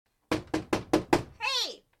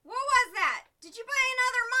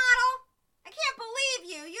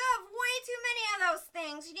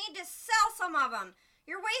some of them.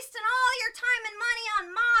 You're wasting all your time and money on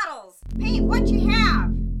models. Paint what you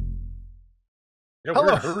have. Yeah,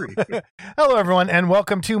 Hello. Hello, everyone, and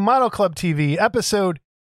welcome to Model Club TV, episode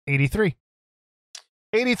 83.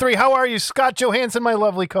 83, how are you, Scott Johansson, my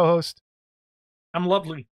lovely co-host? I'm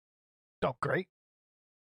lovely. Oh, great.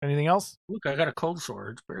 Anything else? Look, I got a cold sore.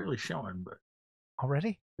 It's barely showing, but...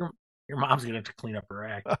 Already? Your mom's going to have to clean up her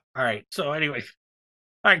act. All right, so anyway.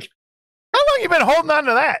 All right. How long you been holding on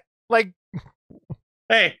to that? Like...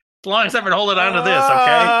 Hey, as long as I've been holding on to this,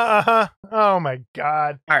 okay? Oh, my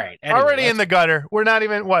God. All right. Anyway, already in the gutter. We're not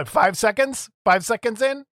even, 5 seconds? 5 seconds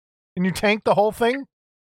in? And you tank the whole thing?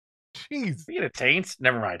 Jeez. Speaking of taints,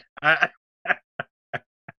 never mind.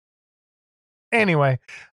 Anyway,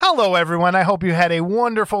 hello, everyone. I hope you had a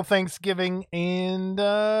wonderful Thanksgiving and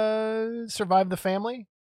survived the family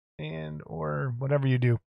and or whatever you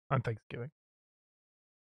do on Thanksgiving.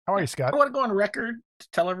 How are you, Scott? I want to go on record to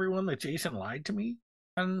tell everyone that Jason lied to me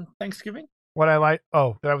on Thanksgiving. What I lied?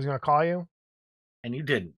 Oh, that I was going to call you? And you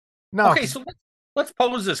didn't. No. Okay, so let's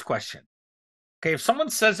pose this question. Okay, if someone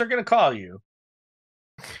says they're going to call you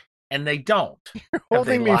and they don't, You're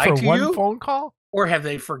holding me for one phone call? Or have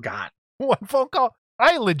they forgotten? One phone call?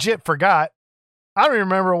 I legit forgot. I don't even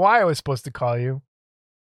remember why I was supposed to call you.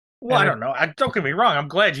 Well, I don't know. Don't get me wrong. I'm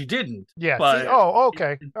glad you didn't. Yeah. But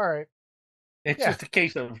okay. All right. It's just a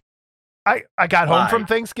case of... I got home from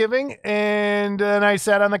Thanksgiving, and then I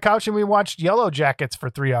sat on the couch and we watched Yellow Jackets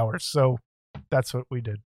for 3 hours. So that's what we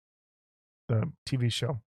did. The TV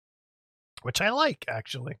show. Which I like,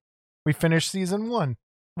 actually. We finished season 1.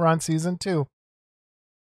 We're on season 2.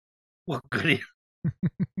 Well, good.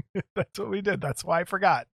 That's what we did. That's why I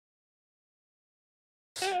forgot.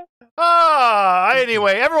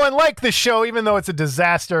 Anyway, everyone like the show, even though it's a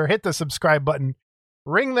disaster. Hit the subscribe button.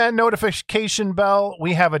 Ring that notification bell.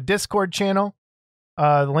 We have a Discord channel.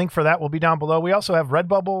 The link for that will be down below. We also have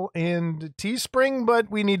Redbubble and Teespring, but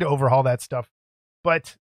we need to overhaul that stuff.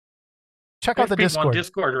 But check out the Discord. On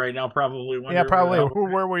Discord right now, probably. Yeah, probably.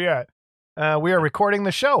 Where we at? We are recording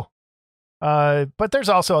the show. But there's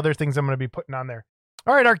also other things I'm going to be putting on there.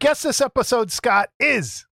 All right, our guest this episode, Scott,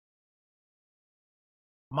 is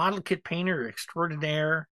model kit painter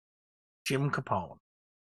extraordinaire Jim Capone.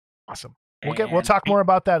 Awesome. We'll talk more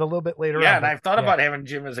about that a little bit later on. Yeah, and I've thought about having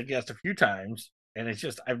Jim as a guest a few times, and it's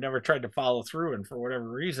just I've never tried to follow through, and for whatever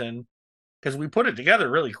reason, because we put it together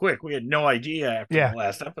really quick, we had no idea after the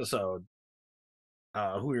last episode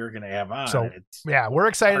who we were going to have on. So we're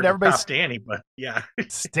excited. Everybody's Danny, but yeah,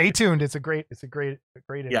 stay tuned. It's a great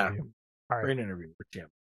interview. Yeah, all right. Great interview with Jim.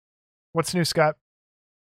 What's new, Scott?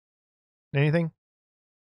 Anything?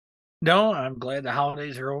 No, I'm glad the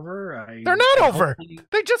holidays are over. They're not over.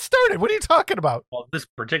 They just started. What are you talking about? Well, this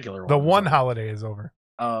particular one. The one holiday is over.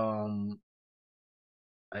 I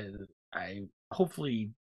hopefully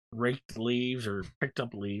raked leaves or picked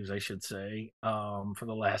up leaves, I should say, for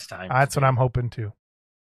the last time. That's what I'm hoping too.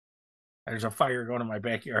 There's a fire going in my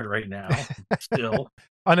backyard right now. Still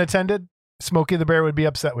unattended. Smokey the Bear would be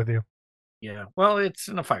upset with you. Yeah. Well, it's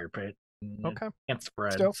in a fire pit. Okay. It can't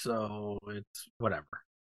spread, so it's whatever.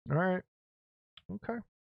 All right. Okay.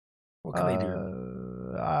 What can they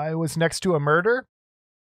do? I was next to a murder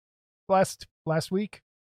last week.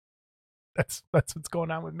 That's what's going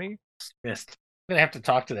on with me. Missed. I'm gonna have to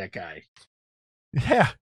talk to that guy. Yeah.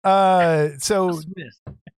 So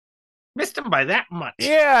missed him by that much.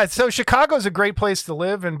 Yeah. So Chicago's a great place to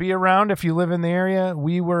live and be around if you live in the area.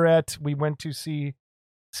 We went to see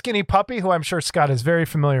Skinny Puppy, who I'm sure Scott is very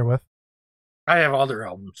familiar with. I have all their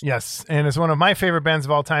albums. Yes, and it's one of my favorite bands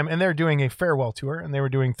of all time, and they're doing a farewell tour, and they were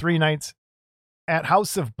doing 3 nights at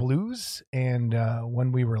House of Blues, and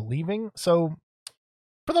when we were leaving. So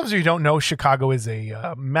for those of you who don't know, Chicago is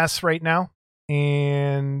a mess right now,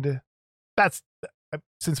 and that's,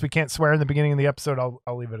 since we can't swear in the beginning of the episode,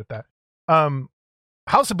 I'll leave it at that.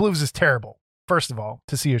 House of Blues is terrible, first of all,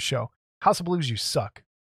 to see a show. House of Blues, you suck.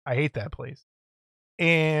 I hate that place.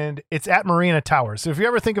 And it's at Marina Towers. So if you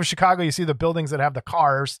ever think of Chicago, you see the buildings that have the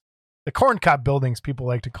cars, the corncob buildings, people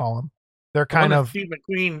like to call them. They're kind of Steve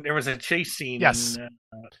McQueen. There was a chase scene. Yes. In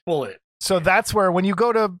Bullet. So that's where, when you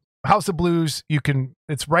go to House of Blues,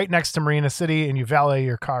 it's right next to Marina City, and you valet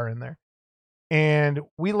your car in there. And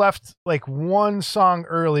we left like one song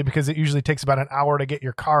early because it usually takes about an hour to get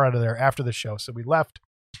your car out of there after the show. So we left,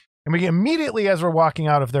 and we immediately, as we're walking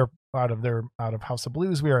out of House of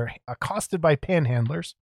Blues, we are accosted by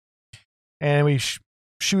panhandlers, and we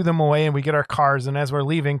shoo them away, and we get our cars. And as we're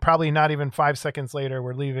leaving, probably not even 5 seconds later,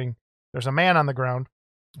 we're leaving. There's a man on the ground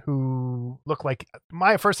who looked like,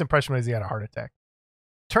 my first impression was he had a heart attack.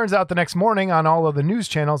 Turns out the next morning on all of the news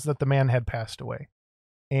channels that the man had passed away.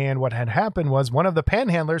 And what had happened was one of the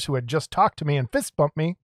panhandlers who had just talked to me and fist bumped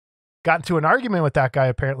me got into an argument with that guy,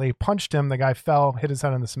 apparently, punched him. The guy fell, hit his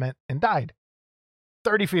head on the cement, and died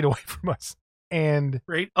 30 feet away from us. And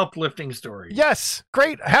great uplifting story. Yes.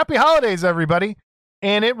 Great. Happy holidays, everybody.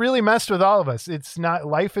 And it really messed with all of us. It's not,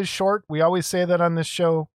 life is short. We always say that on this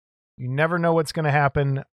show. You never know what's going to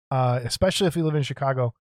happen, especially if you live in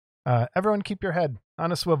Chicago. Everyone keep your head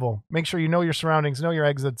on a swivel. Make sure you know your surroundings, know your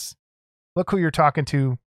exits. Look who you're talking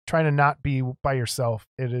to. Trying to not be by yourself.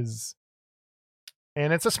 It is,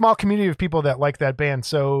 and it's a small community of people that like that band.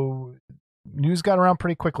 So news got around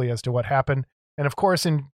pretty quickly as to what happened. And of course,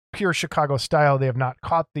 in pure Chicago style, they have not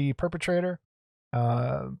caught the perpetrator.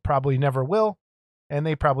 Probably never will. And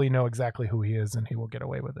they probably know exactly who he is and he will get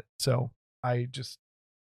away with it. So I just,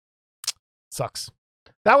 sucks.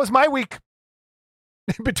 That was my week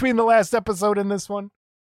between the last episode and this one.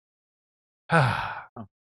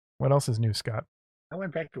 What else is new, Scott? I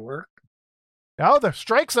went back to work. Oh, the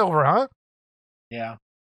strike's over, huh? Yeah.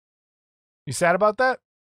 You sad about that?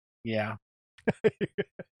 Yeah.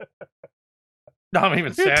 No, I'm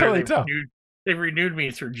even sad. Totally they've renewed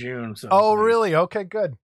me through June. So oh, really? Okay,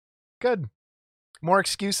 good. Good. More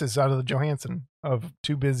excuses out of the Johansson of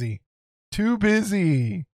too busy. Too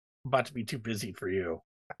busy. I'm about to be too busy for you.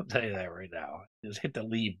 I'll tell you that right now. Just hit the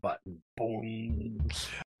leave button. Boom.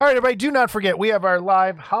 All right, everybody, do not forget, we have our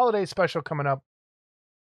live holiday special coming up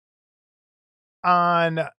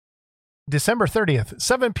on December 30th,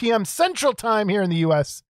 7 p.m. Central Time here in the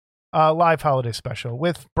U.S. Live holiday special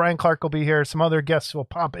with Brian Clark will be here. Some other guests will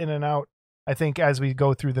pop in and out, I think, as we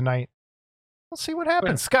go through the night. We'll see what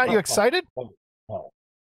happens. Scott, you excited? Oh.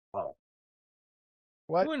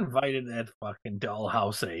 What? Who invited that fucking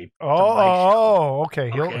dollhouse ape?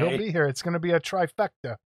 Okay. He'll be here. It's going to be a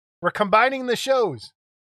trifecta. We're combining the shows.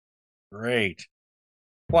 Great.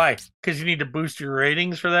 Why? Because you need to boost your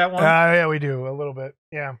ratings for that one? Yeah, we do a little bit.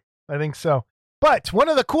 Yeah, I think so. But one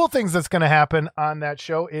of the cool things that's going to happen on that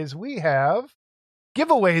show is we have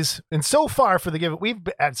giveaways. And so far for the giveaway,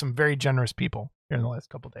 we've had some very generous people here in the last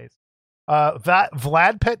couple of days.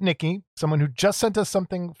 Vlad Petnicki, someone who just sent us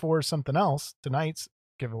something for something else, tonight's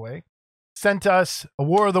giveaway, sent us a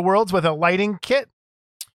War of the Worlds with a lighting kit.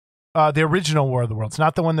 The original War of the Worlds,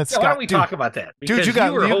 not the one that's Why don't we talk about that? Because you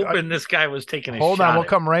were hoping this guy was taking a shot. Hold on, we'll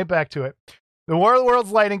come right back to it. The War of the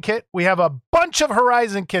Worlds lighting kit. We have a bunch of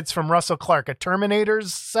Horizon kits from Russell Clark, a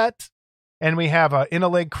Terminator's set, and we have a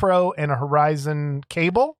Interleg Crow and a Horizon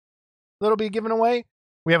cable that'll be given away.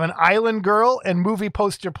 We have an Island Girl and movie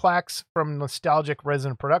poster plaques from Nostalgic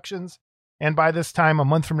Resin Productions. And by this time, a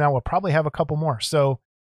month from now, we'll probably have a couple more. So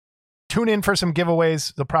tune in for some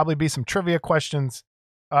giveaways. There'll probably be some trivia questions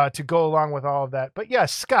to go along with all of that. But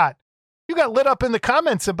yes, Scott, you got lit up in the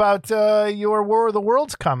comments about your War of the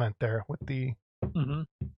Worlds comment there with the... Mm-hmm.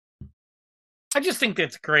 I just think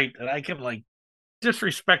that's great that I can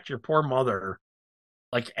disrespect your poor mother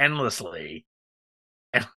endlessly.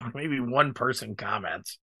 And maybe one person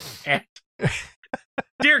comments. And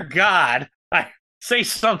dear God, I say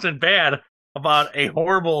something bad about a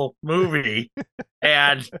horrible movie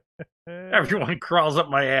and everyone crawls up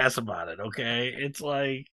my ass about it, okay? It's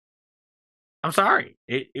like, I'm sorry.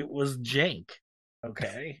 It was jank,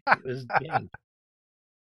 okay? It was jank.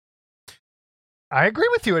 I agree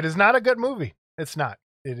with you. It is not a good movie. It's not.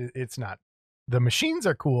 It's not. The machines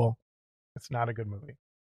are cool. It's not a good movie.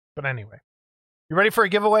 But anyway. You ready for a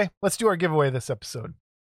giveaway? Let's do our giveaway this episode.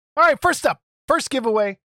 All right, first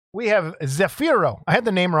giveaway, we have Zafiro. I had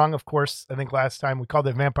the name wrong, of course. I think last time we called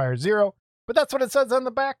it Vampire Zero, but that's what it says on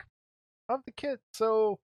the back of the kit.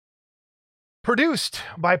 So, produced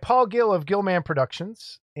by Paul Gill of Gillman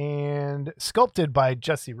Productions and sculpted by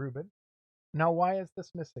Jesse Rubin. Now, why is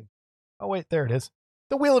this missing? Oh, wait, there it is.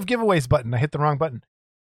 The Wheel of Giveaways button. I hit the wrong button.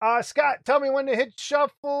 Scott, tell me when to hit shuffle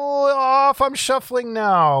off. I'm shuffling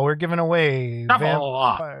now. We're giving away. Shuffle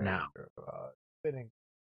off now. Fitting.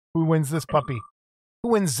 Who wins this puppy? Who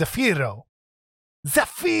wins Zafiro?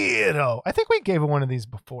 Zafiro. I think we gave one of these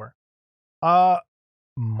before.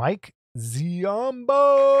 Mike Ziombo.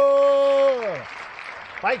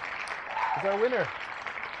 Mike is our winner.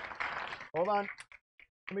 Hold on.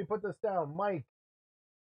 Let me put this down. Mike.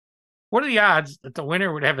 What are the odds that the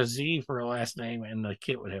winner would have a Z for a last name and the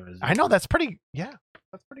kit would have a Z? I know, that's pretty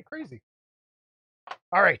crazy.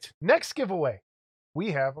 All right, next giveaway.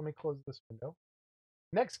 We have, let me close this window.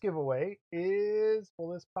 Next giveaway is, will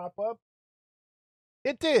this pop up?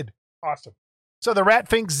 It did. Awesome. So the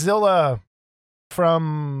Ratfinkzilla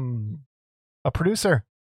from a producer.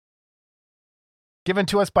 Given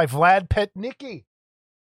to us by Vlad Petnicki.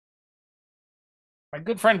 My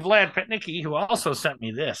good friend Vlad Petnicki, who also sent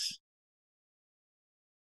me this.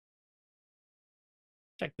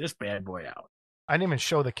 Check this bad boy out. I didn't even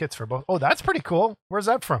show the kits for both. Oh, that's pretty cool. Where's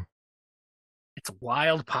that from? It's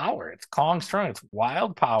Wild Power. It's Kong Strong. It's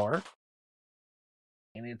Wild Power.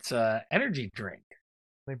 And it's a energy drink.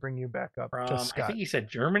 Let me bring you back up. From, Just Scott. I think he said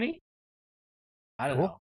Germany. I don't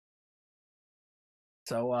know.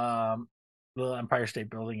 So, little Empire State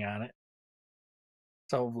Building on it.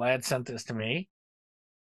 So Vlad sent this to me.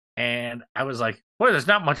 And I was like, boy, there's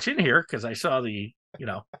not much in here because I saw the,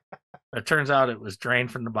 it turns out it was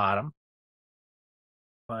drained from the bottom.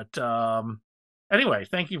 But anyway,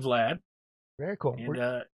 thank you, Vlad. Very cool.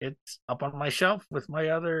 And it's up on my shelf with my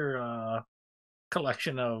other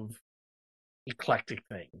collection of eclectic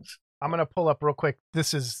things. I'm going to pull up real quick.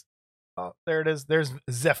 This is, there it is. There's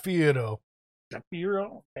Zafiro.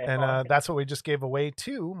 Zafiro. And that's what we just gave away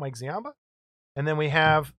to Mike Ziamba. And then we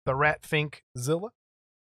have the Rat Fink Zilla.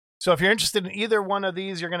 So if you're interested in either one of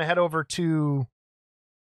these, you're going to head over to,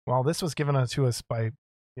 well, this was given to us by,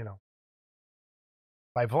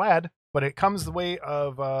 by Vlad, but it comes the way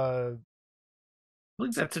of, I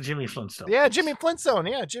believe that's a Jimmy Flintstone. Yeah, Jimmy Flintstone.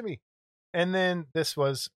 Yeah, Jimmy. And then this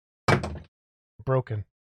was broken.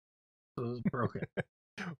 So it was broken.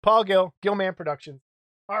 Paul Gill, Gillman Productions.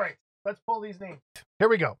 All right, let's pull these names. Here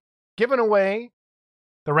we go. Giving away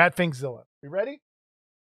the Rat Fink Zilla. You ready?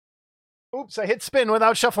 Oops, I hit spin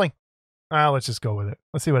without shuffling. Let's just go with it.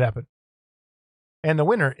 Let's see what happened. And the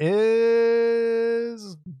winner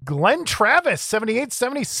is Glenn Travis,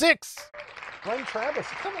 7876. Glenn Travis.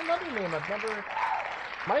 It's another name I've never...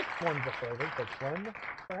 Mike won before, but Glenn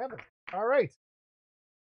Travis. All right.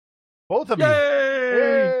 Both of you.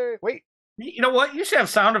 Yay! Wait. You know what? You should have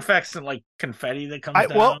sound effects and like confetti that comes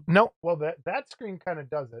down. Well, no. Well, that screen kind of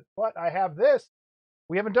does it. But I have this.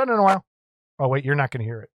 We haven't done it in a while. Oh, wait. You're not going to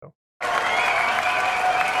hear it, though.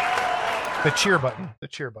 The cheer button. The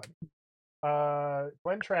cheer button.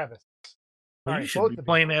 Glenn Travis. Well, you should be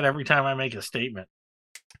playing that every time I make a statement.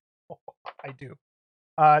 I do.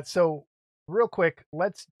 So real quick,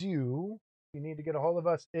 let's do, you need to get a hold of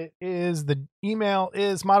us. The email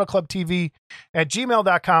is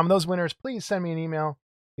modelclubtv@gmail.com. Those winners, please send me an email.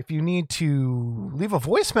 If you need to leave a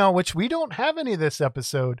voicemail, which we don't have any this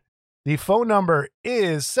episode, the phone number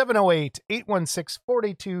is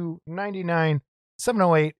 708-816-4299.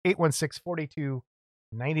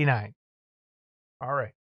 708-816-4299. All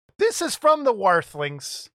right. This is from the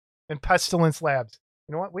Warthlings and Pestilence Labs.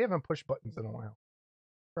 You know what? We haven't pushed buttons in a while.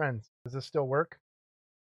 Friends, does this still work?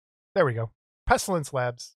 There we go. Pestilence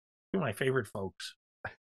Labs. Two of my favorite folks.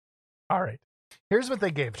 All right. Here's what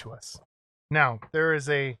they gave to us. Now,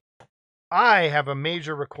 I have a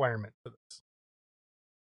major requirement for this.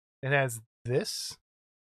 It has this.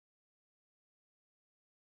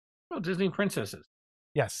 Oh, Disney princesses.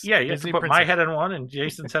 Yes. Yeah, you Disney have to put my head on one and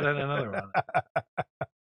Jason's head on another one.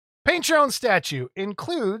 Paint your own statue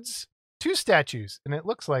includes 2 statues, and it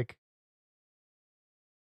looks like,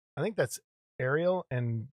 I think that's Ariel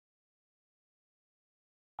and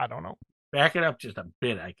I don't know. Back it up just a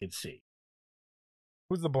bit, I could see.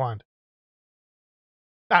 Who's the blonde?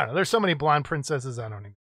 I don't know. There's so many blonde princesses, I don't know.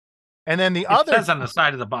 And then the other... It says on the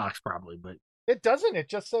side of the box, probably, but... It doesn't. It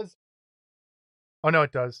just says... Oh, no,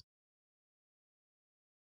 it does.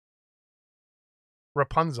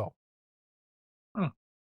 Rapunzel.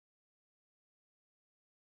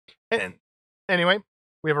 And anyway,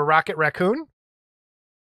 we have a Rocket Raccoon.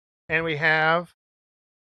 And we have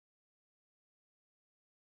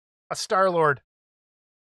a Star-Lord.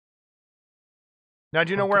 Now,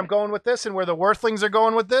 do you know where I'm going with this and where the Worthlings are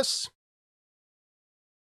going with this?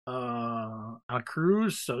 On a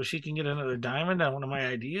cruise so she can get another diamond on one of my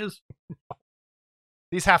ideas?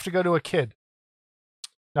 These have to go to a kid.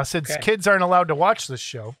 Now, since kids aren't allowed to watch this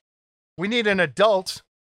show, we need an adult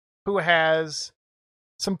who has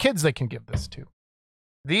some kids they can give this to.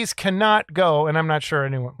 These cannot go, and I'm not sure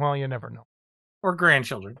anyone, well, you never know. Or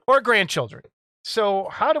grandchildren. So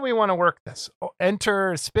how do we want to work this?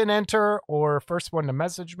 Spin enter, or first one to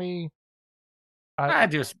message me? I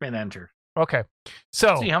do spin enter. Okay.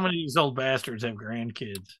 So see how many of these old bastards have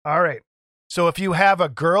grandkids. All right. So if you have a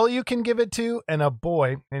girl you can give it to and a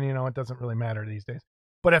boy, and it doesn't really matter these days.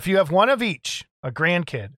 But if you have one of each, a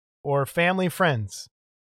grandkid or family friends,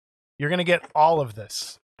 you're going to get all of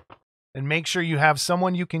this. And make sure you have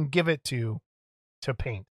someone you can give it to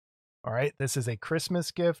paint. All right. This is a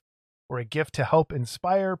Christmas gift or a gift to help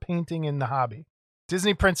inspire painting in the hobby.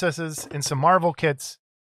 Disney princesses and some Marvel kits.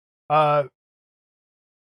 Type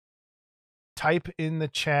in the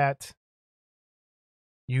chat,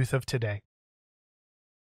 youth of today.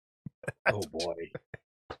 Oh boy.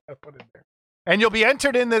 I put it there. And you'll be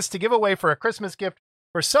entered in this to give away for a Christmas gift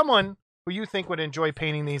for someone who you think would enjoy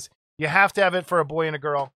painting these. You have to have it for a boy and a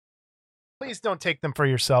girl. Please don't take them for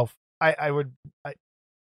yourself.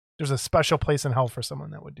 There's a special place in hell for someone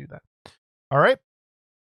that would do that. All right.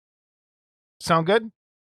 Sound good?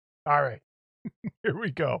 All right. Here we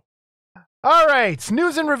go. All right.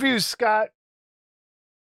 News and reviews, Scott.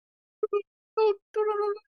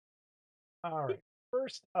 All right.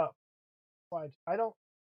 First up,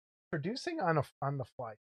 producing on the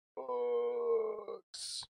fly.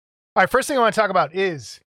 Books. All right. First thing I want to talk about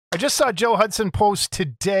is I just saw Joe Hudson post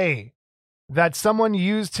today that someone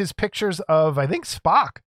used his pictures of, I think,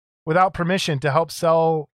 Spock without permission to help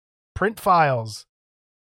sell print files.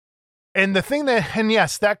 And the thing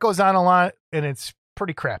yes, that goes on a lot, and it's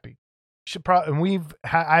pretty crappy.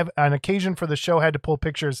 I've on occasion for the show had to pull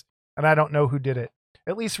pictures, and I don't know who did it.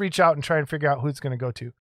 At least reach out and try and figure out who it's going to go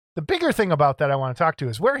to. The bigger thing about that I want to talk to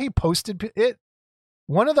is where he posted it.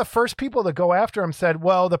 One of the first people to go after him said,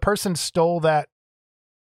 well, the person stole that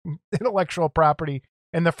intellectual property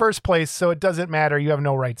in the first place, so it doesn't matter. You have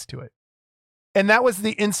no rights to it. And that was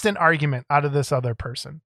the instant argument out of this other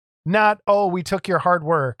person. Not, oh, we took your hard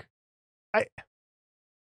work.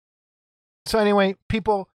 So anyway,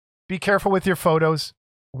 people, be careful with your photos.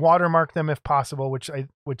 Watermark them if possible, which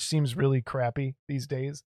seems really crappy these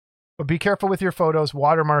days. But be careful with your photos.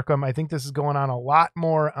 Watermark them. I think this is going on a lot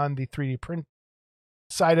more on the 3D print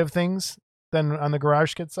side of things than on the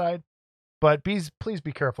Garage Kit side. But please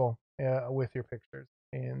be careful with your pictures.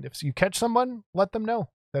 And if you catch someone, let them know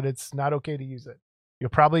that it's not okay to use it. You'll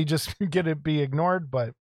probably just be ignored,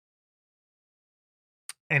 but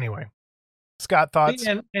anyway. Scott, thoughts?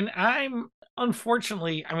 And I'm,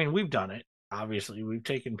 unfortunately, I mean, we've done it. Obviously, we've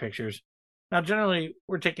taken pictures. Now, generally,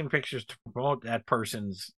 we're taking pictures to promote that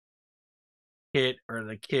person's kit or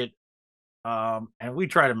the kit. And we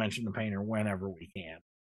try to mention the painter whenever we can.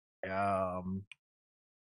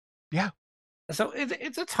 Yeah. So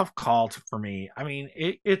it's a tough call for me. I mean,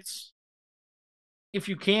 it's if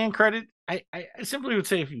you can credit, I simply would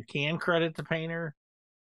say if you can credit the painter,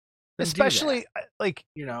 especially like,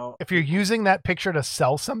 you know, if you're using that picture to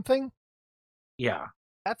sell something. Yeah,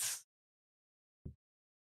 that's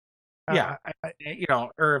you know,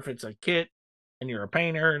 or if it's a kit and you're a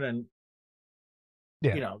painter, then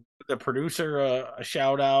you know, the producer a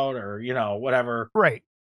shout out or you know whatever. Right.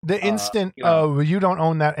 The instant you don't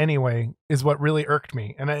own that anyway is what really irked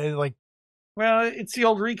me, and well, it's the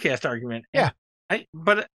old recast argument. Yeah,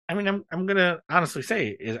 but I mean, I'm gonna honestly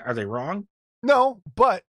say, are they wrong? No,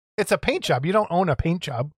 but it's a paint job. You don't own a paint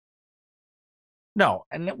job. No,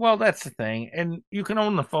 and well, that's the thing. And you can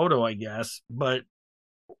own the photo, I guess, but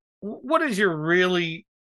what can you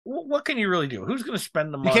really do? Who's going to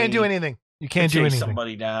spend the money? You can't do anything. You can't do anything.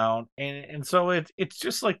 Somebody down, and so it's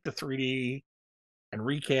just like the 3D and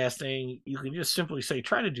recasting. You can just simply say,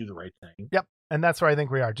 try to do the right thing. Yep, and that's where I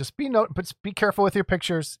think we are. Just be careful with your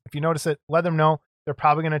pictures. If you notice it, let them know. They're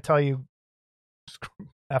probably going to tell you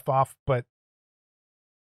F off, but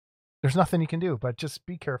there's nothing you can do. But just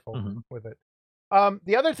be careful with it.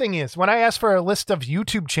 The other thing is, when I asked for a list of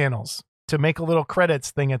YouTube channels to make a little credits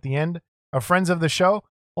thing at the end of friends of the show,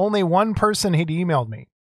 only one person had emailed me.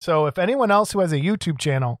 So if anyone else who has a YouTube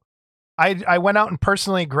channel, I went out and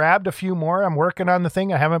personally grabbed a few more. I'm working on the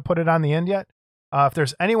thing. I haven't put it on the end yet. If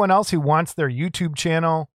there's anyone else who wants their YouTube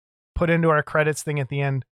channel put into our credits thing at the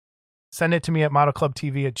end, send it to me at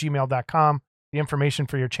modelclubtv@gmail.com. The information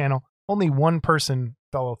for your channel. Only one person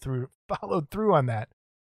followed through on that.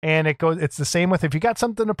 And it's the same with, if you got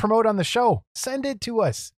something to promote on the show, send it to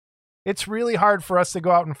us. It's really hard for us to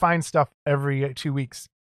go out and find stuff every 2 weeks.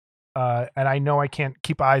 And I know I can't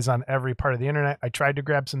keep eyes on every part of the internet. I tried to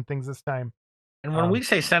grab some things this time. And when we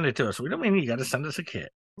say send it to us, we don't mean you got to send us a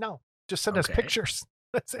kit. No, just send us pictures.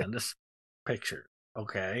 That's it. Send us pictures.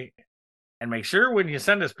 Okay. And make sure when you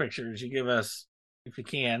send us pictures, you give us, if you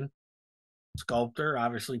can, sculptor,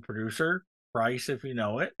 obviously producer, price if you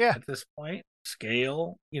know it. Yeah. At this point,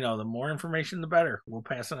 scale, the more information, the better. We'll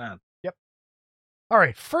pass it on. Yep. All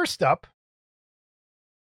right. First up,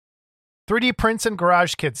 3D prints and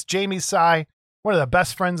garage kits. Jamie Sy, one of the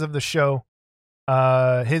best friends of the show.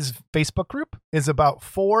 His Facebook group is about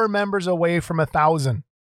 4 members away from 1,000.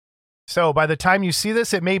 So by the time you see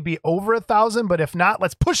this, it may be over 1,000, but if not,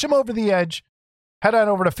 let's push him over the edge. Head on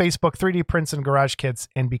over to Facebook, 3D prints and garage kits,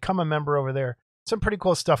 and become a member over there. Some pretty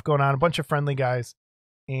cool stuff going on. A bunch of friendly guys.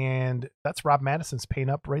 And that's Rob Madison's paint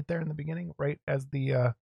up right there in the beginning, right as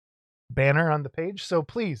the banner on the page. So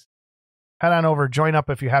please head on over, join up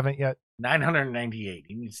if you haven't yet. 998.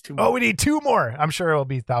 He needs 2 more. Oh, we need 2 more. I'm sure it'll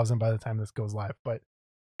be 1,000 by the time this goes live. But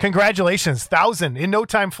congratulations, 1,000 in no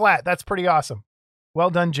time flat. That's pretty awesome.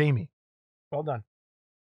 Well done, Jamie. Well done.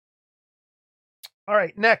 All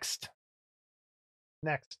right, next.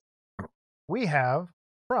 We have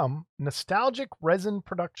from Nostalgic Resin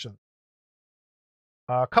Production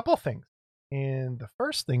a couple things. And the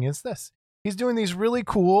first thing is this. He's doing these really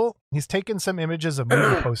cool. He's taken some images of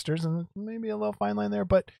movie posters and maybe a little fine line there,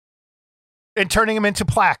 and turning them into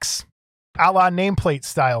plaques, a la nameplate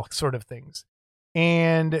style sort of things.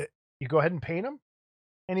 And you go ahead and paint them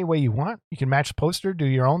any way you want. You can match the poster, do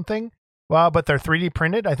your own thing. Well, but they're 3D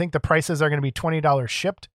printed. I think the prices are going to be $20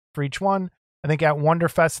 shipped for each one. I think at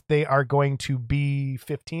Wonderfest they are going to be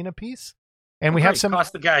 $15 a piece. And we have some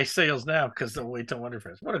cost the guy sales now because they'll wait till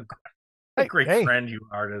Wonderfest. What a great friend you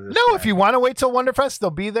are to this. No, guy. If you want to wait till Wonderfest,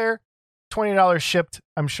 they'll be there. $20 shipped.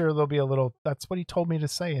 I'm sure there'll be a little. That's what he told me to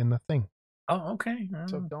say in the thing. Oh, okay.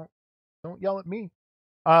 So don't yell at me.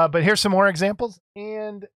 But here's some more examples,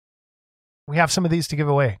 and we have some of these to give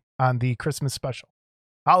away on the Christmas special,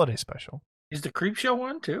 holiday special. Is the Creep Show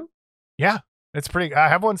one too? Yeah, it's pretty. I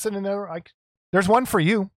have one sitting there. There's one for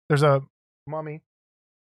you. There's a mummy.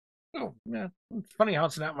 Oh, yeah. It's funny how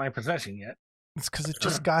it's not in my possession yet. It's because it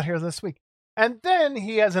just got here this week. And then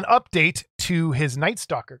he has an update to his Night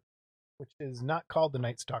Stalker, which is not called the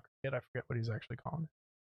Night Stalker yet. I forget what he's actually calling it.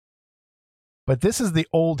 But this is the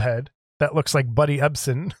old head that looks like Buddy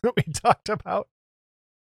Ebsen that we talked about.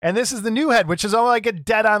 And this is the new head, which is all like a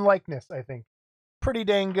dead-on likeness, I think. Pretty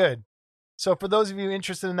dang good. So for those of you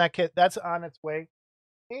interested in that kit, that's on its way.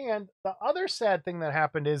 And the other sad thing that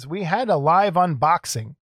happened is we had a live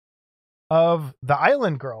unboxing of the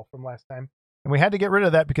Island Girl from last time. And we had to get rid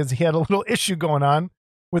of that because he had a little issue going on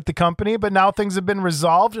with the company. But now things have been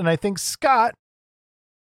resolved. And I think Scott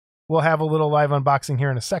will have a little live unboxing here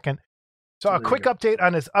in a second. So a quick update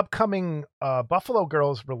on his upcoming Buffalo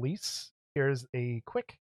Girls release. Here's a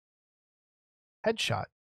quick headshot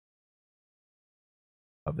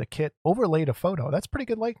of the kit, overlaid a photo. That's pretty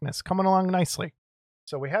good likeness, coming along nicely.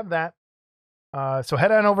 So we have that. So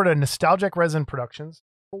head on over to Nostalgic Resin Productions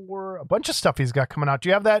for a bunch of stuff he's got coming out. Do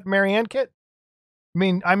you have that Marianne kit?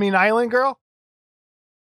 I mean Island Girl?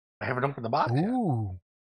 I haven't opened the box yet. Ooh.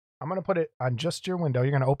 I'm going to put it on just your window. You're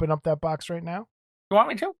going to open up that box right now? You want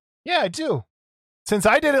me to? Yeah, I do. Since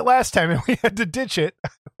I did it last time and we had to ditch it,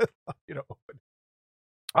 open it.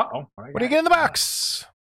 Uh-oh. What do you get in the box?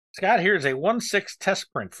 Scott, here's a 1/6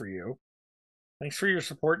 test print for you. Thanks for your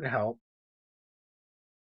support and help.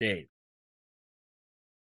 Dave.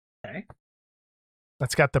 Okay.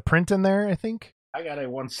 That's got the print in there, I think. I got a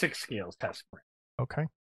 1/6 scales test print. Okay.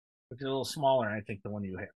 Which is a little smaller, I think, than the one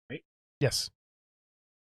you have, right? Yes.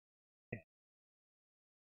 Okay.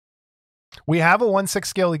 We have a 1/6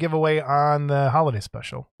 scale to give away on the holiday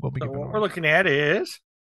special. We'll be so giving what away. we're looking at is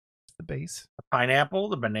the base. The pineapple,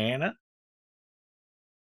 the banana,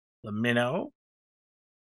 the minnow,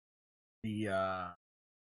 the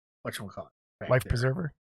whatchamacallit? Life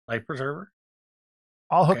preserver. Life preserver.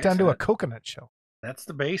 All hooked onto a coconut shell. That's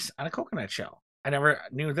the base on a coconut shell. I never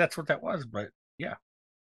knew that's what that was, but yeah.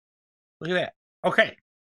 Look at that. Okay.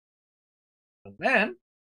 And then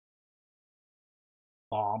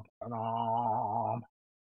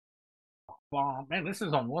man, this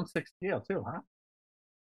is on 1/6 scale too, huh?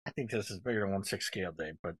 I think this is bigger than 1/6 scale,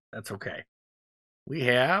 Dave, but that's okay. We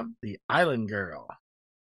have the Island Girl.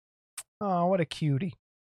 Oh, what a cutie.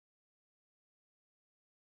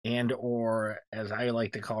 And or, as I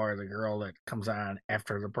like to call her, the girl that comes on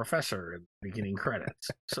after the professor in the beginning credits.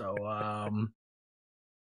 So,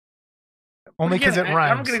 only because it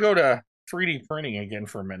rhymes. I'm going to go to 3D printing again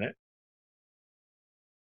for a minute.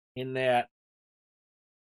 In that,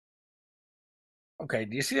 okay,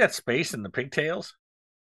 do you see that space in the pigtails?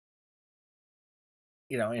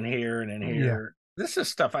 In here and in here. Yeah. This is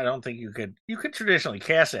stuff I don't think you could traditionally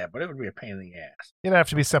cast that, but it would be a pain in the ass. It'd have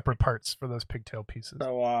to be separate parts for those pigtail pieces.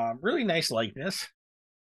 So, really nice likeness.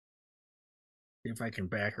 See if I can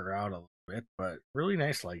back her out a little bit, but really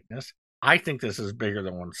nice likeness. I think this is bigger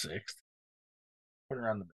than 1/6. Put her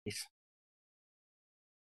on the base.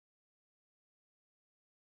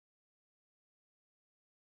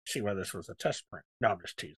 See why this was a test print. No, I'm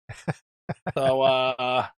just teasing. So,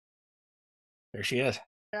 there she is.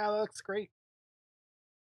 Yeah, that looks great.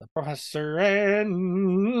 The Professor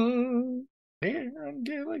and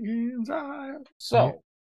Gilligan's Island. So,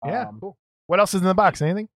 yeah, cool. What else is in the box?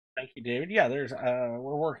 Anything? Thank you, David. Yeah, there's we're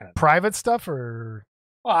working on it. Private stuff or?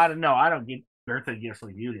 Well, I don't know. I don't get birthday gifts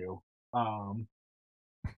like you do.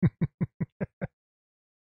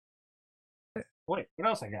 Wait, what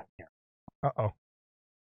else I got here? Uh-oh.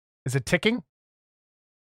 Is it ticking?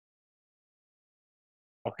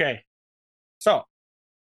 Okay. So,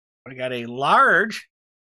 we got a large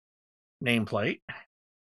nameplate.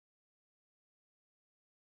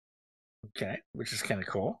 Okay, which is kind of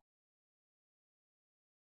cool.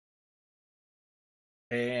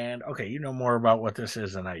 And okay, you know more about what this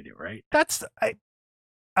is than I do, right?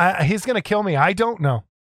 He's gonna kill me. I don't know,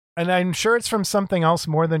 and I'm sure it's from something else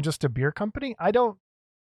more than just a beer company. I don't.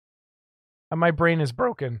 My brain is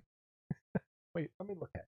broken. Wait, let me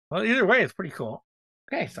look at it. Well, either way, it's pretty cool.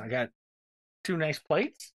 Okay, so I got 2 nice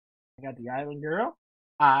plates. I got the Island Girl.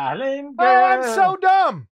 Island Girl. Oh, I'm so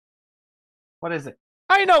dumb. What is it?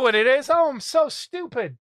 I know what it is. Oh, I'm so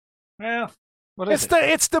stupid. Well, what is it?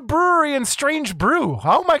 It's the brewery in Strange Brew.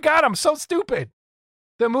 Oh my God, I'm so stupid.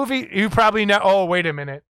 The movie, you probably know. Oh, wait a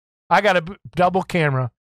minute. I got a double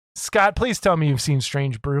camera. Scott, please tell me you've seen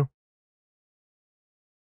Strange Brew.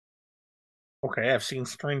 Okay, I've seen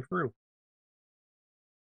Strange Brew.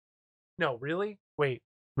 No, really? Wait,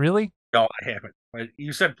 really? No, I haven't. But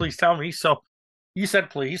you said please tell me, so you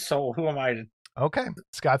said please. So who am I to? Okay,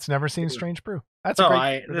 Scott's never seen Strange Brew. That's so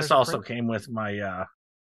great. This also came with my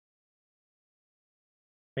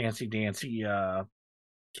fancy dancy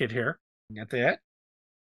kit here. Got that,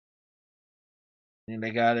 and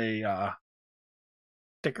they got a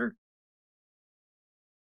sticker,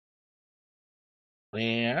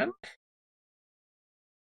 and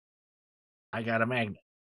I got a magnet.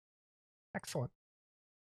 Excellent.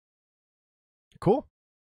 Cool.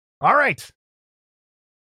 All right.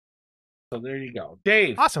 So there you go.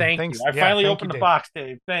 Dave, awesome. Thanks. You. I finally opened the box,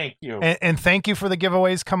 Dave. Thank you. And thank you for the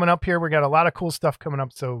giveaways coming up here. We got a lot of cool stuff coming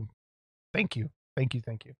up. So thank you. Thank you.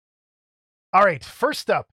 Thank you. All right. First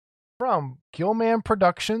up from Gilman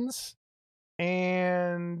Productions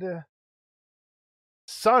and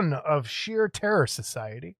Son of Sheer Terror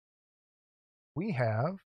Society, we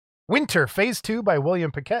have Winter Phase 2 by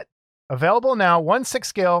William Paquette. Available now, 1/6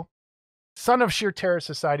 scale, Son of Sheer Terror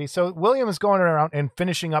Society. So William is going around and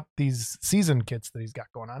finishing up these season kits that he's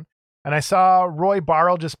got going on. And I saw Roy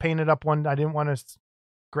Barrell just painted up one. I didn't want to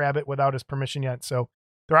grab it without his permission yet. So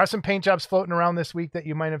there are some paint jobs floating around this week that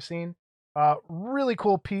you might have seen. Really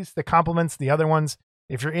cool piece that complements the other ones.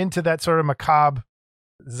 If you're into that sort of macabre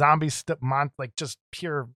zombie stuff, like just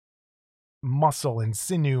pure muscle and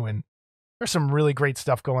sinew, and there's some really great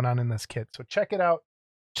stuff going on in this kit. So check it out.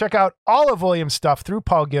 Check out all of William's stuff through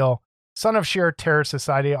Paul Gill, Son of Sheer Terror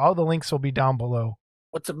Society. All the links will be down below.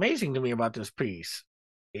 What's amazing to me about this piece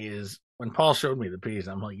is when Paul showed me the piece,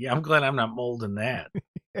 I'm like, yeah, I'm glad I'm not molding that.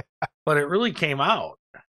 Yeah. But it really came out.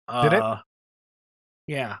 Did it?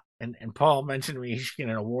 Yeah. And Paul mentioned to me he should get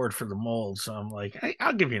an award for the mold. So I'm like, hey,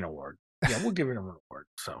 I'll give you an award. Yeah, we'll give him an award.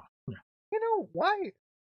 So, yeah. You know, why?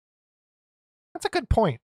 That's a good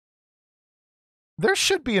point. There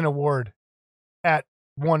should be an award at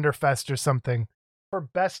Wonderfest or something for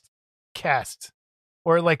best cast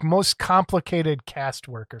or like most complicated cast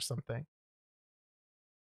work or something.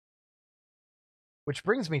 Which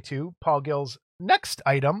brings me to Paul Gill's next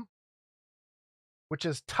item, which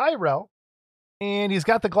is Tyrell, and he's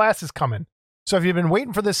got the glasses coming. So if you've been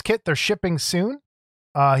waiting for this kit, they're shipping soon.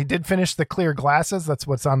 He did finish the clear glasses. That's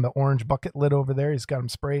what's on the orange bucket lid over there. He's got them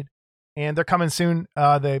sprayed, and they're coming soon.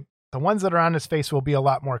 The ones that are on his face will be a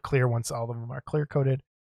lot more clear once all of them are clear coated.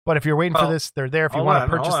 But if you're waiting for this, they're there. If you want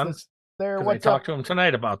to purchase this, there. I talked to him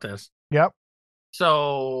tonight about this. Yep.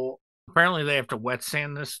 So apparently they have to wet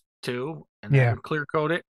sand this too, and then clear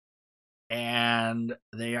coat it. And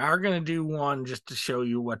they are going to do one just to show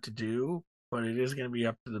you what to do, but it is going to be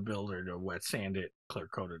up to the builder to wet sand it, clear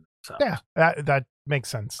coat it themselves. Yeah, that makes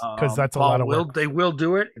sense because that's a lot of work. They will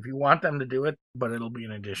do it if you want them to do it, but it'll be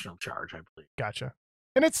an additional charge, I believe. Gotcha.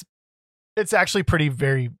 And it's actually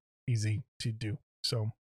very easy to do.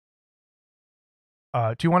 So,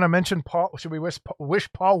 do you want to mention Paul? Should we wish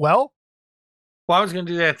Paul well? Well, I was going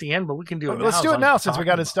to do that at the end, but we can do it now. Let's do it now since we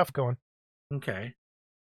got his stuff going. Okay.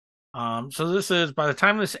 So this is, by the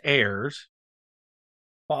time this airs,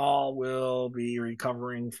 Paul will be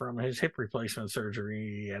recovering from his hip replacement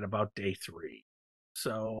surgery at about day 3.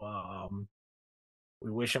 So we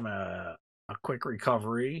wish him a quick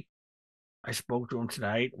recovery. I spoke to him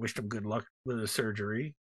tonight, wished him good luck with his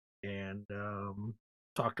surgery, and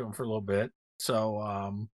talked to him for a little bit.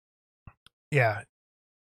 So yeah,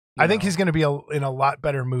 I think he's going to be in a lot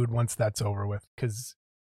better mood once that's over with, because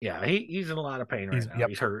yeah, he's in a lot of pain right now. Yep.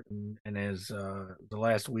 He's hurting, and the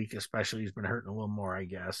last week especially, he's been hurting a little more, I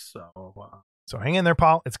guess. So hang in there,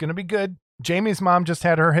 Paul. It's going to be good. Jamie's mom just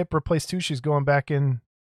had her hip replaced too. She's going back in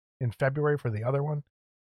February for the other one.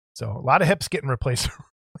 So a lot of hips getting replaced for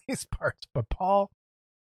these parts. But Paul,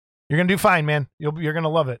 you're going to do fine, man. You're going to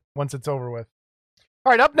love it once it's over with.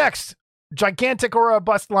 All right, up next, Gigantic Aura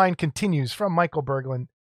Bust line continues from Michael Berglund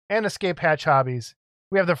and Escape Hatch Hobbies.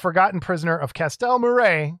 We have The Forgotten Prisoner of Castel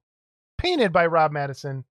Murray, painted by Rob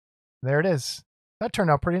Madison. There it is. That turned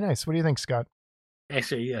out pretty nice. What do you think, Scott?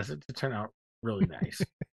 Actually, yes, it turned out really nice.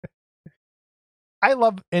 I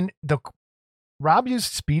love Rob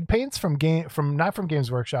used speed paints from not from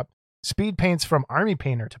Games Workshop, speed paints from Army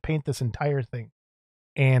Painter to paint this entire thing.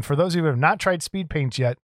 And for those of you who have not tried speed paints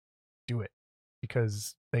yet, do it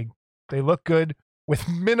because they look good with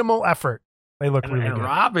minimal effort. They look really good.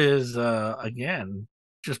 Rob is again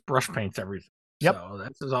just brush paints everything. Yep. So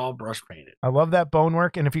this is all brush painted. I love that bone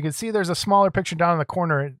work. And if you can see, there's a smaller picture down in the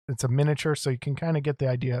corner. It's a miniature, so you can kind of get the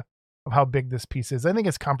idea of how big this piece is. I think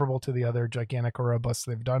it's comparable to the other gigantic Aura busts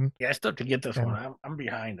they've done. Yeah, I still have to get this one. I'm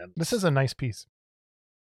behind on this. This is a nice piece.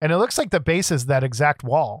 And it looks like the base is that exact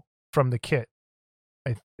wall from the kit.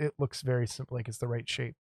 It looks very simple, like it's the right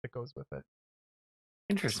shape that goes with it.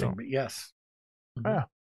 Interesting, but yes. Mm-hmm. Yeah,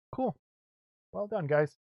 cool. Well done,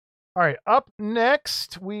 guys. All right, up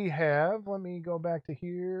next we have, let me go back to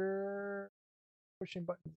here. Pushing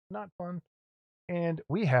buttons, not fun. And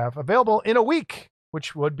we have available in a week,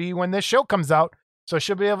 which would be when this show comes out. So it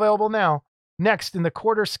should be available now. Next, in the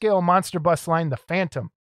quarter scale monster bus line, the Phantom.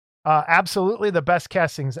 Absolutely the best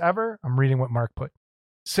castings ever. I'm reading what Mark put.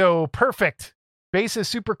 So perfect. Base is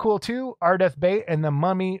super cool too. Ardeth Bay and the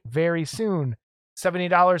Mummy very soon.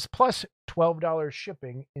 $70 plus $12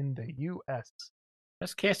 shipping in the U.S.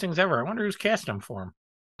 Best castings ever. I wonder who's casting them for him.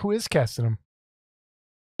 Who is casting them?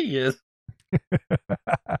 He is.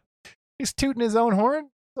 He's tooting his own horn?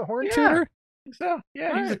 The horn tutor? So,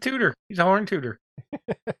 yeah, he's a tutor. He's a horn tutor.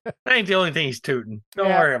 That ain't the only thing he's tooting. Don't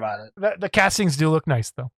worry about it. The castings do look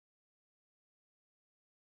nice, though.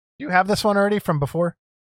 Do you have this one already from before?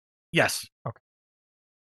 Yes. Okay.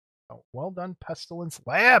 Oh, well done, Pestilence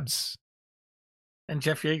Labs. And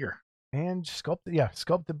Jeff Yeager. And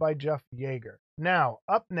sculpted by Jeff Yeager. Now,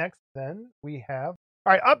 up next, then, we have...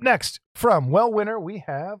 All right, up next, from Well Winner, we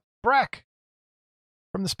have Brack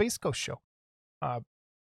from the Space Ghost Show.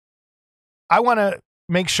 I want to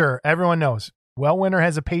make sure everyone knows, Well Winner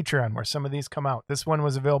has a Patreon where some of these come out. This one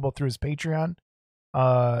was available through his Patreon.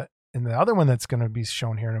 And the other one that's going to be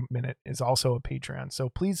shown here in a minute is also a Patreon. So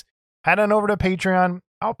please head on over to Patreon.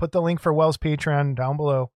 I'll put the link for Wells Patreon down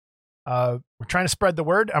below. We're trying to spread the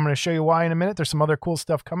word. I'm going to show you why in a minute. There's some other cool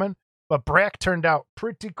stuff coming. But Brack turned out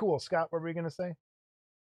pretty cool. Scott, what were we going to say?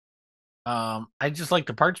 I just like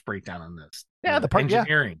the parts breakdown on this. Yeah, the part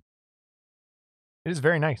engineering. Yeah. It is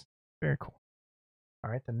very nice. Very cool.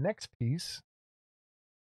 All right, the next piece,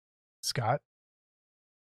 Scott,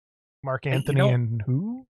 Mark Anthony, and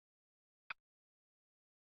who?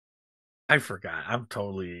 I forgot. I'm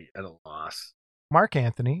totally at a loss. Mark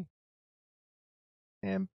Anthony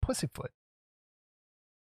and Pussyfoot.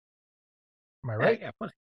 Am I right? Yeah,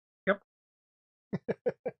 yep.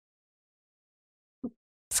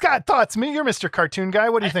 Scott, thoughts? You're Mr. Cartoon Guy.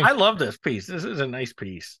 What do you think? I love this piece. This is a nice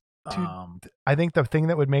piece. Dude, I think the thing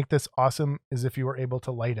that would make this awesome is if you were able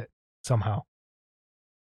to light it somehow.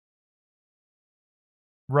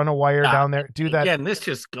 Run a wire down there. Do that. Again, this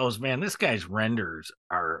just goes, man, this guy's renders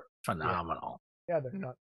are phenomenal. Yeah, they're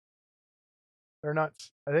nuts. They're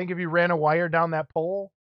nuts. I think if you ran a wire down that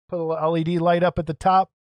pole, put a little LED light up at the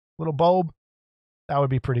top, little bulb, that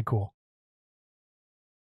would be pretty cool.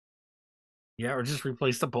 Yeah, or just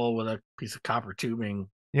replace the pole with a piece of copper tubing.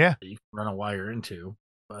 Yeah, that you can run a wire into.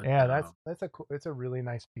 But, yeah, it's a really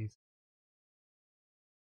nice piece.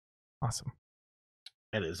 Awesome.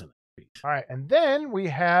 It is a nice piece. All right, and then we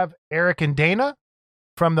have Eric and Dana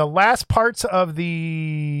from the last parts of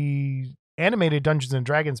the animated Dungeons and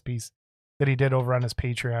Dragons piece that he did over on his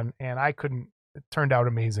Patreon, and it turned out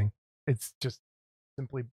amazing. It's just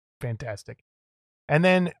simply fantastic. And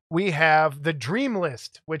then we have the Dream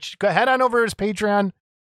List, which head on over to his Patreon.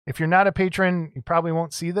 If you're not a patron, you probably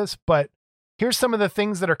won't see this, but here's some of the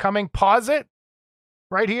things that are coming. Pause it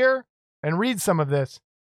right here and read some of this.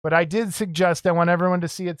 But I did suggest I want everyone to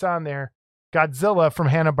see it's on there. Godzilla from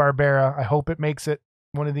Hanna-Barbera. I hope it makes it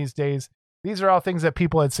one of these days. These are all things that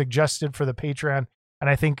people had suggested for the Patreon. And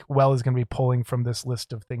I think Well is going to be pulling from this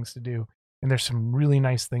list of things to do. And there's some really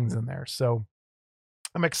nice things in there. So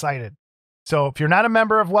I'm excited. So if you're not a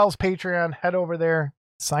member of Well's Patreon, head over there,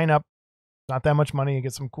 sign up. Not that much money. You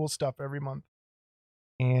get some cool stuff every month.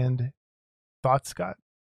 And thoughts, Scott?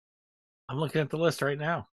 I'm looking at the list right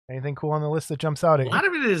now. Anything cool on the list that jumps out at you? A lot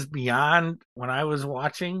of it is beyond when I was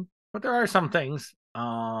watching, but there are some things.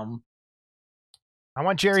 I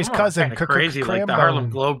want Jerry's cousin, crazy, like the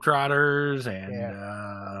Harlem Globetrotters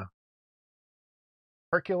and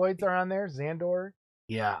Herculoids are on there. Xandor.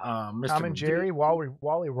 Yeah, Mr. Tom and Jerry, Wally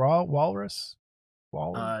Raw, Walrus.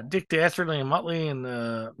 Dick Dastardly and Muttley and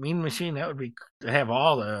the Mean Machine. That would be to have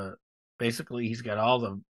all the. Basically, he's got all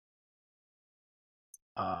the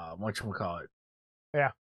whatchamacallit?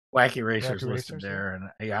 Yeah. Wacky Racers Wacky listed Racers,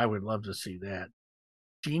 there, and I would love to see that.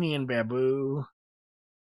 Genie and Babu,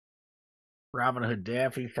 Robin Hood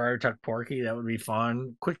Daffy, Friar Tuck Porky, that would be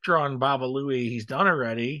fun. Quick Draw and Baba Louie, he's done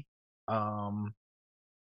already.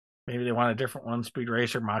 Maybe they want a different one. Speed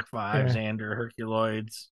Racer, Mach 5, Yeah. Xander,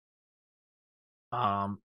 Herculoids.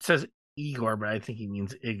 It says Igor, but I think he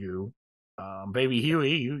means Igu. Baby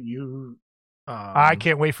Huey, you. I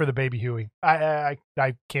can't wait for the Baby Huey. I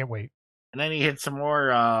can't wait. And then he hit some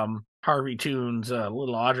more Harvey Tunes,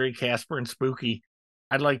 Little Audrey, Casper, and Spooky.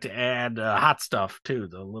 I'd like to add Hot Stuff too,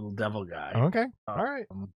 the little devil guy. Okay, all right.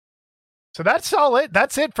 So that's all it.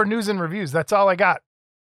 That's it for news and reviews. That's all I got.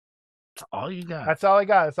 That's all you got. That's all I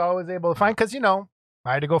got. That's all I was able to find because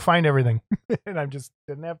I had to go find everything, and I just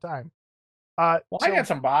didn't have time. I got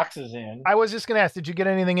some boxes in. I was just gonna ask, did you get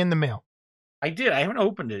anything in the mail? I did. I haven't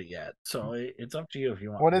opened it yet, so it's up to you if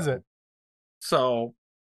you want. What is it? So,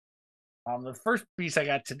 the first piece I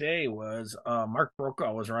got today was Mark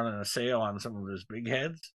Brokaw was running a sale on some of his big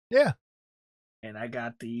heads. Yeah. And I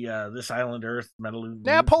got the This Island Earth metal.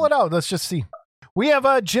 Yeah, pull it out. Let's just see. We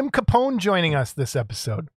have Jim Capone joining us this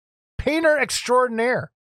episode, painter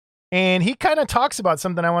extraordinaire, and he kind of talks about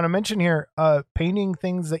something I want to mention here: painting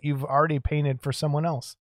things that you've already painted for someone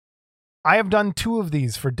else. I have done 2 of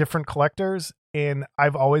these for different collectors, and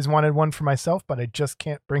I've always wanted one for myself, but I just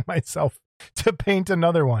can't bring myself to paint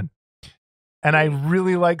another one. And I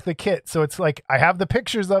really like the kit. So it's like, I have the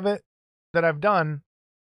pictures of it that I've done.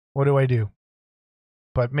 What do I do?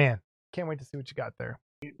 But man, can't wait to see what you got there.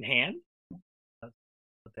 Hand? Let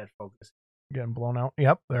that focus. Getting blown out.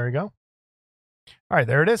 Yep, there we go. All right,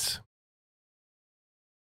 there it is.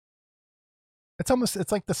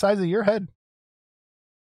 It's like the size of your head.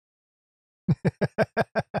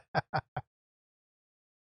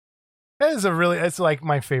 It's like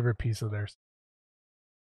my favorite piece of theirs.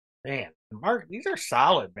 Man, Mark, these are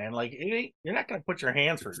solid, man. Like, you're not going to put your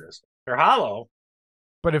hands through this. They're hollow.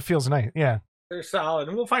 But it feels nice, yeah. They're solid,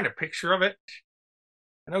 and we'll find a picture of it.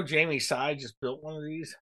 I know Jamie Sy just built one of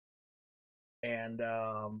these. And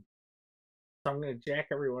so I'm going to jack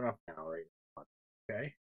everyone up now, right now.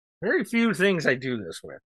 Okay? Very few things I do this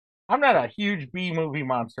with. I'm not a huge B-movie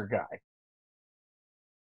monster guy.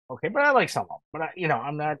 Okay, but I like some of them. But,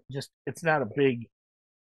 I'm not just, it's not a big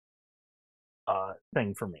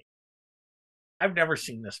thing for me. I've never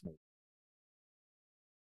seen this movie.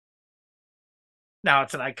 Now,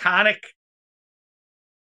 it's an iconic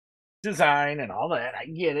design and all that. I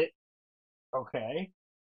get it. Okay.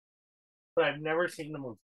 But I've never seen the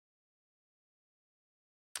movie.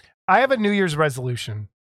 I have a New Year's resolution.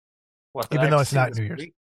 Even though it's not New Year's.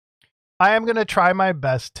 I am going to try my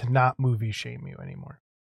best to not movie shame you anymore.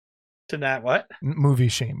 To not what? Movie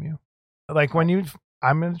shame you. Like I'm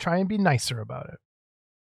going to try and be nicer about it.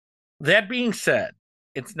 That being said,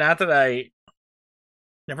 it's not that I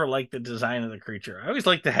never liked the design of the creature. I always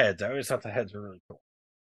liked the heads. I always thought the heads were really cool.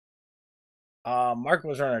 Mark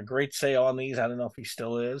was running a great sale on these. I don't know if he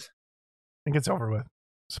still is. I think it's over with.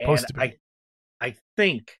 Supposed to be. I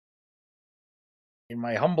think, in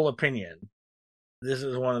my humble opinion, this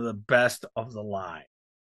is one of the best of the line.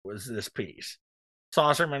 Was this piece?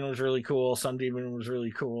 Saucerman was really cool. Sun Demon was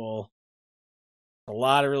really cool. A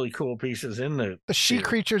lot of really cool pieces in the she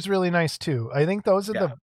creature's really nice too. I think those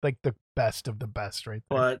are the best of the best right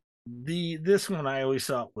there. But this one I always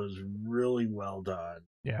thought was really well done.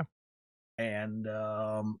 Yeah. And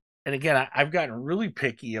again, I've gotten really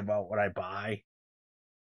picky about what I buy,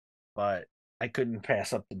 but I couldn't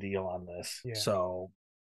pass up the deal on this. Yeah. So,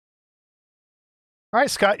 all right,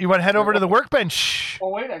 Scott, you want to head over to the workbench? Oh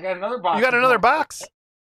wait, I got another box. You got another box?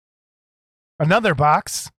 Another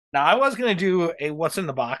box? Now I was going to do a what's in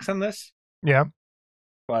the box on this. Yeah.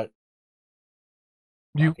 But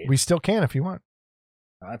we still can if you want.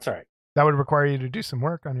 No, that's all right. That would require you to do some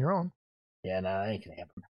work on your own. Yeah, no, that ain't gonna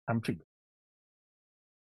happen. I'm too big.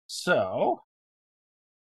 So,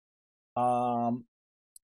 got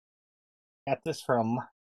this from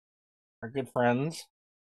our good friends,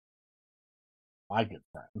 my good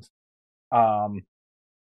friends.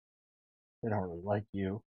 They don't really like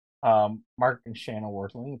you, Mark and Shanna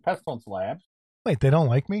Worthling, Pestilence Labs. Wait, they don't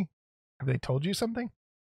like me? Have they told you something?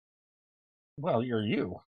 Well, you're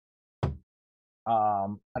you. I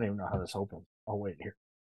don't even know how this opens. Oh, wait here.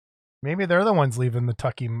 Maybe they're the ones leaving the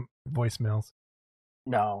Tucky voicemails.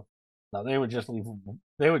 No, they would just leave.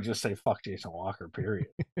 They would just say "fuck Jason Walker." Period.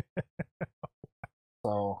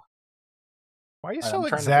 So, why are you so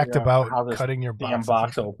exact about how this cutting your damn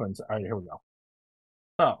box opens? All right, here we go.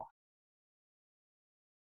 So,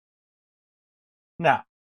 now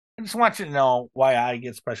I just want you to know why I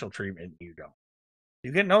get special treatment and you don't.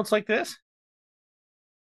 You get notes like this?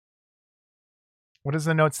 What does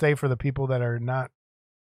the note say for the people that are not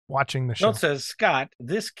watching the show? Note says, Scott,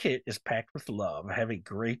 this kit is packed with love. Have a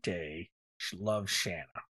great day. Love, Shanna.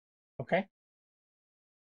 Okay.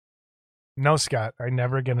 No, Scott, I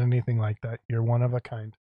never get anything like that. You're one of a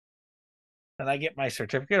kind. And I get my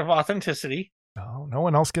certificate of authenticity. No, no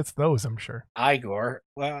one else gets those, I'm sure. Igor.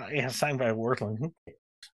 Well, yeah, signed by Worthling. Who cares?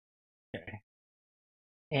 Okay.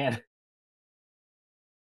 And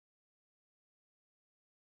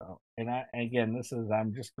again, this is,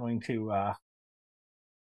 I'm just going to,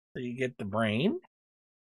 so you get the brain,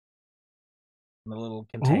 the little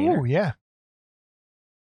container. Ooh, yeah.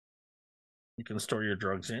 You can store your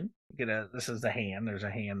drugs in. You get this is the hand. There's a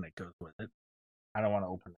hand that goes with it. I don't want to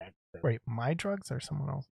open that. Wait, my drugs or someone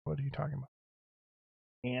else? What are you talking about?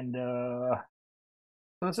 And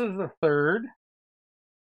this is the third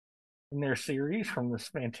in their series from this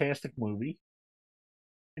fantastic movie.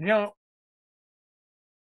 And, you know,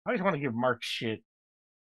 I always want to give Mark shit.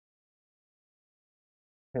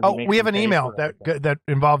 Oh, we have an email that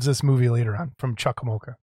involves this movie later on from Chuck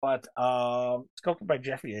Mocha. But it's sculpted by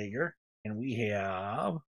Jeff Yeager, and we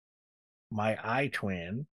have my eye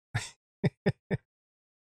twin,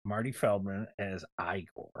 Marty Feldman, as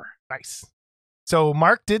Igor. Nice. So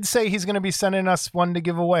Mark did say he's going to be sending us one to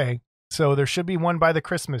give away. So there should be one by the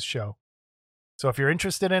Christmas show. So if you're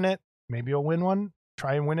interested in it, maybe you'll win one.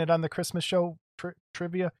 Try and win it on the Christmas show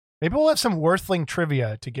trivia. Maybe we'll have some Worthling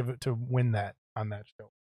trivia to give it to win that on that show.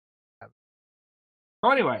 So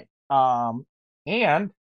anyway, and you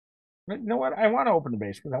know what? I want to open the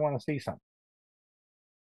base because I want to see something.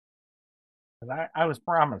 I was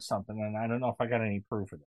promised something, and I don't know if I got any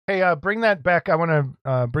proof of it. Hey, bring that back. I want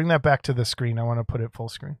to bring that back to the screen. I want to put it full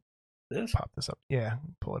screen. This? Pop this up. Yeah,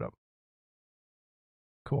 pull it up.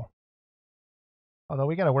 Cool. Although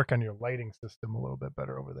we got to work on your lighting system a little bit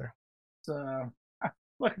better over there.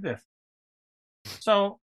 Look at this.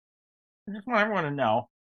 So, I just want everyone to know,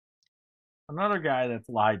 another guy that's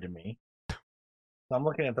lied to me. So I'm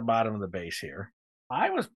looking at the bottom of the base here.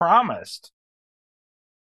 I was promised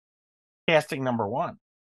casting number 1.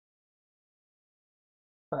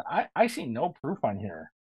 But I see no proof on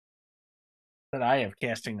here that I have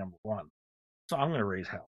casting number 1. So I'm going to raise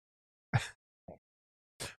hell.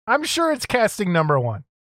 I'm sure it's casting number 1.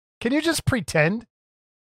 Can you just pretend?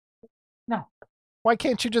 No. Why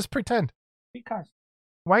can't you just pretend? Because.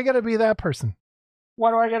 Why gotta be that person?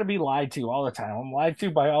 Why do I gotta be lied to all the time? I'm lied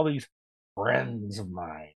to by all these friends of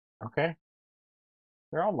mine. Okay?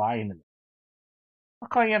 They're all lying to me. I'll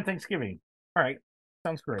call you on Thanksgiving. All right.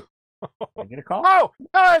 Sounds great. I get a call? Oh,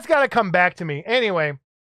 it's got to come back to me. Anyway.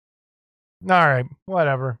 All right.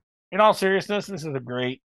 Whatever. In all seriousness, this is a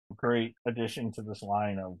great, great addition to this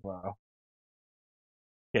line of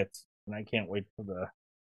kits. And I can't wait for the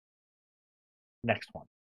next one.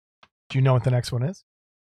 Do you know what the next one is?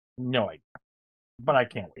 No idea. But I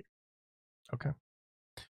can't wait. Okay.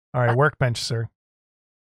 All right. Workbench, sir.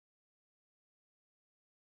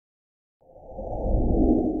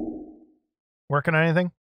 Working on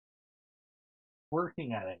anything?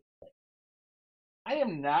 Working on anything. I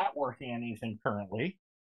am not working on anything currently.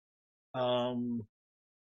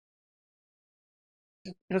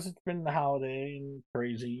 Just because it's been the holiday and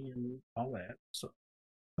crazy and all that. So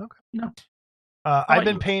okay. No. I've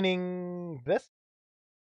been painting this.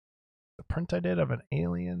 The print I did of an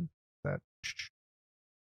alien.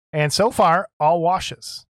 And so far, all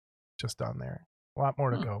washes. Just on there. A lot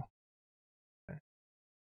more to go.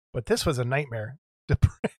 But this was a nightmare to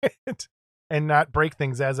print and not break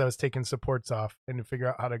things as I was taking supports off and to figure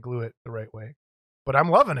out how to glue it the right way. But I'm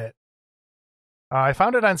loving it. I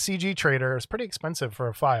found it on CG Trader. It was pretty expensive for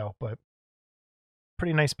a file, but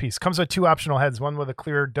pretty nice piece. Comes with 2 optional heads, one with a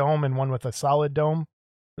clear dome and one with a solid dome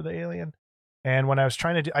for the alien. And when I was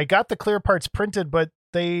trying to do, I got the clear parts printed, but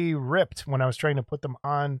they ripped when I was trying to put them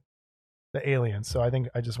on the alien. So I think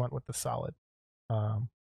I just went with the solid.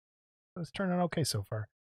 It's turning out okay so far.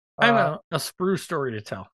 I have a sprue story to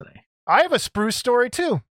tell today. I have a spruce story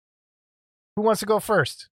too. Who wants to go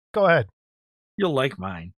first? Go ahead. You'll like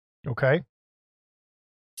mine. Okay.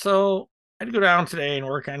 So I had to go down today and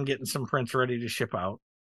work on getting some prints ready to ship out.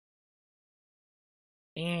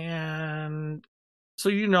 And so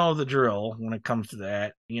you know the drill when it comes to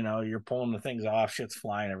that. You know, you're pulling the things off, shit's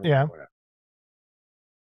flying everywhere. Yeah. Whatever.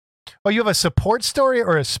 Oh, you have a support story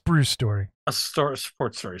or a spruce story? A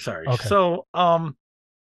support story, sorry. Okay.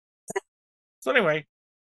 So anyway,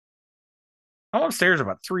 I'm upstairs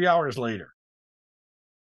about 3 hours later.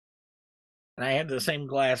 And I had the same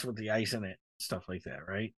glass with the ice in it, stuff like that,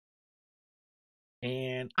 right?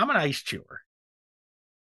 And I'm an ice chewer.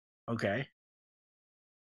 Okay.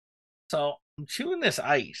 So I'm chewing this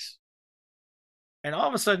ice, and all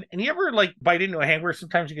of a sudden, and you ever like bite into a hamburger?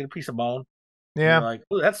 Sometimes you get a piece of bone. Yeah. You're like,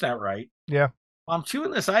 oh, that's not right. Yeah. Well, I'm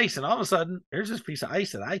chewing this ice, and all of a sudden, there's this piece of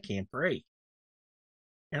ice that I can't break.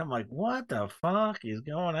 And I'm like, what the fuck is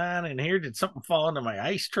going on in here? Did something fall into my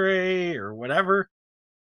ice tray or whatever?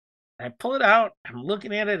 I pull it out. I'm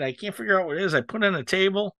looking at it. I can't figure out what it is. I put it on the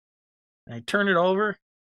table. I turn it over.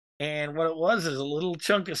 And what it was is a little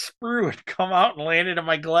chunk of sprue had come out and landed in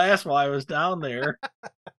my glass while I was down there.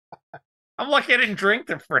 I'm lucky I didn't drink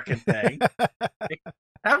the frickin' thing.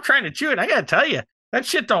 I'm trying to chew it. I got to tell you, that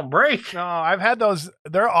shit don't break. No, I've had those.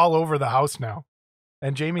 They're all over the house now.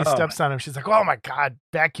 And Jamie steps on them. She's like, oh my God,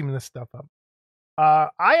 vacuum this stuff up.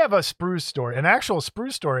 I have a sprue story, an actual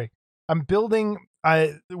sprue story. I'm building,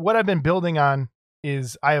 what I've been building on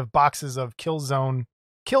is I have boxes of Kill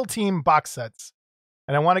Team box sets.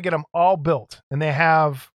 And I want to get them all built. And they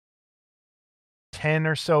have 10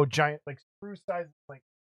 or so giant, like sprue size, like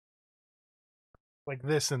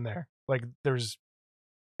this in there. Like there's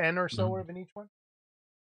 10 or so of in each one.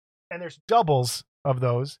 And there's doubles of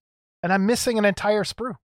those. And I'm missing an entire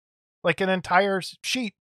sprue, like an entire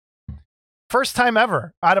sheet. First time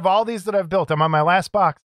ever out of all these that I've built. I'm on my last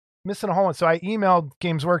box, missing a whole one. So I emailed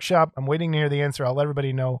Games Workshop. I'm waiting to hear the answer. I'll let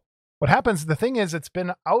everybody know what happens. The thing is, it's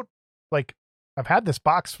been out, like I've had this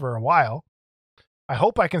box for a while. I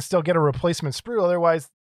hope I can still get a replacement sprue. Otherwise,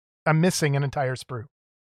 I'm missing an entire sprue.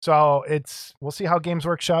 So we'll see how Games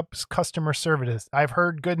Workshop's customer service is. I've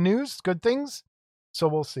heard good news, good things. So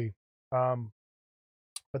we'll see.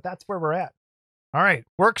 But that's where we're at. All right.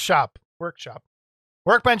 Workshop.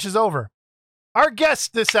 Workbench is over. Our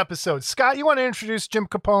guest this episode, Scott, you want to introduce Jim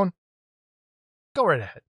Capone? Go right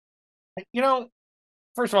ahead. You know,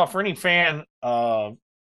 first of all, for any fan of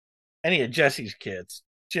any of Jesse's kids,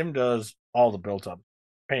 Jim does all the built-up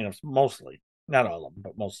paint-ups, mostly. Not all of them,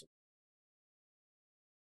 but mostly.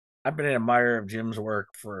 I've been an admirer of Jim's work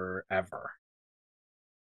forever.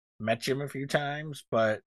 Met Jim a few times,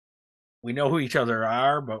 but we know who each other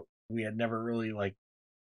are, but we had never really, like...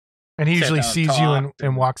 And he usually sees you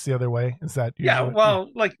and walks the other way. Is that usually? Yeah, well,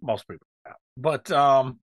 like most people. But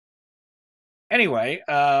anyway,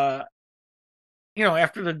 after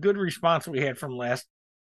the good response we had from last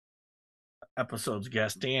episode's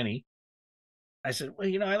guest, Danny, I said, well,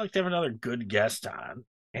 I'd like to have another good guest on.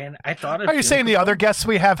 And I thought... Are you saying the other guests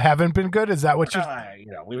we haven't been good? Is that what you're...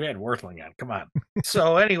 we've had Worthling on. Come on.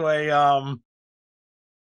 So anyway,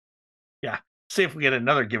 yeah. See if we get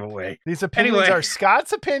another giveaway. These opinions are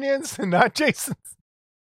Scott's opinions and not Jason's.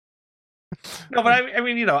 No, but I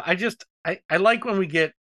mean, I like when we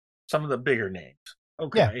get some of the bigger names.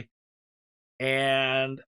 Okay.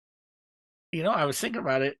 Yeah. And, I was thinking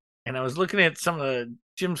about it, and I was looking at some of the...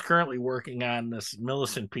 Jim's currently working on this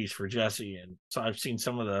Millicent piece for Jesse, and so I've seen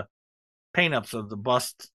some of the paint-ups of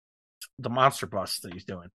the monster busts that he's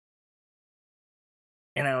doing.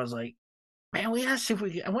 And I was like, man, we gotta see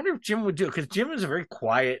if I wonder if Jim would do it, because Jim is a very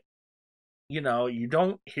quiet, you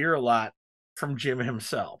don't hear a lot from Jim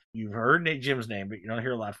himself. You've heard Jim's name, but you don't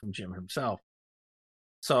hear a lot from Jim himself.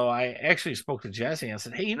 So I actually spoke to Jesse and I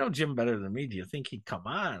said, hey, you know Jim better than me. Do you think he'd come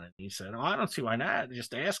on? And he said, oh, I don't see why not.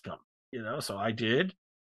 Just ask him, so I did.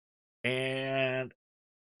 And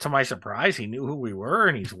to my surprise, he knew who we were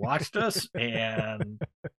and he's watched us and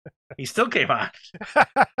he still came on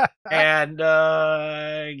and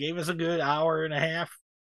gave us a good hour and a half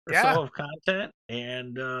or so of content.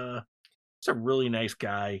 And he's a really nice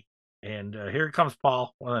guy. And here comes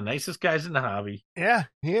Paul, one of the nicest guys in the hobby. Yeah,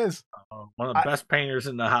 he is. One of the best painters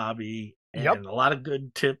in the hobby. And a lot of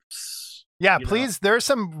good tips. Yeah, please. There's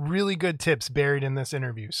some really good tips buried in this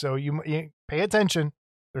interview. So you pay attention.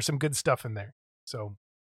 There's some good stuff in there. So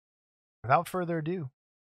without further ado,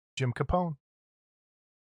 Jim Capone.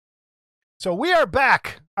 So we are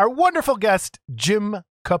back. Our wonderful guest, Jim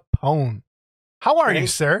Capone. How are you,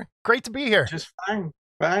 sir? Great to be here. Just fine.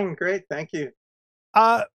 Fine. Great. Thank you.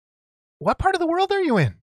 What part of the world are you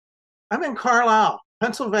in? I'm in Carlisle,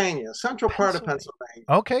 Pennsylvania, central part of Pennsylvania.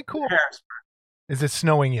 Okay, cool. Harrisburg. Is it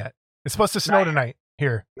snowing yet? It's supposed to snow tonight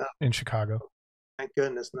here in Chicago. Thank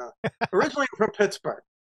goodness, no. Originally from Pittsburgh.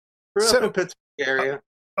 Grew up in Pittsburgh area.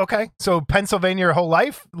 Okay. So Pennsylvania your whole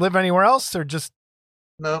life? Live anywhere else or just...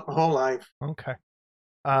 No, my whole life. Okay.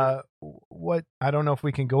 What, I don't know if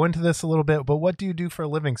we can go into this a little bit, but what do you do for a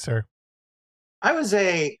living, sir? I was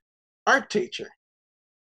a art teacher.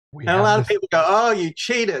 And a lot of people go, oh, you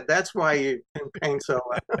cheated. That's why you can paint so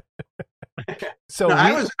well.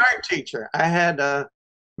 I was an art teacher. I had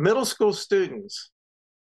middle school students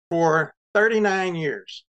for 39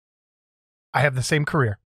 years. I have the same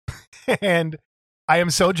career. And I am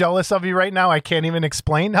so jealous of you right now. I can't even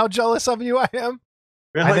explain how jealous of you I am.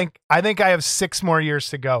 Really? I think I have 6 more years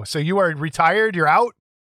to go. So you are retired. You're out.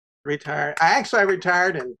 Retired. I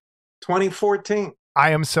retired in 2014.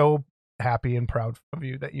 I am so happy and proud of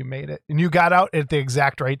you that you made it, and you got out at the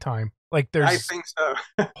exact right time. Like I think so.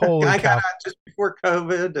 Holy I cow. got out just before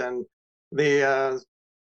COVID and the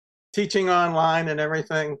teaching online and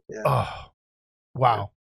everything. Yeah. Oh,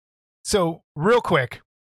 wow. So real quick,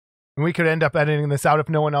 and we could end up editing this out if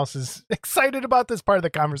no one else is excited about this part of the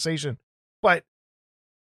conversation. But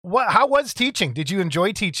how was teaching? Did you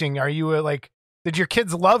enjoy teaching? Are you like, did your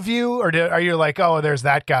kids love you, or are you like, oh, there's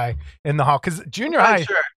that guy in the hall? Because junior high,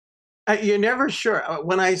 sure. You're never sure.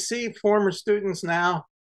 When I see former students now,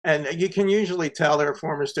 and you can usually tell they're a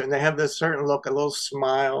former student, they have this certain look, a little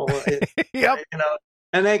smile. Yep.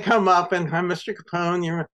 And they come up and, "Hi, Mr.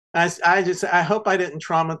 Capone. I hope I didn't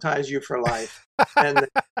traumatize you for life." And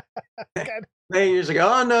they usually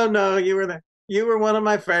go, "Oh, no, you were one of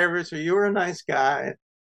my favorites, or you were a nice guy." Of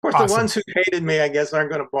course, awesome. The ones who hated me, I guess, aren't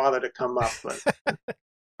going to bother to come up.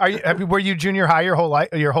 But were you junior high your whole life,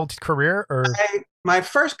 your whole career, or? My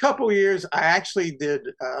first couple of years, I actually did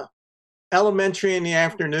elementary in the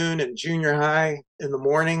afternoon and junior high in the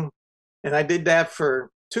morning, and I did that for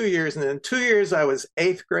 2 years. And then 2 years, I was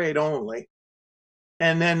 8th grade only,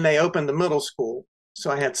 and then they opened the middle school,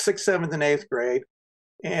 so I had 6th, 7th, and 8th grade,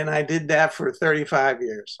 and I did that for 35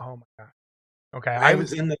 years. Oh my God! Okay, I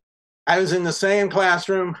was in the same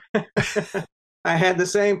classroom. I had the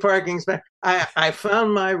same parking space. I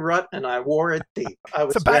found my rut and I wore it deep.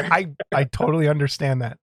 I totally understand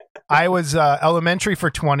that. I was elementary for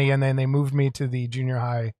 20, and then they moved me to the junior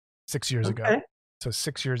high 6 years ago. So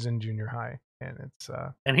 6 years in junior high, and it's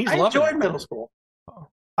and he's I enjoyed middle school.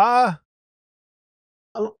 A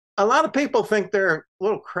lot of people think they're a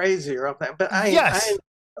little crazier up there, but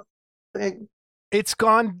it's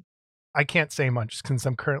gone. I can't say much since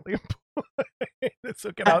I'm currently employed. Let's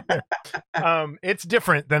look it out there. It's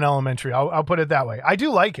different than elementary. I'll put it that way. I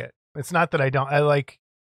do like it. It's not that I don't. I like,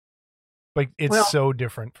 but it's so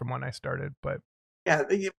different from when I started. But yeah,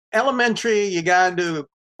 elementary, you gotta do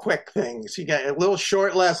quick things. You got little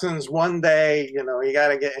short lessons one day. You got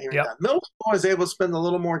to get here. Yep. Middle school, I was able to spend a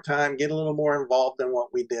little more time, get a little more involved in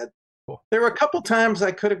what we did. Cool. There were a couple times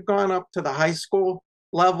I could have gone up to the high school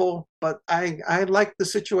level, but I liked the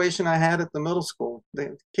situation I had at the middle school.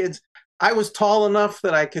 The kids, I was tall enough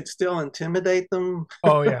that I could still intimidate them.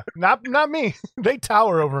 Oh yeah, not me. They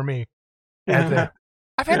tower over me. I've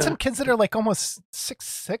had some kids that are like almost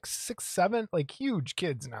 6'6", 6'7", like huge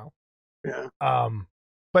kids now. Yeah.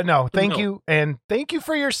 But no, thank you, and thank you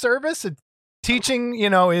for your service. Teaching,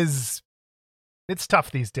 it's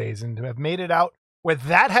tough these days, and to have made it out with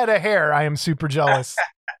that head of hair, I am super jealous.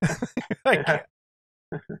 I can't.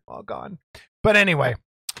 All gone. But anyway,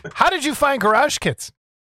 how did you find Garage Kits?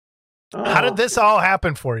 How did this all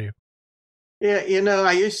happen for you? Yeah,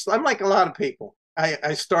 I'm like a lot of people.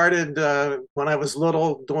 I started when I was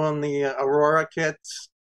little doing the Aurora kits.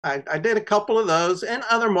 I did a couple of those and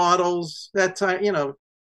other models that time,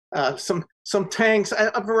 some tanks,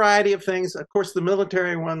 a variety of things. Of course, the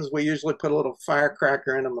military ones, we usually put a little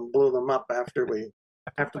firecracker in them and blew them up after we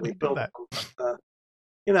built them. But,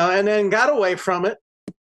 and then got away from it.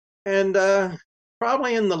 And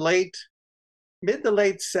probably in the mid to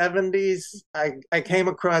late 70s, I came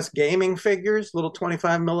across gaming figures, little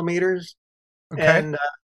 25 millimeters. Okay. And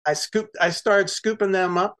I started scooping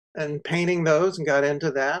them up and painting those and got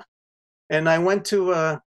into that. And I went to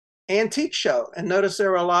a antique show and noticed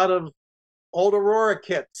there were a lot of old Aurora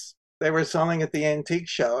kits they were selling at the antique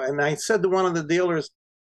show. And I said to one of the dealers,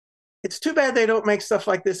 "It's too bad they don't make stuff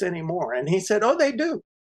like this anymore." And he said, "Oh, they do."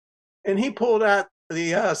 And he pulled out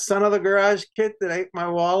the Son of the Garage kit that ate my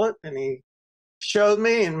wallet, and he showed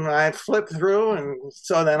me, and I flipped through, and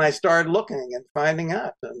so then I started looking and finding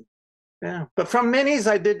out. And yeah, but from minis,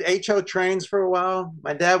 I did HO trains for a while.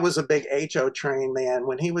 My dad was a big HO train man.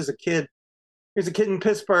 When he was a kid, in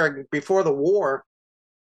Pittsburgh before the war.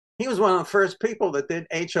 He was one of the first people that did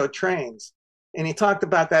HO trains, and he talked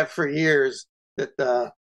about that for years.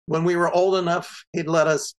 That when we were old enough, he'd let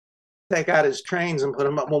us take out his trains and put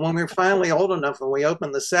them up. Well, when we were finally old enough and we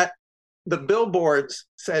opened the set, the billboards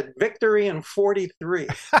said "Victory in 43."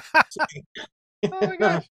 Oh my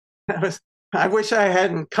gosh! I wish I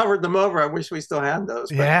hadn't covered them over. I wish we still had those.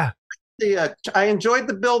 But yeah. I enjoyed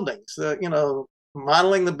the buildings.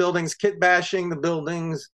 Modeling the buildings, kit bashing the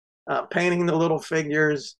buildings, painting the little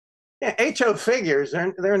figures. Yeah, HO figures.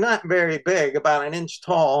 They're not very big, about an inch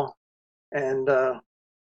tall, and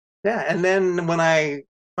and then when I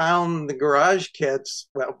found the Garage kits,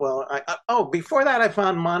 before that I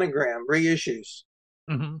found Monogram reissues.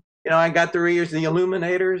 Mm-hmm. You know, I got to reuse the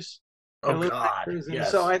illuminators. Oh, God. And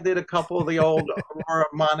yes. so I did a couple of the old Aurora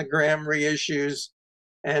monogram reissues,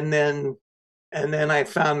 and then I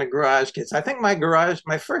found the garage kits. I think my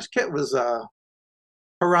first kit was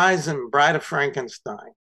Horizon Bride of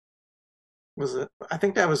Frankenstein. I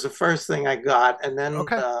think that was the first thing I got, and then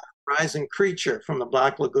Horizon Creature from the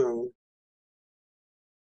Black Lagoon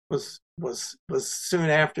was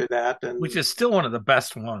soon after that, and which is still one of the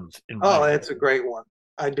best ones. It's a great one.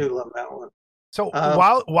 I do love that one. So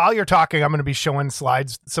while you're talking, I'm going to be showing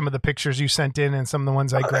slides, some of the pictures you sent in and some of the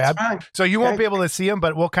ones I grabbed. So you won't be able to see them,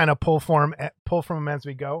 but we'll kind of pull from them as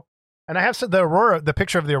we go. And I have the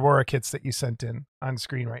picture of the Aurora kits that you sent in on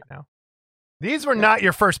screen right now. These were not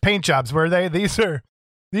your first paint jobs, were they? These are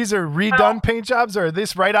redone paint jobs, or are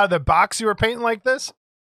this right out of the box you were painting like this?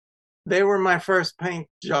 They were my first paint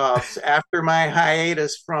jobs after my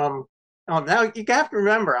hiatus from. Now you have to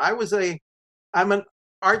remember, I'm an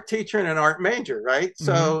art teacher and an art major, right?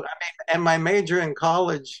 So, I mean, and my major in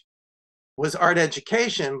college was art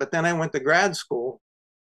education, but then I went to grad school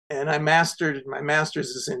and my master's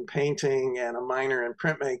is in painting and a minor in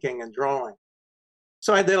printmaking and drawing.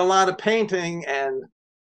 So I did a lot of painting, and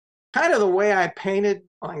kind of the way I painted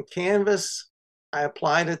on canvas, I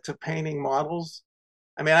applied it to painting models.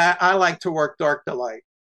 I mean, I like to work dark to light.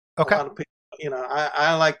 Okay. A lot of people,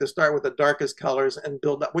 I like to start with the darkest colors and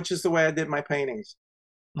build up, which is the way I did my paintings.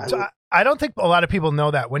 So I don't think a lot of people know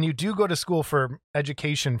that when you do go to school for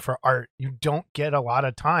education for art, you don't get a lot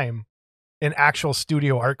of time in actual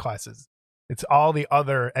studio art classes. It's all the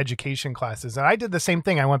other education classes. And I did the same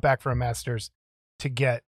thing. I went back for a master's to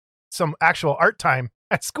get some actual art time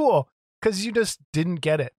at school, because you just didn't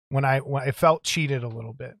get it when I felt cheated a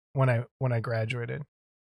little bit when I graduated.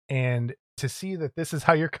 And to see that this is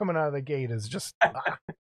how you're coming out of the gate is just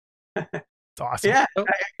it's awesome.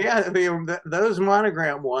 Yeah. Those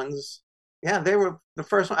monogram ones, they were the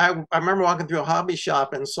first one. I remember walking through a hobby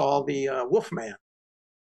shop and saw the Wolfman,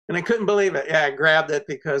 and I couldn't believe it. Yeah, I grabbed it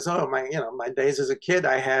because my days as a kid,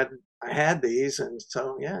 I had these, and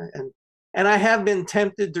so and I have been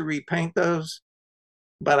tempted to repaint those,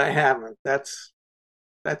 but I haven't. That's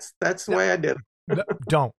the way I did it.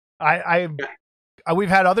 Don't. We've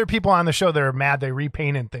had other people on the show that are mad they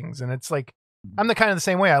repainted things, and it's like, I'm the kind of the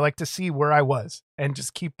same way. I like to see where I was and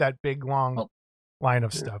just keep that big long line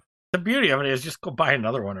of stuff. The beauty of it is just go buy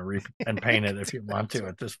another one and paint it if you want to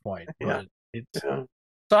at this point. But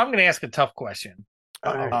So I'm going to ask a tough question,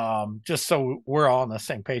 just so we're all on the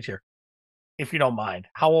same page here. If you don't mind,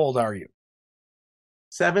 how old are you?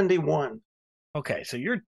 71. Okay, so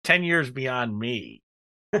you're 10 years beyond me.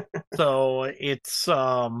 So it's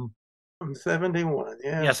I'm 71.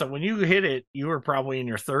 Yeah. Yeah. So when you hit it, you were probably in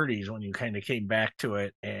your 30s when you kind of came back to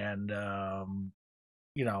it and found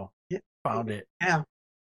it. Yeah.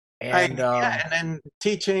 And and then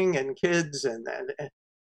teaching and kids and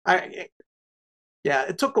it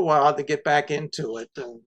took a while to get back into it,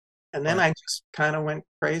 and then I just kind of went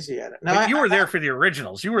crazy at it. Now, you were there for the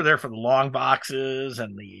originals. You were there for the long boxes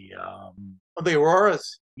and the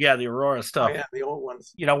Auroras. Yeah, the Aurora stuff. Oh, yeah, the old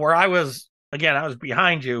ones. Where I was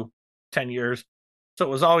behind you 10 years. So it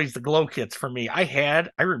was always the glow kits for me. I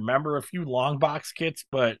remember a few long box kits,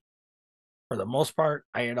 but for the most part,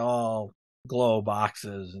 I had all glow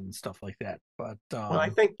boxes and stuff like that. But well, I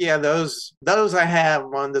think those I have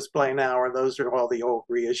on display now, or those are all the old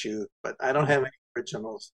reissues, but I don't have any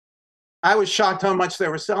originals. I was shocked how much they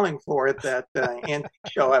were selling for at that antique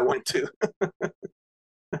show I went to.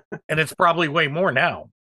 And it's probably way more now.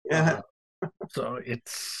 Yeah. So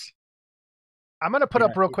it's. I'm going to put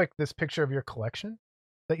up real quick this picture of your collection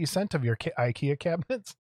that you sent of your IKEA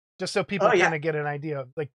cabinets, just so people kind of get an idea of,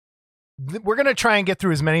 like, we're going to try and get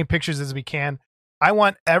through as many pictures as we can. I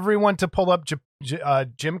want everyone to pull up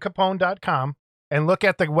jimcapone.com and look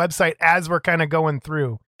at the website as we're kind of going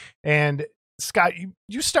through. And Scott,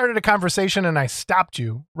 you started a conversation and I stopped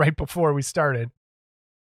you right before we started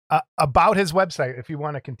about his website. If you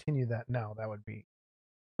want to continue that now, that would be.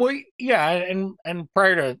 Well, yeah. And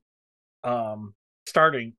prior to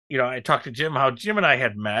starting, I talked to Jim, how Jim and I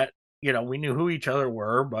had met, we knew who each other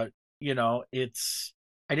were, but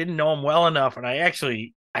I didn't know him well enough. And I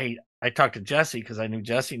talked to Jesse because I knew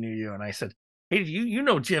Jesse knew you. And I said, hey, you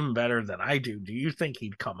know Jim better than I do. Do you think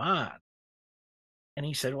he'd come on? And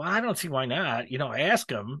he said, well, I don't see why not. I asked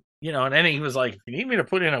him, and then he was like, if you need me to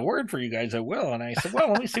put in a word for you guys, I will. And I said, well,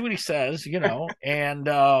 let me see what he says, and,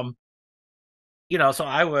 so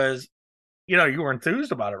I was, you were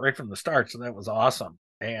enthused about it right from the start. So that was awesome.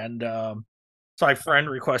 And so I friend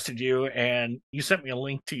requested you and you sent me a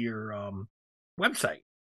link to your website.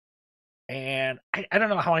 And I don't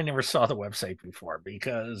know how I never saw the website before,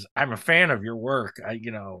 because I'm a fan of your work.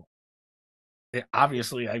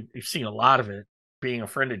 Obviously I've seen a lot of it, being a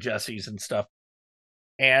friend of Jesse's and stuff.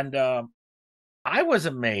 And I was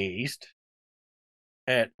amazed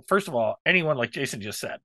at, first of all, anyone, like Jason just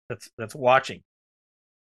said, that's watching,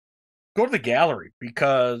 go to the gallery,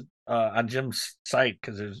 because on Jim's site,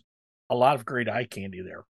 because there's a lot of great eye candy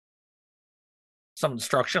there. Some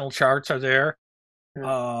instructional charts are there.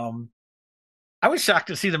 Yeah. I was shocked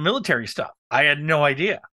to see the military stuff. I had no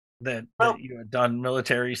idea that you had done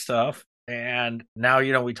military stuff. And now,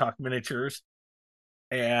 we talk miniatures.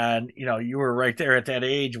 And, you were right there at that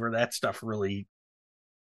age where that stuff really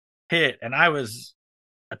hit. And I was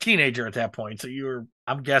a teenager at that point. So you were,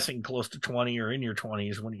 I'm guessing, close to 20 or in your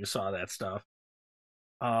 20s when you saw that stuff.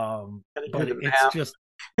 But it's just,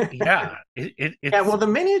 yeah. It's, yeah, well, the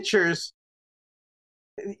miniatures,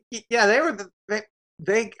 yeah, they were,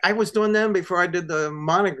 I was doing them before I did the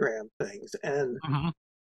monogram things. And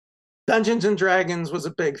Dungeons and Dragons was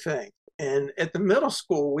a big thing. And at the middle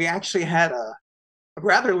school, we actually had a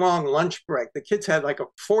rather long lunch break. The kids had like a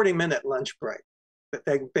 40-minute lunch break.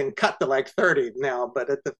 They've been cut to like 30 now, but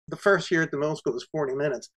at the first year at the middle school was 40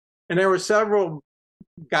 minutes. And there were several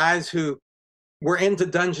guys who were into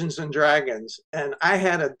Dungeons and Dragons. And I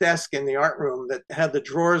had a desk in the art room that had the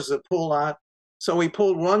drawers that pull out. So we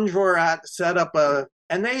pulled one drawer out, set up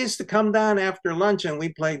and they used to come down after lunch and we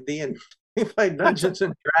played Dungeons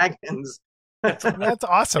and Dragons. That's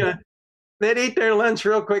awesome. They'd eat their lunch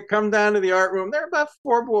real quick, come down to the art room. There were about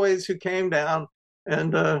 4 boys who came down,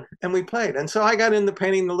 and we played. And so I got into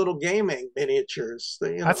painting the little gaming miniatures.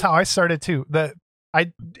 That's how I started too.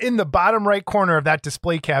 In the bottom right corner of that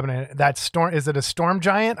display cabinet, that storm, is it a storm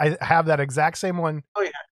giant? I have that exact same one. Oh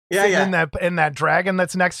yeah, yeah. In that dragon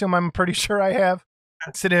that's next to him, I'm pretty sure I have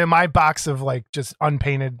sitting in my box of like just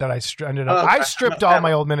unpainted that I ended up. I stripped all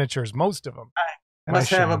my old miniatures, most of them. I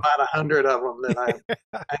must have about 100 of them that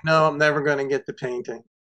I know I'm never going to get to painting.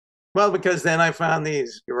 Well, because then I found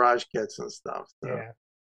these garage kits and stuff. So,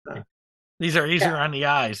 yeah. These are easier on the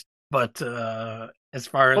eyes, but as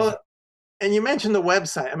far as and you mentioned the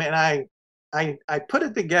website. I mean, I put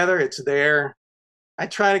it together. It's there. I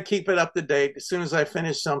try to keep it up to date. As soon as I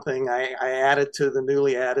finish something, I add it to the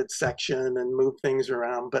newly added section and move things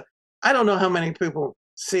around. But I don't know how many people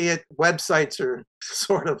see it. Websites are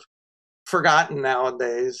sort of forgotten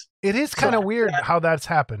nowadays. It is kind of weird how that's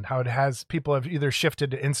happened, how it has, people have either shifted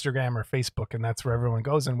to Instagram or Facebook, and that's where everyone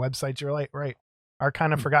goes, and websites, you're like, right, are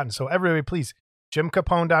kind of forgotten. So everybody, please,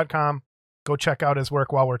 jimcapone.com, go check out his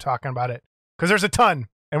work while we're talking about it, because there's a ton,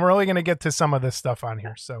 and we're only going to get to some of this stuff on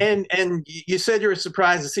here. So and you said you were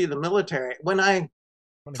surprised to see the military. When I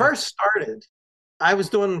first started, I was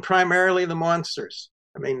doing primarily the monsters.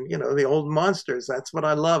 I mean, the old monsters, that's what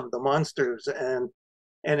I love, the monsters, and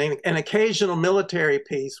an occasional military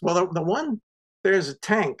piece. Well, the one, there's a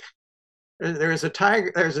tank. There's a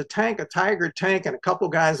tiger. There's a tiger tank, and a couple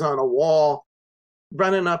guys on a wall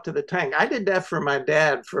running up to the tank. I did that for my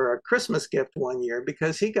dad for a Christmas gift one year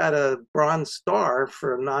because he got a Bronze Star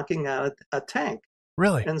for knocking out a tank.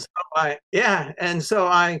 Really? And so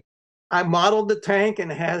I modeled the tank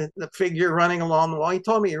and had the figure running along the wall. He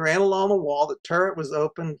told me he ran along the wall. The turret was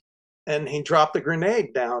open, and he dropped a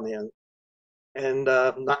grenade down in. And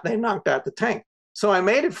they knocked out the tank. So I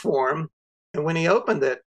made it for him. And when he opened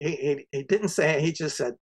it, he didn't say it. He just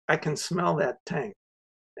said, "I can smell that tank."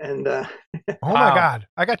 And oh my God,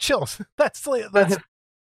 I got chills. That's wow.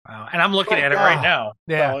 And I'm looking at it right now.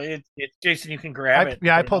 Yeah, so it's Jason. You can grab it.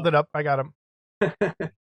 Yeah, I pulled it up. I got him.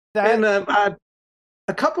 And a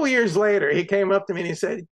couple years later, he came up to me and he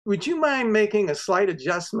said, "Would you mind making a slight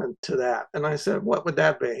adjustment to that?" And I said, "What would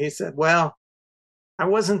that be?" He said, "Well, I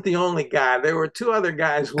wasn't the only guy. There were 2 other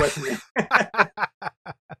guys with me."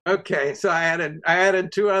 Okay, so I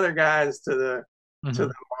added 2 other guys to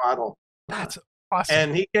the model. That's awesome.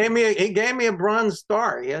 And he gave me a Bronze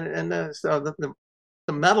Star, so the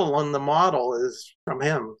medal on the model is from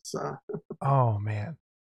him. So. Oh man,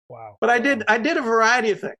 wow! But I did a variety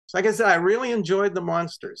of things. Like I said, I really enjoyed the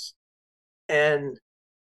monsters, and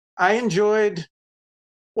I enjoyed.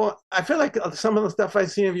 Well, I feel like some of the stuff I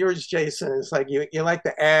see of yours, Jason, is like you like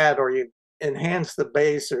to add or you enhance the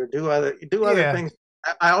base or do other things.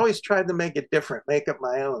 I always tried to make it different, make it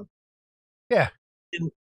my own. Yeah.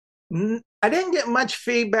 And I didn't get much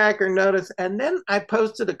feedback or notice, and then I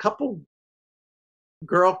posted a couple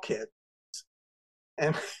girl kits,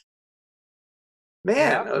 and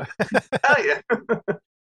man, I tell you,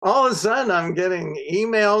 all of a sudden I'm getting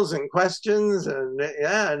emails and questions, and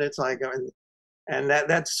it's like. And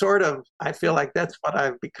that's sort of, I feel like that's what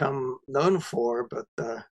I've become known for. But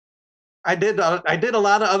I did a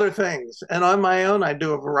lot of other things, and on my own, I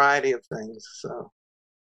do a variety of things. So,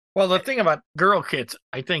 well, the thing about girl kits,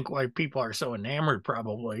 I think why people are so enamored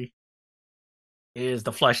probably is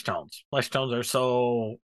the flesh tones. Flesh tones are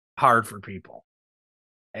so hard for people,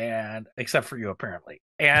 and except for you apparently.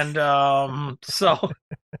 And so,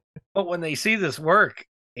 but when they see this work,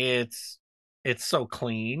 it's so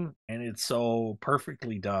clean and it's so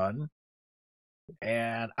perfectly done.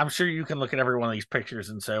 And I'm sure you can look at every one of these pictures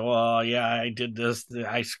and say, well, yeah, I did this,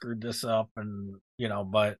 I screwed this up, and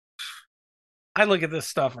but I look at this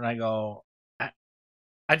stuff and I go,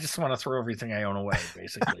 I just want to throw everything I own away,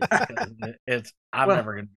 basically, because I'm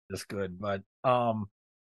never going to be this good. But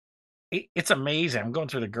it's amazing. I'm going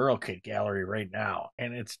through the girl kit gallery right now,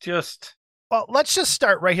 and it's just. Well, let's just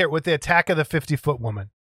start right here with the Attack of the 50-Foot Woman,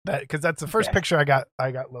 because that's the first picture I got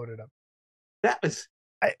loaded up. That was.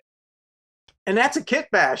 And that's a kit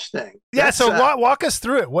bash thing. Yeah, so walk us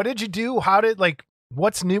through it. What did you do? How did,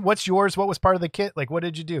 what's new? What's yours? What was part of the kit? What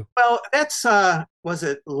did you do? Well, that's, was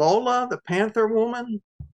it Lola, the Panther Woman?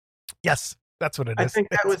 Yes, that's what it is. I think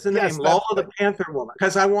that was the name, Lola, the Panther Woman.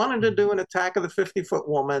 Because I wanted to do an Attack of the 50-Foot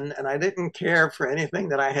Woman, and I didn't care for anything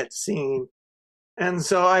that I had seen. And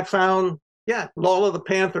so I found, Lola, the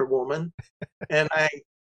Panther Woman, and I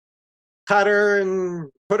cut her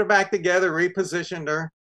and put her back together, repositioned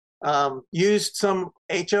her. Used some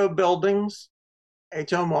HO buildings,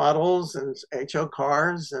 HO models, and HO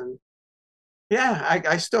cars, and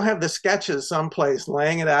I still have the sketches someplace,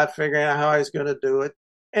 laying it out, figuring out how I was going to do it.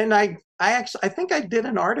 And I think I did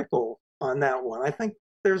an article on that one. I think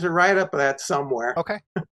there's a write up of that somewhere. Okay.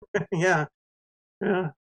 Yeah.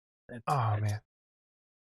 Man. That's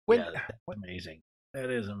amazing.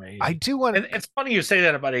 That is amazing. I do want to. It's funny you say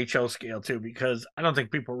that about HO scale too, because I don't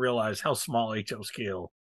think people realize how small HO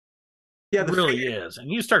scale. Yeah, it really is. And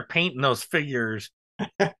you start painting those figures,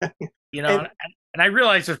 and I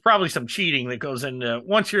realize there's probably some cheating that goes into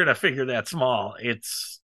once you're in a figure that small,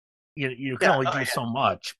 it's you can only do so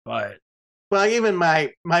much. But even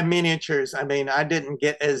my miniatures, I mean, I didn't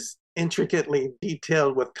get as intricately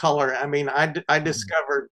detailed with color. I mean, I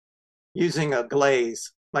discovered using a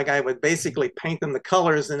glaze. I would basically paint them the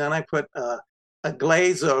colors, and then I put a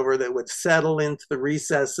glaze over that would settle into the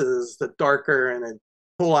recesses, the darker, and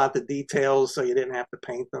pull out the details so you didn't have to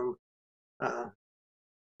paint them.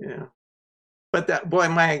 But that, boy,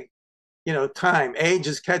 my age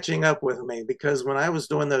is catching up with me, because when I was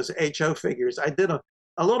doing those HO figures, I did a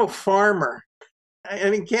little farmer,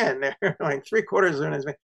 and again, they're like 3/4 of his,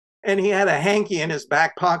 and he had a hanky in his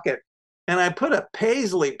back pocket, and I put a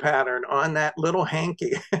paisley pattern on that little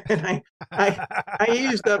hanky, and I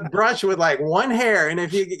used a brush with one hair, and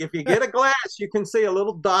if you get a glass, you can see a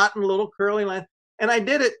little dot and a little curly line. And I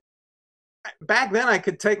did it back then. I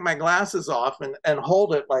could take my glasses off and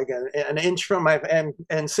hold it an inch from my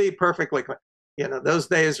and see perfectly. Those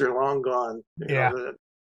days are long gone.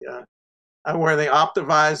 I wear the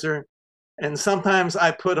Optivisor, and sometimes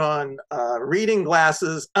I put on reading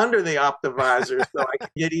glasses under the Optivisor so I can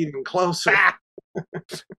get even closer.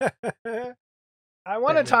 I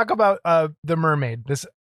want to talk about the mermaid. This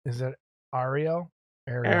is it, Ariel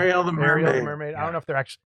the mermaid. Yeah. I don't know if they're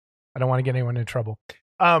actually. I don't want to get anyone in trouble.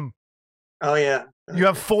 Oh yeah. You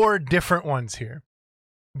have 4 different ones here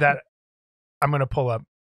that I'm going to pull up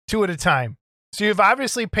 2 at a time. So you've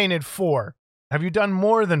obviously painted 4. Have you done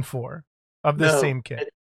more than 4 of the same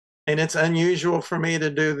kit? And it's unusual for me to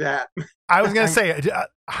do that. I was going to say,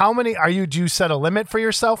 how many do you set a limit for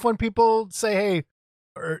yourself when people say, hey,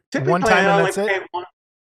 or typically one time and that's it?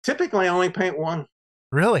 Typically I only paint 1.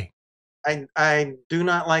 Really? I do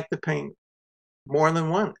not like to paint more than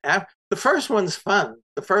 1. The first one's fun.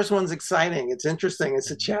 The first one's exciting. It's interesting. It's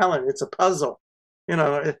a challenge. It's a puzzle.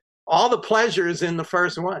 All the pleasure is in the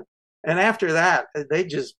first one. And after that, they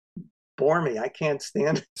just bore me. I can't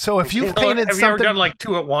stand it. So if you've painted have something... you ever done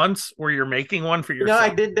 2 at once where you're making one for yourself? No, I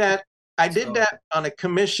did that. I did that on a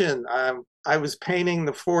commission. I was painting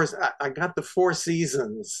the 4. I got the 4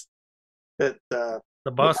 seasons that the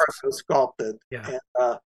bust was sculpted. Yeah.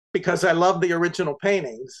 And, because I love the original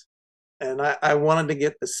paintings. And I wanted to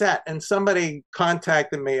get the set. And somebody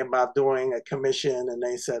contacted me about doing a commission, and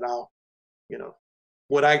they said,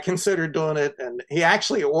 would I consider doing it? And he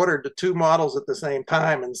actually ordered the 2 models at the same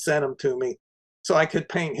time and sent them to me so I could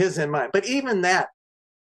paint his in mine. But even that,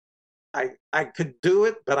 I could do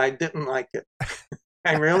it, but I didn't like it.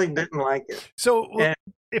 I really didn't like it. So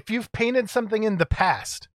if you've painted something in the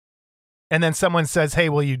past and then someone says, hey,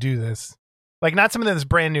 will you do this? Not something that's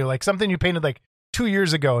brand new, something you painted 2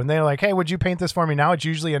 years ago, and they're like, hey, would you paint this for me now? It's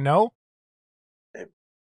usually a no.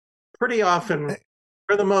 Pretty often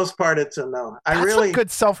For the most part, it's a no. That's some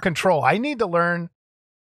good self-control. I need to learn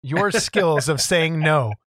your skills of saying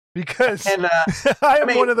no, because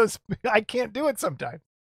I'm one of those. I can't do it sometimes.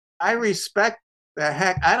 I respect the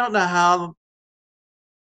heck. I don't know how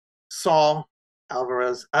Saul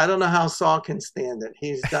Alvarez. I don't know how Saul can stand it.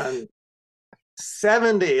 He's done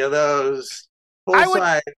 70 of those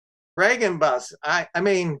full-size Reagan busts. I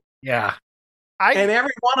mean, yeah. And every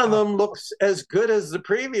one of them looks as good as the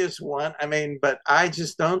previous one. I mean, but I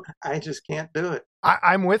just can't do it.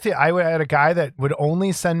 I'm with you. I had a guy that would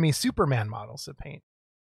only send me Superman models to paint.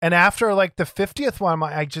 And after like the 50th one,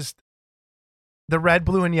 I just, the red,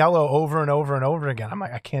 blue, and yellow over and over and over again. I'm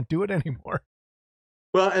like, I can't do it anymore.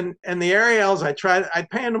 Well, and the Ariels, I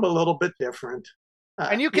paint them a little bit different.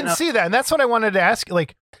 And you can see that. And that's what I wanted to ask.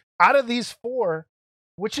 Like, out of these 4,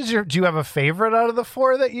 which is do you have a favorite out of the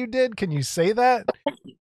 4 that you did? Can you say that?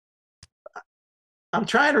 I'm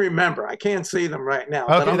trying to remember. I can't see them right now.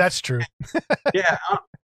 Okay, that's true. Yeah.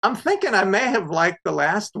 I'm thinking I may have liked the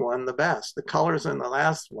last one the best. The colors in the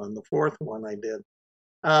last one, the 4th one I did.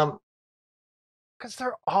 Because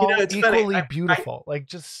they're all equally beautiful.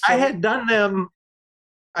 I had done them.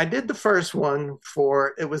 I did the first one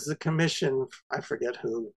it was the commission. I forget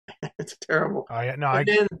who. It's terrible. Oh yeah, no.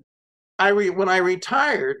 Then when I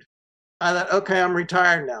retired, I thought, okay, I'm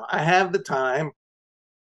retired now. I have the time.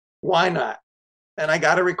 Why not? And I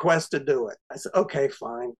got a request to do it. I said, okay,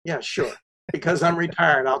 fine. Yeah, sure. Because I'm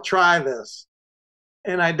retired. I'll try this.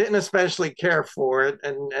 And I didn't especially care for it.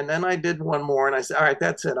 And then I did one more and I said, all right,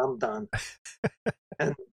 that's it. I'm done.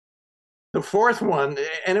 And the 4th one,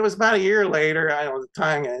 and it was about a year later, I don't know the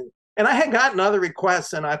time, and I had gotten other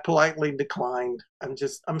requests and I politely declined.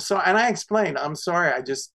 I'm sorry. And I explained, I'm sorry.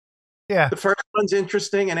 The first one's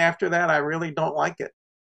interesting. And after that, I really don't like it.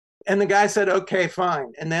 And the guy said, okay,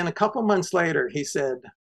 fine. And then a couple months later, he said,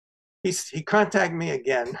 he contacted me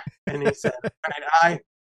again. And he said,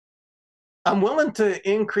 I'm willing to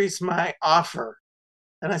increase my offer.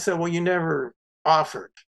 And I said, well, you never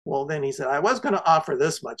offered. Well, then he said, I was going to offer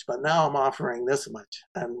this much, but now I'm offering this much.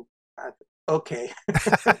 And okay.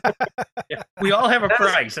 Yeah, we all have a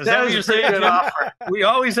price. Is that what you're saying? We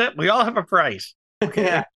all have a price. Okay.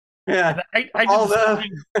 Yeah. Yeah.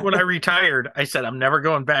 When I retired, I said, I'm never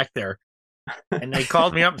going back there. And they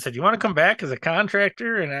called me up and said, you want to come back as a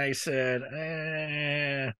contractor? And I said,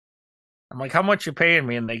 I'm like, how much you paying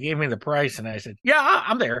me? And they gave me the price. And I said, yeah,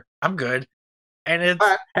 I'm there. I'm good. And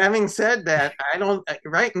but having said that,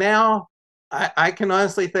 right now, I can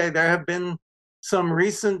honestly say there have been some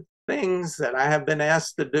recent things that I have been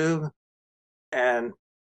asked to do. And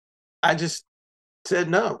I just said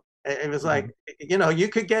no. It was like, you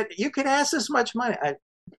could ask this much money.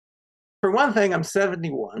 For one thing, I'm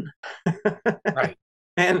 71. Right.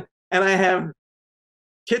 And I have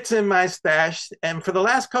kits in my stash. And for the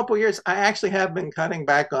last couple of years, I actually have been cutting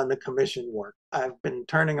back on the commission work. I've been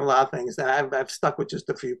turning a lot of things down. I've stuck with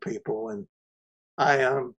just a few people, and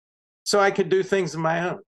so I could do things of my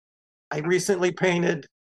own. I recently painted,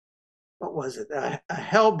 what was it? A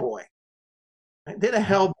Hellboy. I did a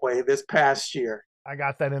Hellboy this past year. I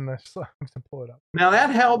got that in the to pull it up. Now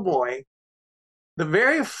that Hellboy, the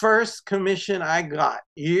very first commission I got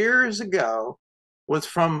years ago was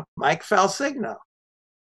from Mike Falsigno,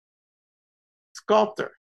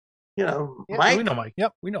 sculptor. Mike. We know Mike.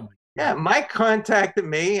 Yep, we know Mike. Yeah, Mike contacted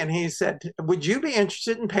me and he said, would you be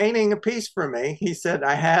interested in painting a piece for me? He said,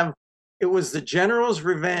 it was the General's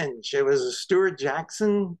Revenge. It was a Stuart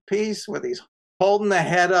Jackson piece where he's holding the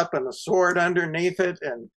head up and a sword underneath it.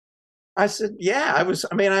 And I said, yeah, I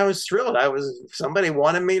was thrilled. Somebody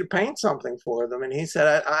wanted me to paint something for them. And he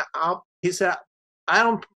said,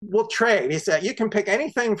 we'll trade. He said, you can pick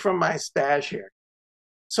anything from my stash here.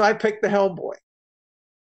 So I picked the Hellboy.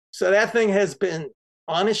 So that thing has been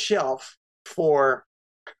on a shelf for,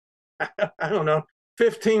 I don't know,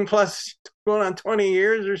 15 plus going on 20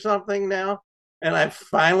 years or something now. And I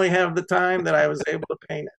finally have the time that I was able to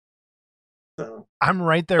paint it. So I'm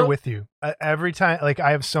right there with you. Every time, like,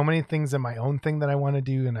 I have so many things in my own thing that I want to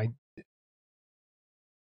do, and I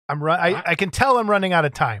can tell I'm running out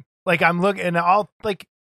of time. Like, I'm looking, and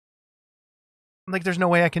there's no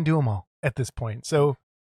way I can do them all at this point. So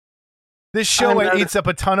this show eats up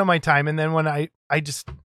a ton of my time, and then when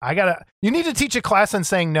you need to teach a class on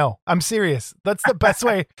saying no. I'm serious. That's the best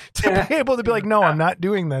way to be able to be like, no, I'm not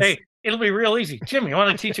doing this. Hey, it'll be real easy. Jim, you want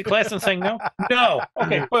to teach a class on saying no? No.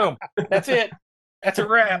 Okay, boom. That's it. That's a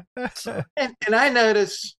wrap. So. And I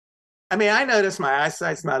notice my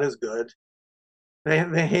eyesight's not as good. The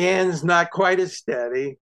hand's not quite as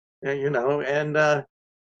steady, and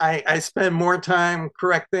I spend more time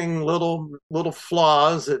correcting little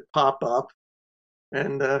flaws that pop up.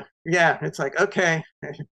 And yeah, it's like, okay,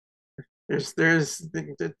 there's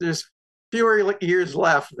fewer years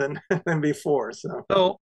left than before.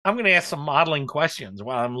 So I'm going to ask some modeling questions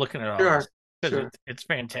while I'm looking at all this, because it's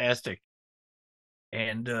fantastic.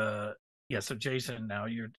 And yeah, so Jason, now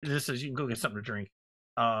you can go get something to drink.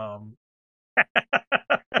 Well,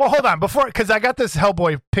 hold on because I got this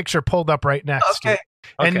Hellboy picture pulled up right next to it.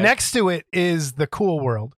 And next to it is the Cool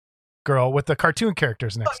World girl with the cartoon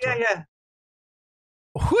characters next to her. Yeah.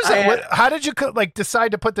 Who's that? How did you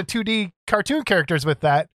decide to put the 2D cartoon characters with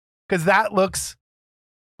that? Because that looks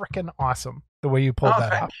freaking awesome the way you pulled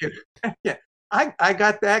that off. You. Yeah, I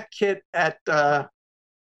got that kit at I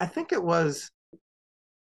think it was.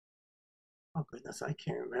 Oh goodness, I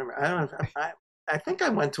can't remember. I don't know. I think I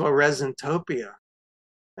went to a Resentopia,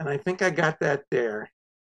 and I think I got that there.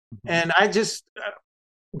 Mm-hmm. And I just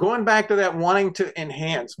going back to that, wanting to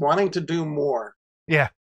enhance, wanting to do more. Yeah.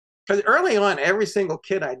 Because early on, every single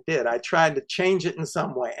kit I did, I tried to change it in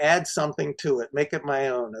some way, add something to it, make it my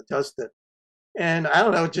own, adjust it. And I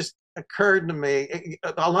don't know, it just occurred to me.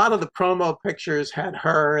 A lot of the promo pictures had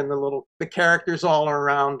her and the characters all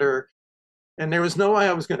around her. And there was no way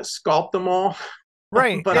I was going to sculpt them all.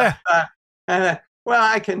 Right. But yeah. Well,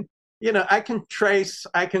 I can trace,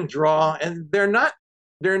 I can draw, and they're not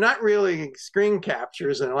really screen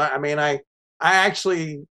captures. And I mean, I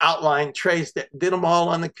actually outlined, traced it, did them all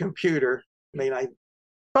on the computer. I mean, I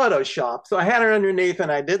Photoshopped. So I had her underneath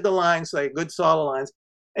and I did the lines, so good solid lines.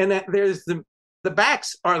 And there's the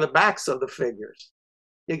backs are the backs of the figures.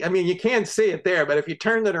 I mean, you can't see it there, but if you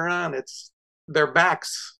turn it around, it's their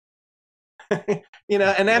backs. And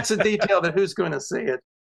that's a detail that who's going to see it.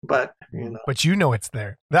 But, But it's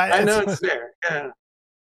there. I know it's there. Yeah.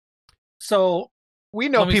 So we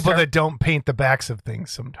know people that don't paint the backs of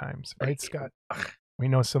things sometimes, right, Scott? We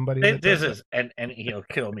know somebody that this is, and he'll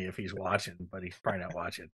kill me if he's watching, but he's probably not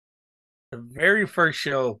watching. The very first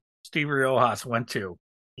show Steve Riojas went to,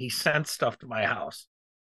 he sent stuff to my house,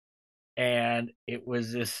 and it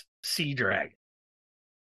was this sea dragon,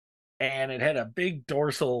 and it had a big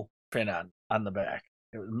dorsal fin on the back.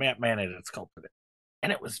 It was Matt Manning that sculpted it,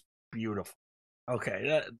 and it was beautiful.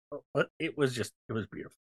 Okay, it was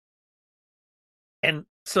beautiful. And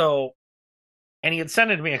so, and he had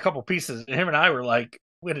sent it to me a couple pieces, and him and I were like,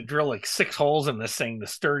 we had to drill like 6 holes in this thing to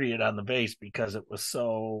sturdy it on the base because it was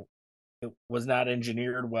not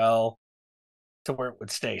engineered well to where it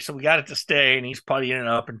would stay. So we got it to stay, and he's puttying it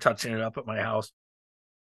up and touching it up at my house.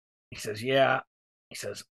 He says, yeah. He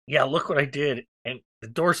says, yeah, look what I did. And the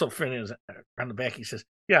dorsal fin is on the back. He says,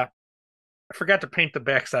 yeah, I forgot to paint the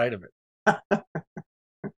back side of it.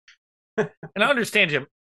 And I understand, Jim.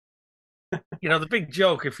 The big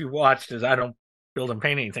joke, if you watched, is I don't build and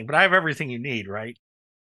paint anything, but I have everything you need, right?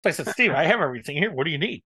 So I said, Steve, I have everything here. What do you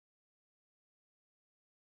need?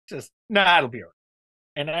 He says, nah, it'll be all right.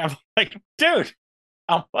 And I'm like, dude,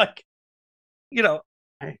 I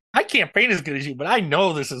can't paint as good as you, but I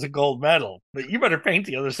know this is a gold medal. But you better paint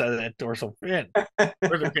the other side of that dorsal fin, or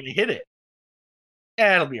they're going to hit it.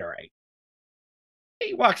 Yeah, it'll be all right.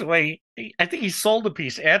 He walks away. I think he sold a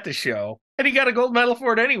piece at the show, and he got a gold medal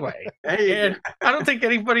for it anyway. And I don't think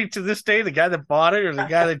anybody to this day, the guy that bought it or the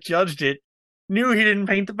guy that judged it, knew he didn't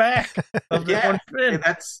paint the back of the one fin.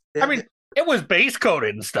 I mean, it was base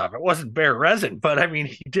coated and stuff. It wasn't bare resin, but I mean,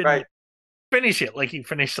 he didn't finish it like he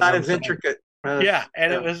finished. Not as intricate. Yeah,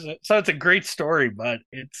 and it was it's a great story, but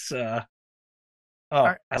it's I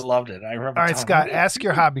loved it. I remember. All right, Scott, ask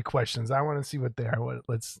your hobby questions. I want to see what they are.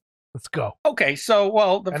 Let's go. Okay,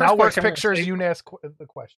 so the first I'll work pictures. You can ask the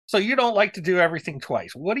question. So you don't like to do everything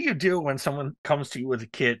twice. What do you do when someone comes to you with a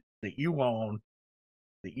kit that you own,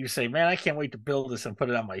 that you say, "Man, I can't wait to build this and put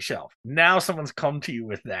it on my shelf"? Now someone's come to you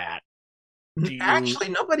with that. Actually,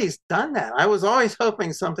 nobody's done that. I was always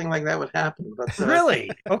hoping something like that would happen, but really,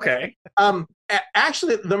 okay.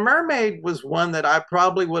 Actually, the mermaid was one that I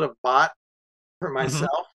probably would have bought for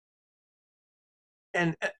myself,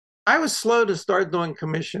 and I was slow to start doing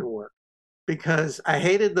commission work because I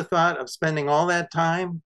hated the thought of spending all that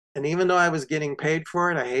time. And even though I was getting paid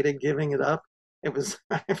for it, I hated giving it up. I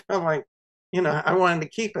felt like, I wanted to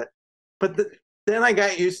keep it. But then I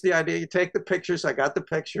got used to the idea. You take the pictures. I got the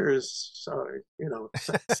pictures. So,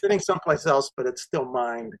 sitting someplace else, but it's still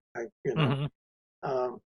mine. I've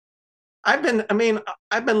been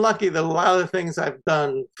lucky that a lot of the things I've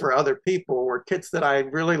done for other people were kits that I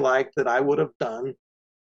really liked that I would have done.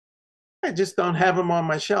 I just don't have them on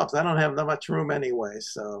my shelves. I don't have that much room anyway.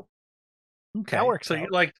 So, okay. So you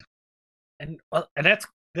and that's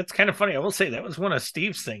kind of funny. I will say that was one of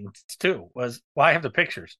Steve's things too. Was I have the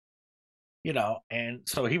pictures, and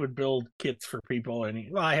so he would build kits for people,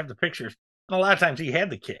 and I have the pictures. a lot of times he had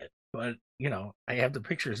the kid, but I have the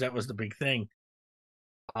pictures. That was the big thing.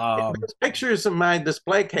 There's pictures of my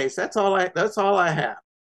display case. That's all I have.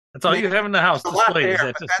 That's all you have in the house displayed is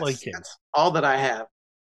that display case. That's all that I have.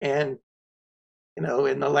 And in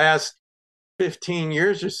the last 15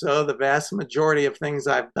 years or so, the vast majority of things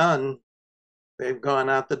I've done, they've gone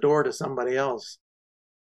out the door to somebody else.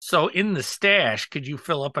 So in the stash, could you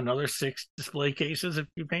fill up another 6 display cases if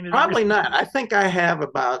you painted? Probably not. I think I have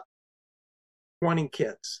about 20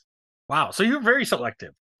 kits. Wow. So you're very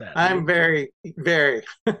selective. I'm very, very.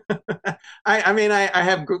 I mean, I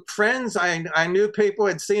have friends. I knew people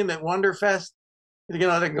had seen them at Wonderfest. They're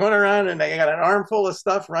going around and they got an armful of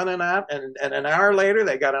stuff running out, and an hour later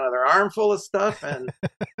they got another armful of stuff. And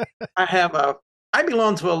I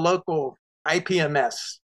belong to a local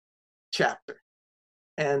IPMS chapter,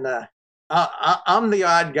 and I'm the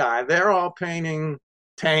odd guy. They're all painting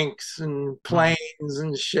tanks and planes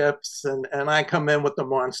and ships, and I come in with the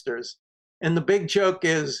monsters. And the big joke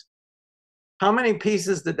is, how many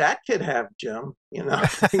pieces did that kid have, Jim? Yeah. I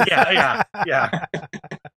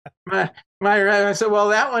said, well,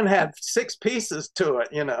 that one had 6 pieces to it,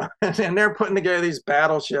 and they're putting together these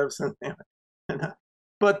battleships,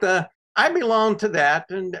 but I belong to that.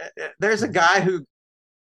 And there's a guy who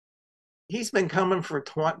he's been coming for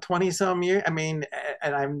 20 some years. I mean,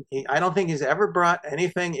 and I don't think he's ever brought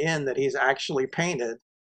anything in that he's actually painted.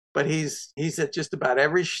 But he's at just about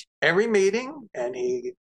every meeting, and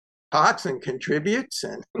he talks and contributes,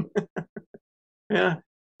 and yeah,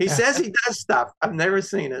 he says he does stuff. I've never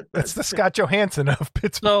seen it. That's the Scott Johansson of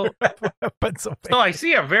Pittsburgh. So I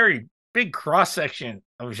see a very big cross section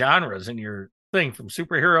of genres in your thing, from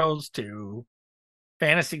superheroes to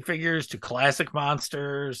fantasy figures to classic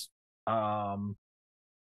monsters. What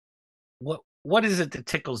is it that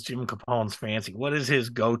tickles Jim Capone's fancy? What is his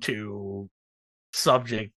go-to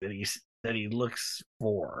subject that he looks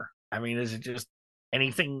for? I mean, is it just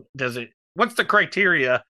anything? What's the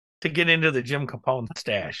criteria to get into the Jim Capone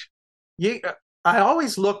stash? I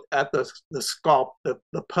always look at the sculpt,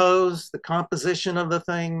 the pose, the composition of the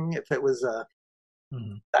thing. If it was a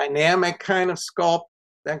dynamic kind of sculpt,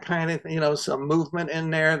 that kind of some movement in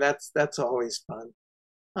there, that's always fun.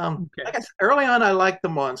 Like I said, early on, I liked the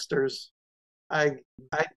monsters. I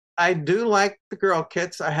do like the girl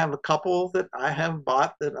kits. I have a couple that I have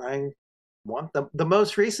bought that I want. The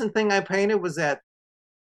most recent thing I painted was that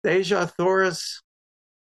Deja Thoris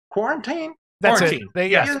Quarantine. That's Quarantine.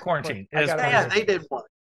 it. Quarantine. Yeah, they did one.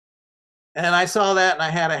 And I saw that and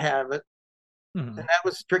I had to have it. Mm-hmm. And that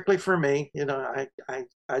was strictly for me. I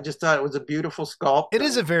just thought it was a beautiful sculpt. It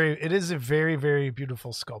is a very, very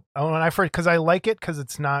beautiful sculpt. Because I like it because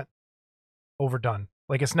it's not overdone.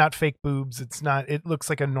 Like, it's not fake boobs. It looks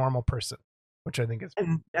like a normal person, which I think is.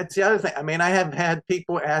 And that's the other thing. I mean, I have had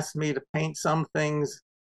people ask me to paint some things,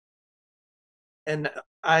 and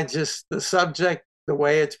the subject, the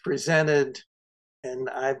way it's presented, and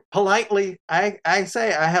I politely, I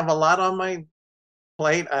say I have a lot on my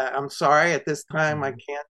plate. I'm sorry, at this time I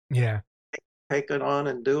can't take it on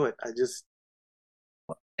and do it. I just.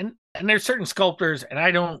 And there's certain sculptors,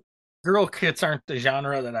 and girl kits aren't the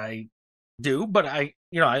genre that I do, but I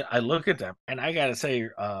look at them, and I gotta say,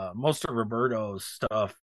 most of Roberto's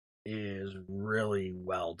stuff is really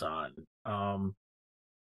well done.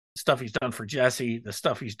 Stuff he's done for Jesse, the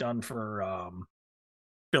stuff he's done for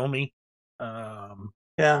Filmy, it's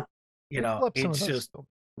just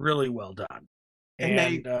really well done.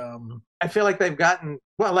 And I feel like they've gotten,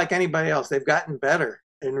 well, like anybody else, they've gotten better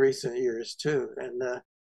in recent years too. And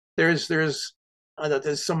there's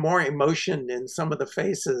some more emotion in some of the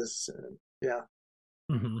faces. Yeah.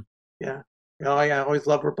 Mm-hmm. Yeah. I always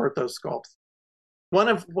love Roberto's sculpts.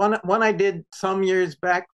 One I did some years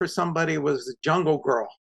back for somebody was Jungle Girl.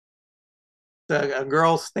 A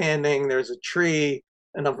girl standing, there's a tree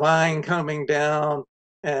and a vine coming down,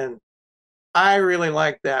 and I really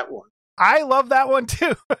like that one. I love that one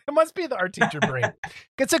too. It must be the art teacher brain.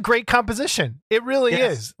 It's a great composition. It really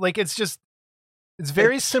is. Like, it's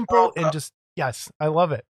very simple and just, yes, I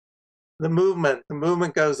love it. The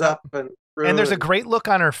movement goes up and through. And there's a great look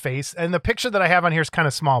on her face. And the picture that I have on here is kind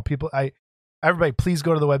of small. Everybody, please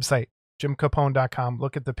go to the website, jimcapone.com.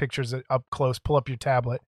 Look at the pictures up close. Pull up your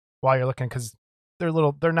tablet while you're looking, because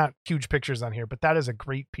they're not huge pictures on here, but that is a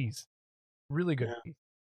great piece. Really good piece.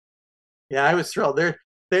 Yeah, I was thrilled.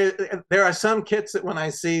 There are some kits that when I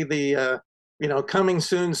see the coming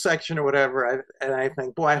soon section or whatever, I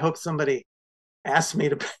think, boy, I hope somebody asks me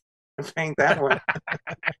to paint that one.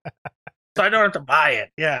 So I don't have to buy it.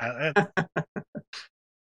 Yeah.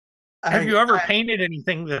 Have you ever painted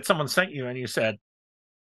anything that someone sent you and you said,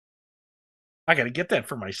 I got to get that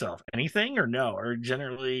for myself. Anything or no? Or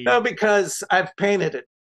generally? No, because I've painted it.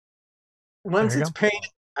 Once it's painted,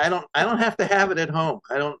 I don't have to have it at home.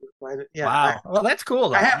 Wow. Well, that's cool,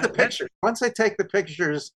 though. I have the pictures. Once I take the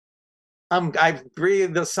pictures, I've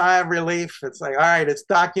breathed a sigh of relief. It's like, all right, it's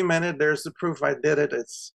documented. There's the proof I did it.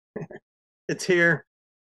 It's here.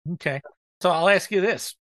 Okay. So I'll ask you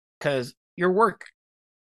this, because your work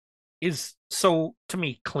is so, to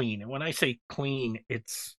me, clean. And when I say clean,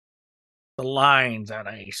 it's the lines on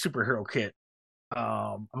a superhero kit.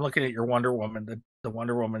 I'm looking at your Wonder Woman, the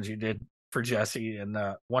Wonder Womans you did for Jesse, and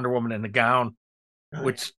the Wonder Woman in the gown,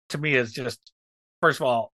 which to me is just, first of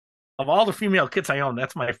all the female kits I own,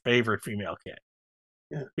 that's my favorite female kit.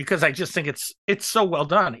 Yeah. Because I just think it's so well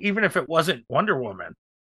done. Even if it wasn't Wonder Woman,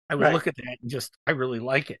 I would look at that and just, I really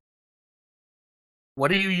like it. What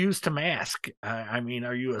do you use to mask? I mean,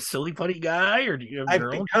 are you a silly putty guy, or do you have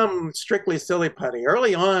your own? I've become strictly silly putty.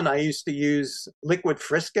 Early on, I used to use liquid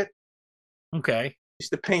Frisket. Okay.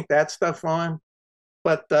 Used to paint that stuff on,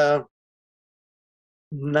 but 95%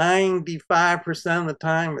 of the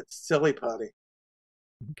time it's silly putty.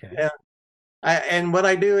 Okay. Yeah. And what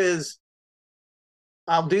I do is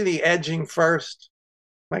I'll do the edging first,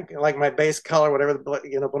 like my base color, whatever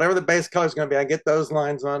the base color is going to be. I get those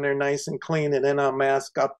lines on there nice and clean, and then I'll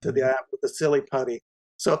mask up to with the silly putty.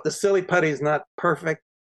 So if the silly putty is not perfect,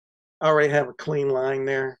 I already have a clean line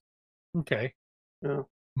there. Okay. Yeah.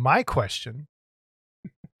 My question,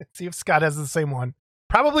 let's see if Scott has the same one.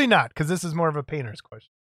 Probably not, because this is more of a painter's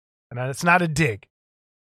question. And it's not a dig.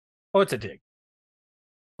 Oh, it's a dig.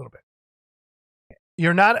 A little bit.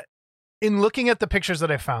 You're not, in looking at the pictures that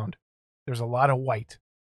I found, there's a lot of white.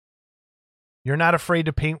 You're not afraid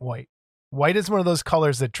to paint white. White is one of those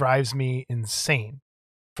colors that drives me insane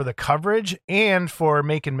for the coverage and for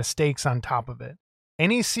making mistakes on top of it.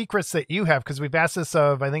 Any secrets that you have, because we've asked this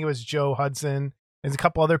of, I think it was Joe Hudson, and a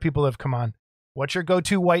couple other people have come on. What's your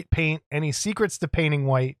go-to white paint? Any secrets to painting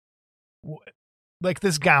white? Like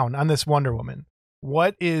this gown on this Wonder Woman.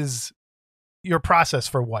 What is your process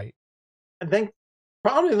for white? I think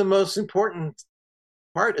probably the most important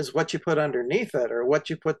part is what you put underneath it, or what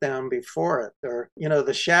you put down before it, or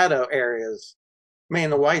the shadow areas. I mean,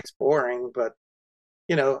 the white's boring, but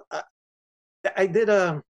I did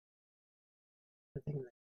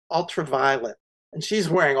ultraviolet, and she's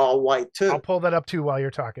wearing all white too. I'll pull that up too while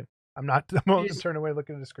you're talking. I'm turn away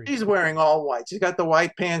looking at the screen. She's wearing all white. She's got the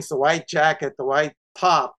white pants, the white jacket, the white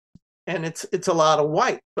top, and it's a lot of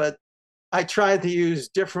white. But I tried to use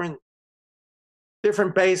different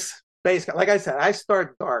base. Like I said, I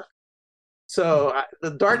start dark. So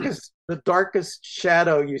the darkest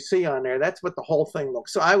shadow you see on there, that's what the whole thing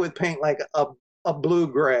looks. So I would paint like a blue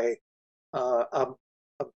gray, a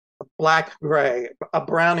black gray, a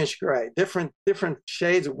brownish gray, different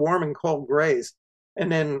shades of warm and cold grays, and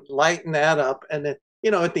then lighten that up. And then,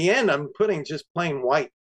 at the end, I'm putting just plain white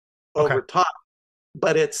over top,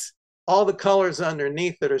 but it's all the colors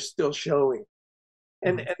underneath that are still showing.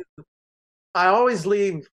 And I always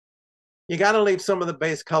you got to leave some of the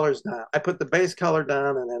base colors down. I put the base color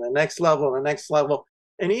down, and then the next level.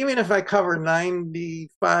 And even if I cover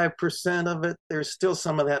 95% of it, there's still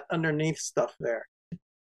some of that underneath stuff there.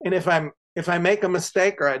 And if I make a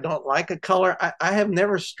mistake or I don't like a color, I have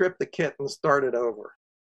never stripped the kit and started over.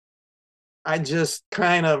 I just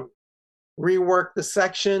kind of rework the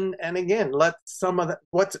section, and again, let some of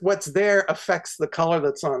what's there affects the color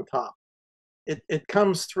that's on top. It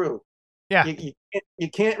comes through. Yeah. You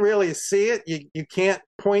can't really see it. You can't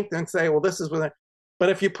point and say, well, this is what I. But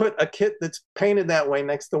if you put a kit that's painted that way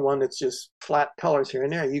next to one that's just flat colors here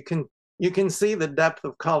and there, you can see the depth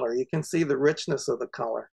of color. You can see the richness of the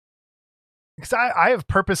color. Because I have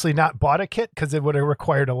purposely not bought a kit because it would have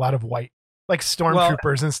required a lot of white, like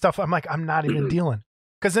stormtroopers and stuff. I'm like, I'm not even dealing.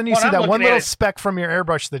 Because then you see that one little speck from your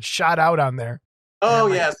airbrush that shot out on there. Oh,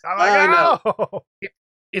 yes. I know.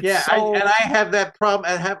 I have that problem.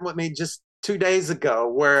 It happened with me just 2 days ago,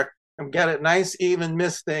 where I've got it nice, even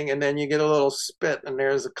misting, and then you get a little spit, and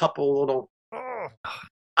there's a couple little.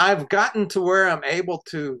 I've gotten to where I'm able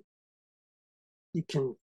to. You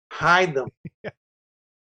can hide them.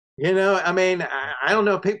 I mean, I don't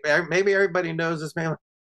know. People, maybe everybody knows this. Man,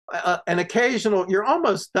 an occasional, you're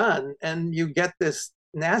almost done, and you get this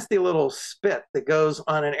nasty little spit that goes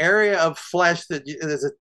on an area of flesh that is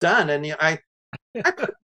done, and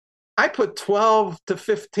I put 12 to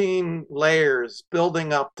 15 layers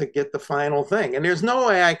building up to get the final thing. And there's no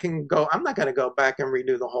way I'm not going to go back and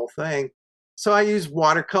redo the whole thing. So I use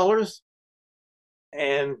watercolors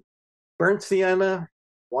and burnt sienna,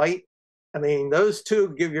 white. I mean, those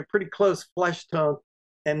two give you a pretty close flesh tone.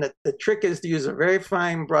 And the trick is to use a very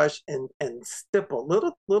fine brush and stipple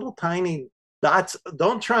little tiny dots.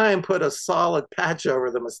 Don't try and put a solid patch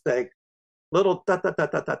over the mistake. Little dot, dot,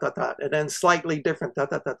 dot, dot, dot, dot, dot, and then slightly different dot,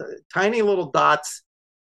 dot, dot, dot. Tiny little dots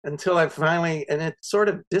until I finally, and it sort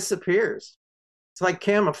of disappears. It's like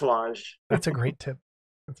camouflage. That's a great tip.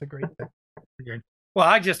 That's a great tip. Well,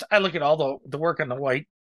 I look at all the work on the white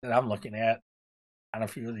that I'm looking at on a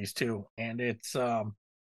few of these too, and it's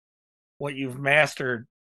what you've mastered,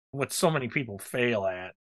 what so many people fail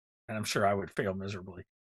at, and I'm sure I would fail miserably,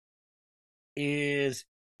 is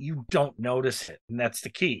you don't notice it, and that's the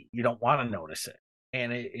key. You don't want to notice it,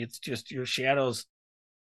 and it's just your shadows.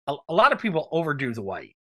 A lot of people overdo the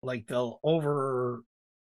white, like they'll over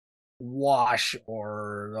wash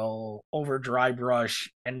or they'll over dry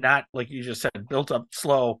brush, and not, like you just said, built up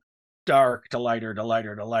slow, dark to lighter to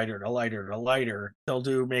lighter to lighter to lighter to lighter. They'll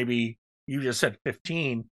do, maybe you just said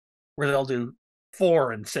 15, where they'll do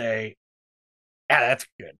 4 and say, "Yeah, that's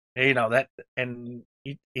good." You know that, and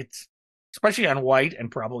it's especially on white and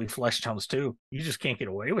probably flesh tones too. You just can't get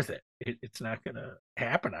away with it. It's not going to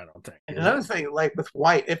happen, I don't think. Another thing, like with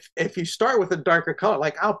white, if you start with a darker color,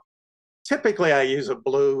 like typically I use a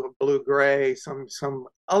blue gray,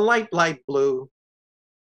 a light blue.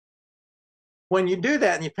 When you do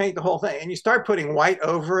that and you paint the whole thing and you start putting white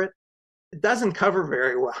over it, it doesn't cover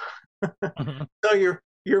very well. Mm-hmm. So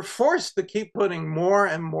you're forced to keep putting more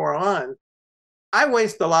and more on. I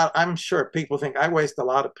waste a lot. I'm sure people think I waste a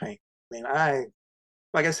lot of paint. I mean,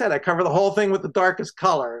 like I said, I cover the whole thing with the darkest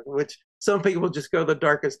color, which some people just go the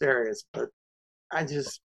darkest areas, but I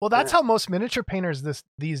just. Well, that's how most miniature painters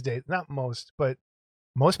these days, not most, but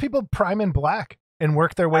most people prime in black and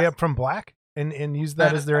work their way up from black and use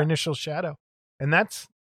that as their initial shadow. And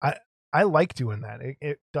I like doing that.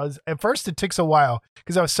 It does. At first it takes a while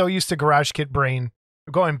because I was so used to Garage Kit brain,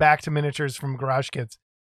 going back to miniatures from Garage Kits,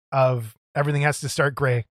 of everything has to start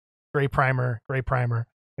gray primer,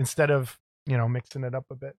 instead of, mixing it up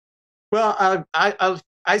a bit. Well,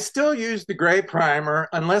 I still use the gray primer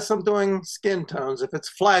unless I'm doing skin tones. If it's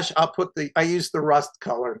flesh, I use the rust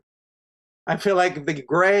color. I feel like the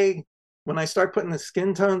gray, when I start putting the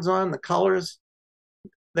skin tones on, the colors,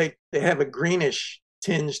 they have a greenish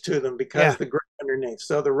tinge to them because the gray underneath.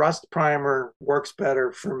 So the rust primer works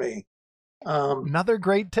better for me. Another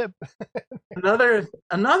great tip.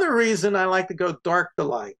 another reason I like to go dark to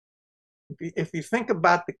light. If you think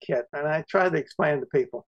about the kit, and I try to explain to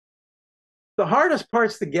people, the hardest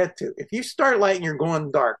parts to get to, if you start light and you're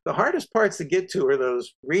going dark, the hardest parts to get to are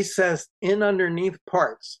those recessed in underneath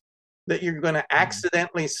parts that you're going to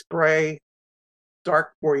accidentally spray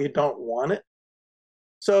dark where you don't want it.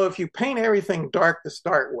 So if you paint everything dark to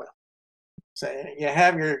start with, say you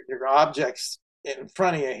have your objects in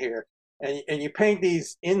front of you here, and you paint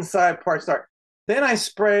these inside parts dark, then I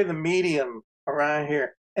spray the medium around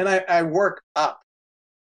here, and I work up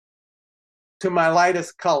to my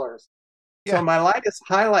lightest colors. Yeah. So my lightest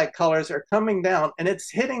highlight colors are coming down, and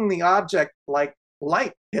it's hitting the object like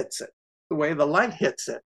light hits it, the way the light hits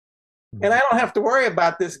it. And I don't have to worry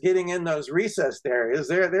about this getting in those recessed areas.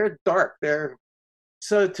 They're dark.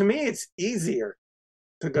 So to me, it's easier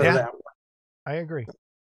to go that way. I agree.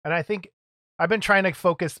 And I think I've been trying to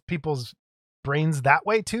focus people's brains that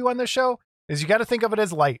way too on the show, is you got to think of it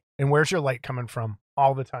as light, and where's your light coming from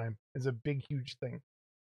all the time is a big, huge thing.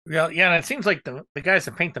 Yeah. And it seems like the guys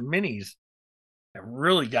that paint the minis have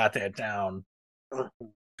really got that down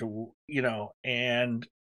to, and,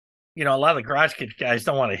 a lot of the Garage Kit guys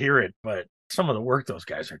don't want to hear it, but some of the work those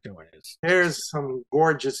guys are doing there's some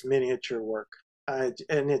gorgeous miniature work. And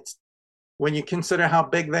it's, when you consider how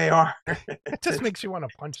big they are, it just makes you want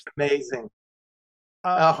to punch them. Amazing.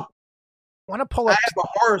 Want to pull up? I have a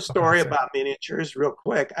horror story about miniatures, real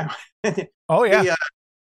quick. Oh yeah.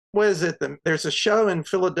 What is it? There's a show in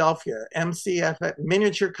Philadelphia, MCF,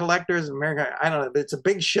 Miniature Collectors America. I don't know, but it's a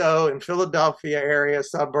big show in Philadelphia area,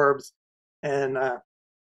 suburbs, and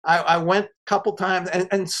I went a couple times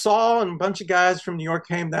and saw, and a bunch of guys from New York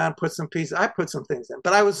came down, put some pieces. I put some things in,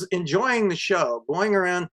 but I was enjoying the show, going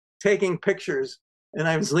around taking pictures, and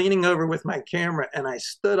I was leaning over with my camera, and I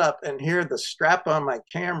stood up, and here the strap on my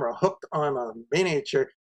camera hooked on a miniature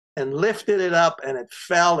and lifted it up, and it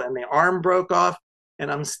fell, and the arm broke off,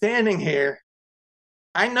 and I'm standing here.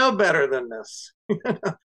 I know better than this.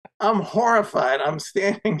 I'm horrified. I'm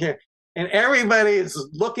standing here, and everybody is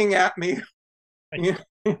looking at me.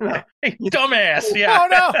 Dumbass, yeah. Oh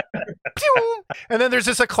no. And then there's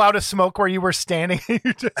just a cloud of smoke where you were standing. You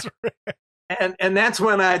just and that's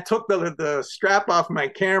when I took the strap off my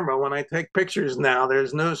camera. When I take pictures now,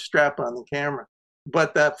 there's no strap on the camera.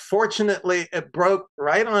 But fortunately, it broke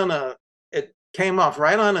right on came off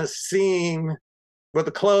right on a seam with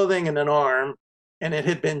the clothing and an arm, and it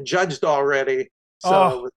had been judged already.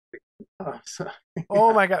 So,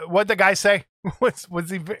 oh my God. What'd the guy say? Was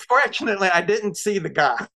he? Fortunately, I didn't see the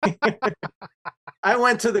guy. I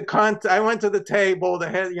went to the table,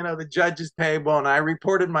 the judge's table, and I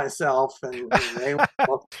reported myself. And they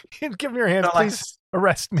give me your hands, please.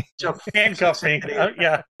 Arrest me. Handcuff me.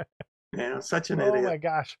 Yeah. Yeah, such an idiot. Oh my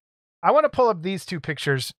gosh. I want to pull up these two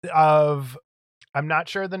pictures of, I'm not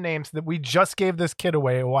sure the names, that we just gave this kid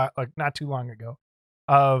away a while, like not too long ago,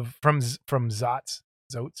 from Zots,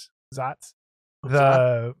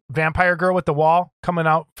 the vampire girl with the wall coming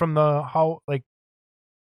out from the hall, like.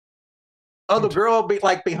 Oh, the girl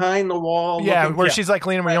behind the wall. Yeah, where she's like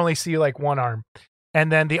leaning, we only see like one arm.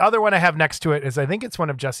 And then the other one I have next to it is, I think it's one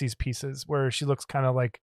of Jesse's pieces where she looks kind of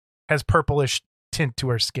like, has purplish tint to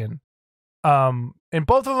her skin. And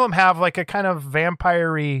both of them have like a kind of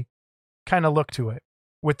vampire-y kind of look to it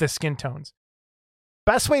with the skin tones.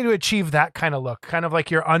 Best way to achieve that kind of look, kind of like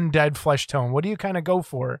your undead flesh tone. What do you kind of go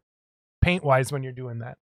for paint wise when you're doing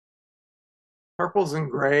that? Purples and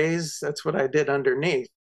grays. That's what I did underneath.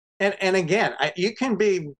 And again, you can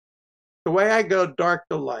be, the way I go dark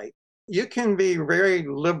to light, you can be very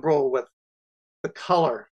liberal with the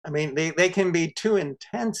color. I mean, they can be too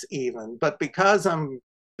intense even, but because I'm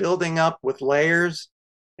building up with layers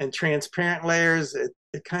and transparent layers, it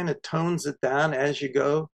kind of tones it down as you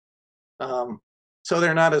go. So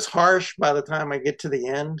they're not as harsh by the time I get to the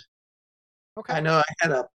end. Okay. I know I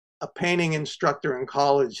had a painting instructor in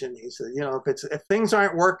college, and he said, if things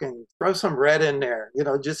aren't working, throw some red in there,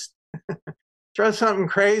 just throw something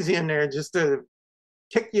crazy in there just to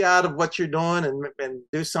kick you out of what you're doing and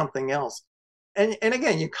do something else. And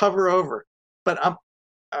again, you cover over. But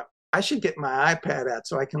I should get my iPad out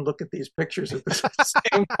so I can look at these pictures at the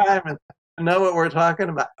same time and know what we're talking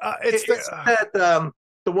about.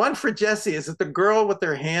 The one for Jessie, is it the girl with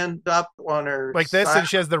her hand up on her like this, side? and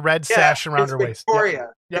she has the red sash around her waist. Victoria.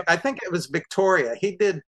 Yep. I think it was Victoria. He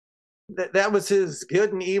did that was his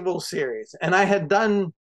Good and Evil series. And I had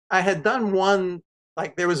done one,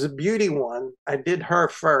 like there was a beauty one. I did her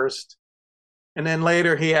first. And then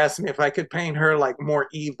later he asked me if I could paint her like more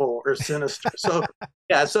evil or sinister. So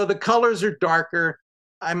yeah, so the colors are darker.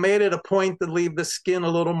 I made it a point to leave the skin a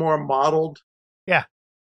little more mottled. Yeah.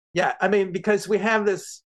 Yeah, I mean, because we have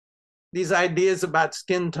these ideas about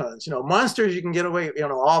skin tones. Monsters you can get away,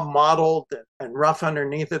 all mottled and rough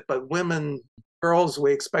underneath it, but girls,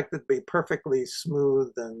 we expect it to be perfectly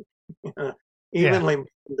smooth and evenly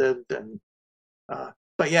blended. And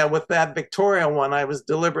but yeah, with that Victoria one, I was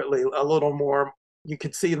deliberately a little more. You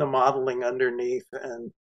could see the modeling underneath,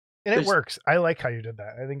 and it works. I like how you did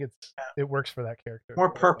that. I think it works for that character.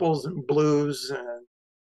 More purples and blues and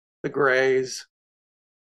the grays.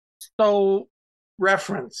 So,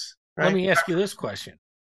 reference. Right? Let me ask you this question.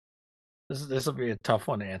 This will be a tough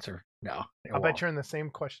one to answer. No, I bet you're in the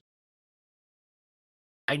same question.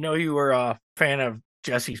 I know you were a fan of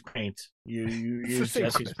Jesse's paints. You use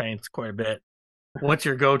Jesse's paints quite a bit. What's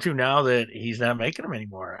your go-to now that he's not making them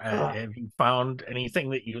anymore? Have you found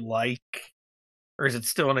anything that you like, or is it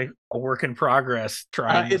still a work in progress?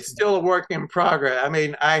 It's still a work in progress. I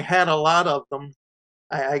mean, I had a lot of them.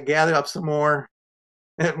 I gathered up some more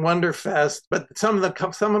at Wonderfest, but some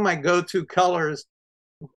of my go-to colors,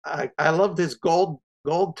 I love this gold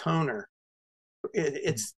toner.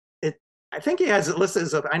 I think he has it listed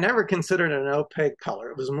as I never considered it an opaque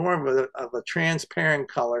color. It was more of a transparent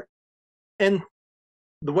color. And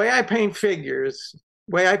the way I paint figures,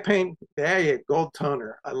 gold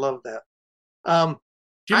toner. I love that.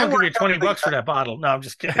 Jim will give you $20 for that bottle. No, I'm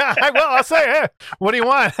just kidding. I'll say, hey, what do you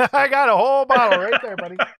want? I got a whole bottle right there,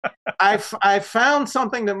 buddy. I found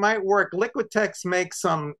something that might work. Liquitex makes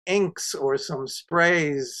some inks or some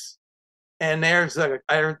sprays, and there's a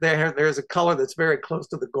color that's very close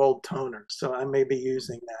to the gold toner. So I may be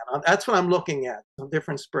using that. That's what I'm looking at. Some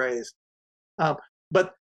different sprays,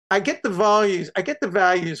 but I get the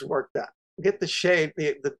values worked out. I get the shade,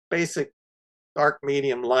 the basic dark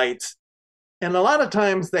medium lights. And a lot of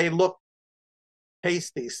times they look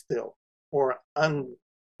pasty still or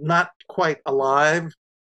not quite alive.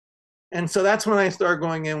 And so that's when I start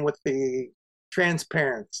going in with the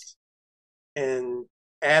transparents and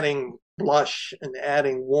adding blush and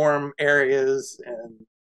adding warm areas and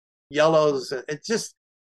yellows. It's just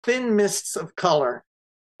thin mists of color.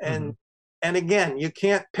 And again, you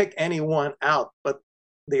can't pick any one out, but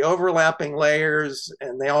the overlapping layers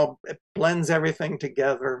and it blends everything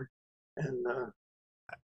together. And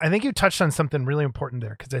I think you touched on something really important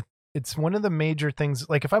there, because it's one of the major things.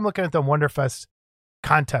 Like if I'm looking at the Wonderfest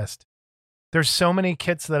contest, there's so many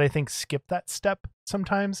kits that I think skip that step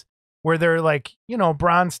sometimes, where they're like,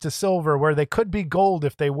 bronze to silver, where they could be gold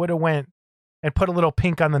if they would have went and put a little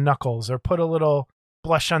pink on the knuckles or put a little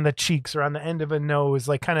blush on the cheeks or on the end of a nose,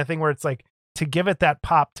 like kind of thing where it's like to give it that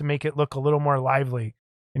pop to make it look a little more lively.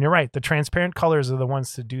 And you're right. The transparent colors are the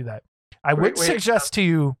ones to do that. I would suggest to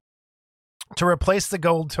you to replace the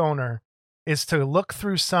gold toner is to look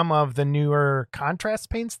through some of the newer contrast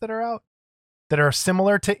paints that are out that are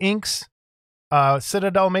similar to inks.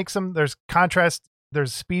 Citadel makes them. There's contrast.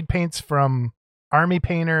 There's speed paints from Army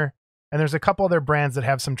Painter, and there's a couple other brands that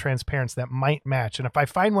have some transparents that might match. And if I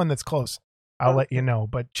find one that's close, I'll let you know.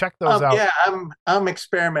 But check those out. Yeah, I'm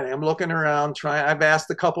experimenting. I'm looking around, trying. I've asked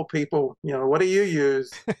a couple people, what do you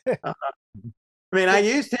use? I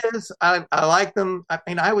used his. I like them.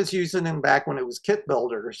 I was using them back when it was Kit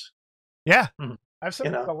Builders. Yeah. I've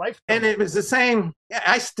some of the life tones. And it was the same. Yeah,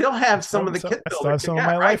 I still have some of the Kit Builders. I still have some of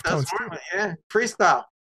my life tones too. Yeah, freestyle.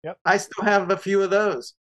 Yep. I still have a few of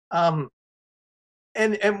those.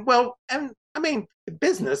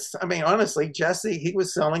 Business. Honestly, Jesse, he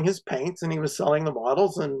was selling his paints and he was selling the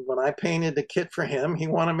models. And when I painted the kit for him, he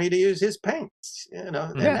wanted me to use his paints. And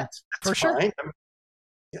that's for fine. Sure.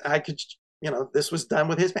 I could, this was done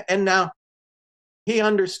with his paint. And now he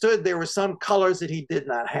understood there were some colors that he did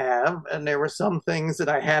not have, and there were some things that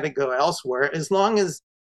I had to go elsewhere. As long as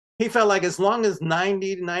 90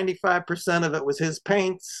 to 95% of it was his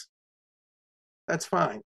paints, that's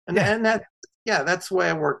fine. And that's the way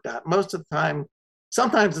it worked out. Most of the time,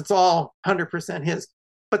 sometimes it's all 100% his.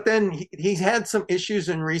 But then he's had some issues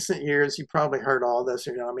in recent years. You probably heard all this,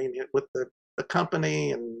 with the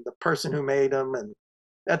company and the person who made them, and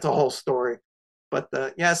that's a whole story. But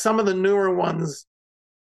some of the newer ones,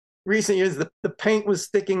 recent years, the paint was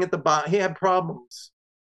sticking at the bottom. He had problems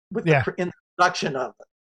with in the production of it.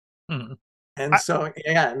 Mm-hmm.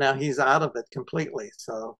 And now he's out of it completely.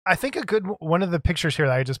 So I think one of the pictures here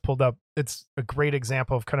that I just pulled up, it's a great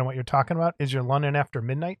example of kind of what you're talking about, is your London After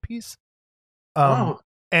Midnight piece.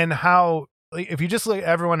 And how, if you just look,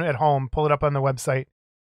 everyone at home, pull it up on the website,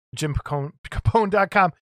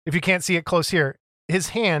 Capone.com. If you can't see it close here, his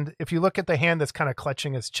hand, if you look at the hand that's kind of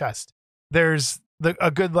clutching his chest, there's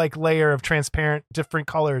a good layer of transparent different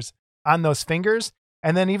colors on those fingers.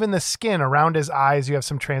 And then even the skin around his eyes, you have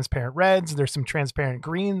some transparent reds. There's some transparent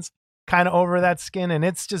greens kind of over that skin. And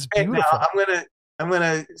it's just beautiful. Now, I'm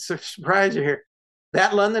gonna surprise you here.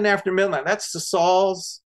 That London After Midnight, that's the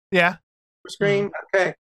Saul's screen. Mm-hmm.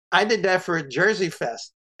 Okay. I did that for a Jersey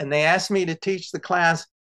Fest, and they asked me to teach the class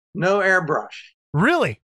no airbrush.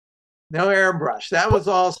 Really? No airbrush. That was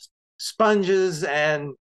all sponges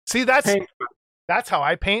and paint. That's how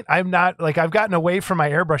I paint. I'm not I've gotten away from my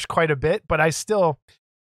airbrush quite a bit, but I still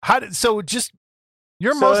are you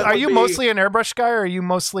mostly an airbrush guy, or are you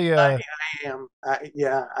mostly I am.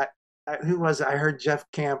 Who was it? I heard Jeff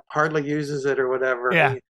Camp hardly uses it or whatever.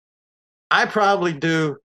 Yeah. I probably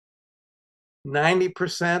do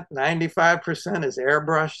 90%, 95% is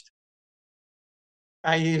airbrushed.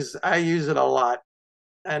 I use it a lot.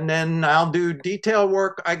 And then I'll do detail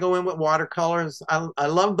work. I go in with watercolors. I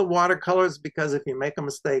love the watercolors because if you make a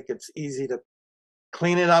mistake, it's easy to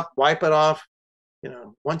clean it up, wipe it off.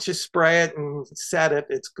 Once you spray it and set it,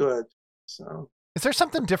 it's good. So, is there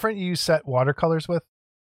something different you set watercolors with,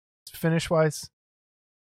 finish wise,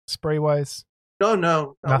 spray wise? No.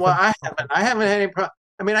 Nothing? Well, I haven't had any problem.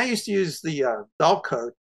 I used to use the dull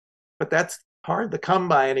coat, but that's hard to come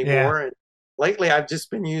by anymore. Yeah. And lately, I've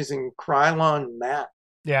just been using Krylon matte.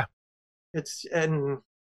 Yeah. And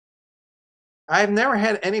I've never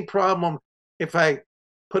had any problem if I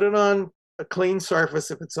put it on a clean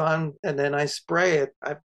surface, if it's on, and then I spray it.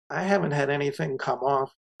 I haven't had anything come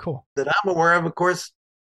off. Cool. That I'm aware of. Of course,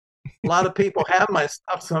 a lot of people have my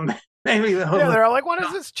stuff, so maybe they're all like, what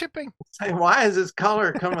is this chipping? Say, why is this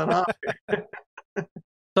color coming off?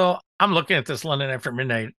 So I'm looking at this London After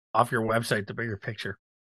Midnight off your website, the bigger picture.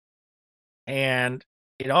 And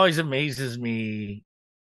it always amazes me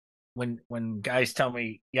when guys tell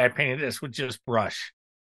me, I painted this with just brush,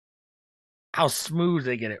 how smooth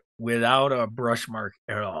they get it without a brush mark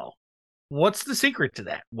at all. What's the secret to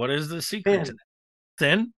that? What is the secret to that?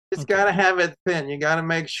 Thin? It's got to have it thin. You got to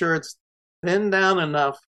make sure it's thin down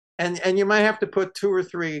enough. And you might have to put 2 or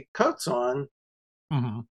 3 coats on.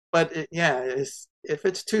 Mm-hmm. But if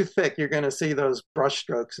it's too thick, you're going to see those brush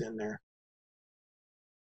strokes in there.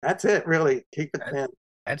 That's it, really. Keep it thin.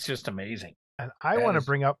 That's just amazing. And I want to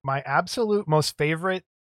bring up my absolute most favorite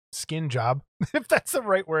skin job, if that's the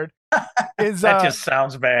right word. Is that just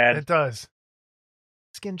sounds bad. It does.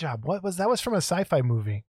 Skin job. What was that? Was from a sci-fi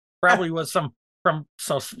movie. Probably was some from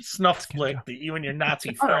Snuff Flick that you and your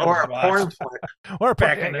Nazi friends or a watched porn flick. Or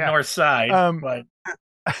back in the North Side. But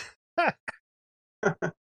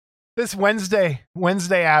this Wednesday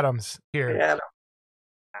Addams here. Yeah.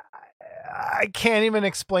 I can't even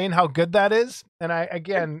explain how good that is.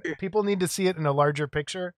 And people need to see it in a larger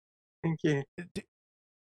picture. Thank you.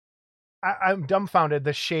 I'm dumbfounded.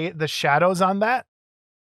 The shadows on that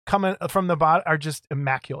coming from the bottom are just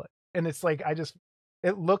immaculate. And it's like,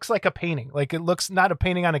 it looks like a painting. Like, it looks not a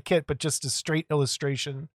painting on a kit, but just a straight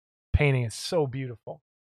illustration painting. It's so beautiful.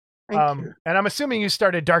 Thank you. And I'm assuming you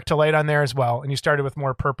started dark to light on there as well. And you started with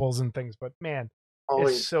more purples and things, but man,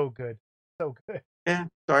 it's so good. So good. Yeah.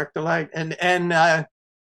 Dark to light. And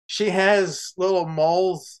she has little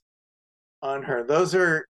moles on her. Those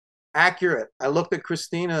are accurate. I looked at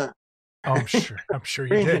Christina. Oh, I'm sure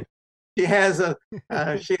you did. She has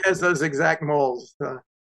those exact moles.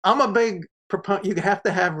 I'm a big proponent. You have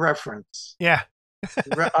to have reference. Yeah.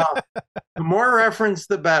 The more reference,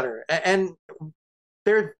 the better. And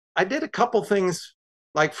I did a couple things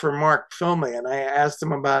like for Mark filming, and I asked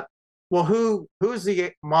him about, well, who's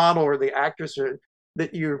the model or the actress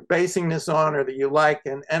that you're basing this on or that you like,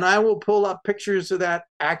 and I will pull up pictures of that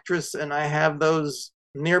actress, and I have those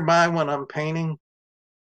nearby when I'm painting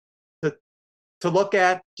to look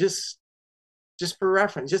at just for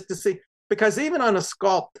reference, just to see, because even on a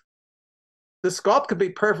sculpt, the sculpt could be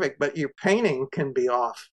perfect, but your painting can be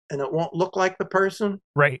off and it won't look like the person.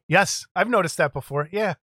 Right. Yes. I've noticed that before.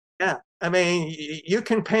 Yeah. Yeah. I mean, you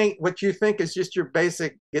can paint what you think is just your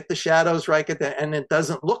basic, get the shadows right, and it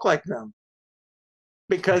doesn't look like them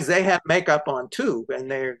because they have makeup on too, and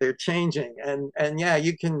they're changing. And yeah,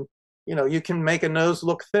 you can make a nose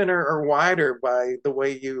look thinner or wider by the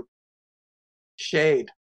way you shade.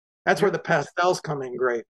 That's where the pastels come in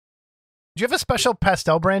great. Do you have a special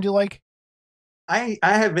pastel brand you like? I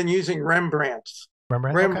have been using Rembrandts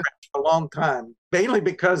okay. for a long time, mainly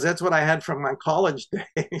because that's what I had from my college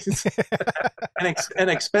days. An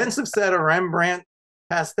expensive set of Rembrandt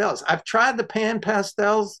pastels. I've tried the pan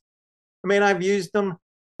pastels. I mean, I've used them,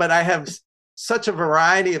 but I have such a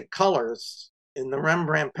variety of colors in the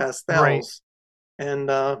Rembrandt pastels.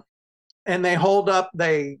 Right. And they hold up.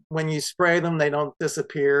 When you spray them, they don't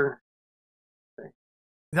disappear.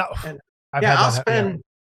 No, I'll spend,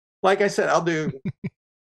 like I said, I'll do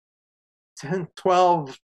 10,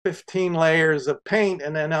 12, 15 layers of paint,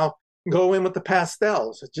 and then I'll go in with the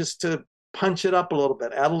pastels just to punch it up a little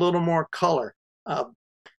bit, add a little more color.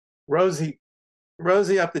 Rosy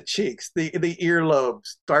up the cheeks, the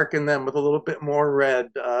earlobes, darken them with a little bit more red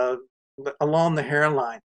along the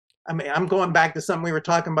hairline. I mean, I'm going back to something we were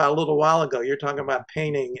talking about a little while ago. You're talking about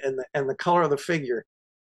painting and the color of the figure.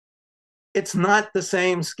 It's not the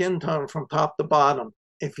same skin tone from top to bottom.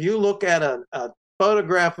 If you look at a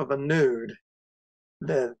photograph of a nude,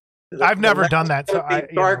 I've never done that. So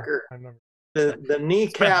darker. The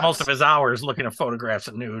kneecaps. Spent most of his hours looking at photographs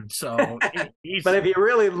of nude. So, but if you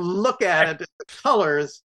really look at it, the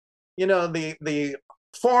colors, the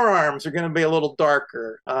forearms are going to be a little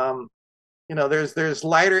darker. There's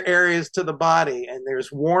lighter areas to the body, and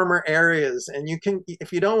there's warmer areas, and you can,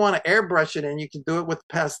 if you don't want to airbrush it in, you can do it with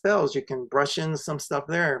pastels. You can brush in some stuff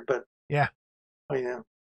there, but yeah. Yeah.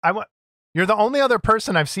 You're the only other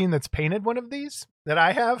person I've seen that's painted one of these that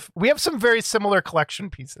I have. We have some very similar collection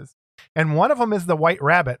pieces, and one of them is the White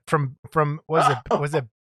Rabbit from was it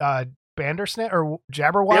Bandersnatch or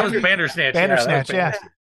Jabberwocky? It was Bandersnatch. Bandersnatch, yeah.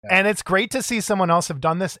 And it's great to see someone else have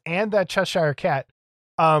done this, and that Cheshire Cat.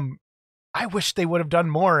 I wish they would have done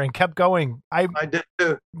more and kept going. I did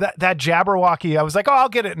too. That Jabberwocky, I was like, oh, I'll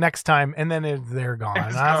get it next time, and then they're gone.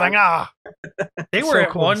 And I was like, They were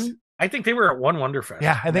at one. I think they were at one Wonderfest.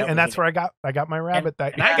 Yeah, I think, and that's where I got my rabbit.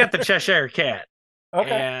 And I got the Cheshire Cat. Okay.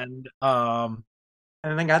 And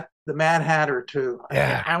I got the Mad Hatter too.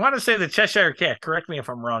 Yeah. I want to say the Cheshire Cat. Correct me if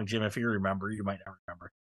I'm wrong, Jim. If you remember, you might not remember.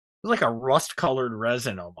 It was like a rust-colored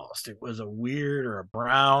resin almost. It was a weird, or a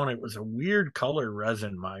brown. It was a weird color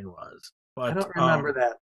resin. Mine was. But I don't remember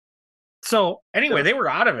that. So anyway, they were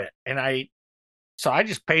out of it, and I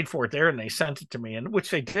just paid for it there, and they sent it to me, and which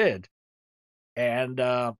they did. And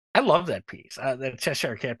I love that piece, that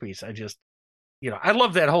Cheshire Cat piece. I just, I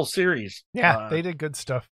love that whole series. Yeah, they did good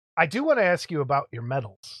stuff. I do want to ask you about your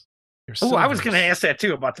medals. Oh, I was going to ask that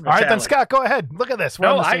too about the metallic. All right, then Scott, go ahead. Look at this.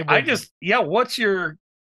 What's your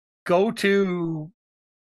go-to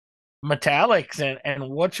metallics and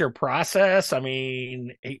what's your process? I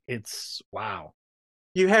mean, it's wow.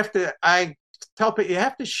 I tell people, you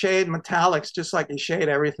have to shade metallics just like you shade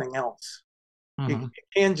everything else. Mm-hmm. You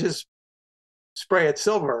can't just spray it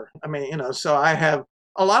silver. I mean, so I have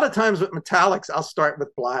a lot of times with metallics, I'll start with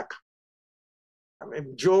black.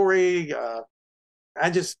 jewelry.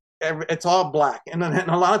 It's all black, and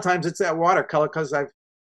a lot of times it's that watercolor because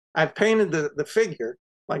I've painted the figure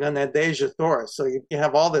like on that Deja Thoris. So you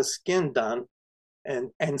have all this skin done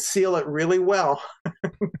and seal it really well.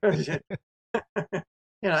 And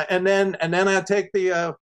then I take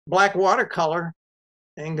the black watercolor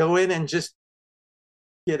and go in and just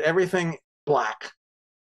get everything black,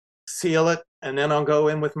 seal it, and then I'll go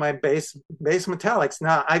in with my base metallics.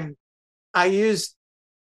 Now I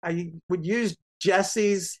would use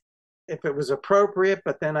Jesse's if it was appropriate,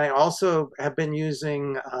 but then I also have been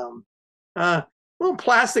using little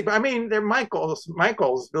plastic. I mean, they're Michaels,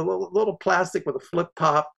 the little plastic with a flip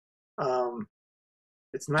top.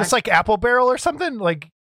 It's not just like Apple Barrel or something. Like,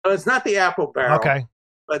 no, it's not the Apple Barrel. Okay,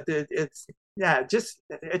 but it's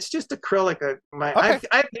just acrylic. Okay.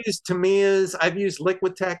 I've used Tamiya's. I've used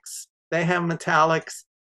Liquitex. They have metallics.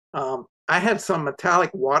 I have some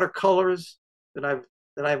metallic watercolors that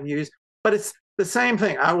I've used, but it's the same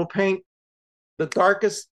thing. I will paint the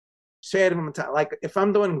darkest shade of metallic. Like if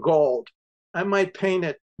I'm doing gold, I might paint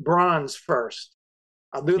it bronze first.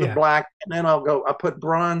 I'll do the black, and then I'll put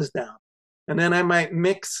bronze down, and then I might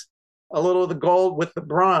mix a little of the gold with the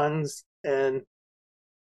bronze, and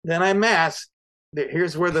then I mask.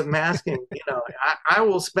 Here's where the masking. I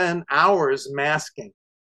will spend hours masking.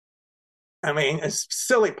 I mean, it's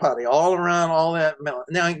silly putty all around all that.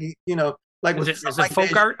 Now, like is it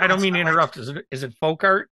folk art? I don't mean to interrupt. Is it folk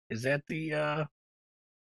art? Is that the?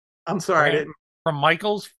 I'm sorry. From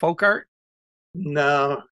Michael's folk art?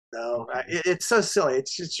 No. It's so silly.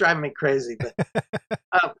 It's just driving me crazy.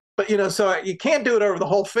 But so you can't do it over the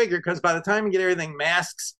whole figure because by the time you get everything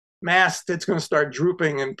masked, it's going to start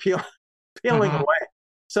drooping and peeling away.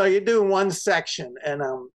 So you do one section and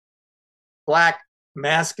black,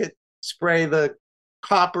 mask it, spray the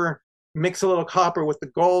copper, mix a little copper with the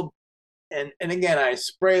gold, and again I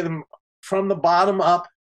spray them from the bottom up,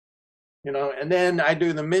 and then I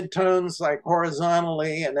do the midtones like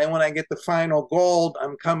horizontally, and then when I get the final gold,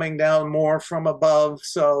 I'm coming down more from above,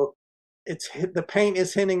 so the paint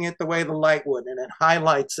is hitting it the way the light would, and it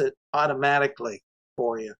highlights it automatically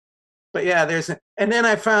for you. But yeah, and then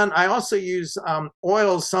I also use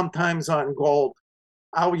oils sometimes on gold.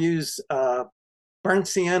 I'll use burnt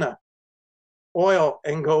sienna oil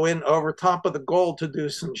and go in over top of the gold to do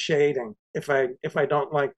some shading if I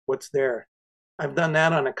don't like what's there. I've done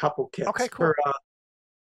that on a couple kits. Okay, cool.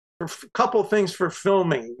 For a couple things for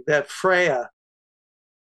filming that Freya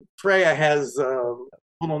has a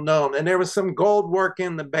little gnome, and there was some gold work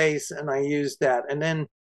in the base, and I used that. And then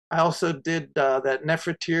I also did that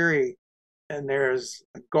Nefertiti, and there's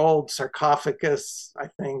a gold sarcophagus, I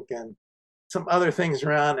think, and some other things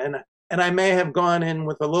around, and I may have gone in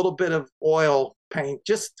with a little bit of oil paint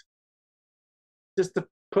just to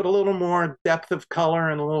put a little more depth of color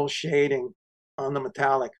and a little shading on the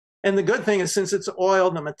metallic. And the good thing is, since it's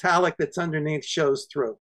oil, the metallic that's underneath shows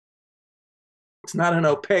through. It's not an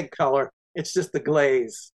opaque color. It's just the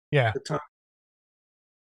glaze. Yeah. The tone.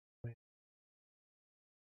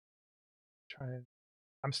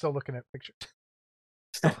 I'm still looking at pictures.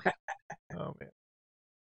 Oh man.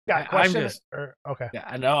 Yeah, question. Okay.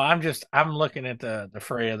 Yeah, no, I'm looking at the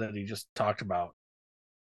Freya that he just talked about.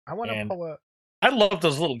 I want to pull up. I love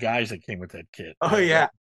those little guys that came with that kit. Oh yeah.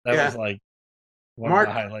 That was like one Mark,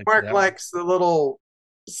 of the highlights. Mark likes the little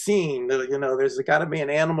scene. There's got to be an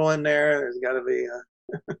animal in there. There's got to be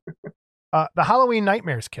the Halloween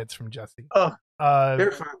Nightmares kits from Jesse. Oh,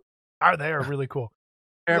 they're fun. They are really cool.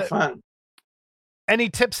 They're fun. Any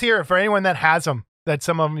tips here for anyone that has them? That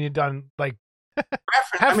some of them you've done like.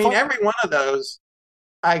 I mean, every one of those,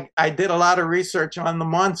 I did a lot of research on the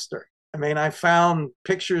monster. I mean, I found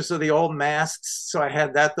pictures of the old masks, so I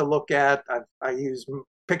had that to look at. I used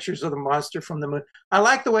pictures of the monster from the movie. I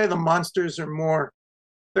like the way the monsters are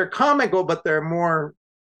they're comical, but they're more,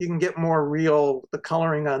 you can get more real, the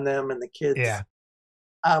coloring on them and the kids. Yeah.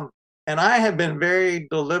 And I have been very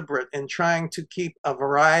deliberate in trying to keep a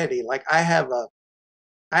variety. Like I have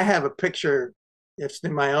a picture, it's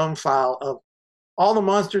in my own file, of all the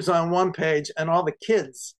monsters on one page and all the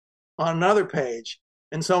kids on another page.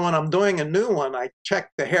 And so when I'm doing a new one, I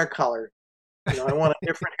check the hair color. I want a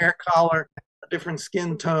different hair color, a different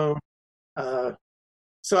skin tone. So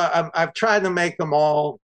I've tried to make them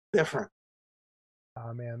all different.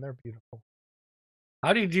 Oh man, they're beautiful.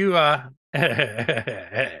 How did you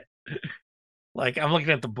like I'm looking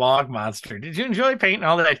at the bog monster. Did you enjoy painting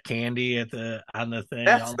all that candy on the thing?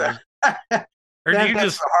 Or do you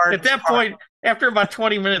just at that point, after about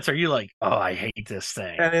 20 minutes, are you like, oh, I hate this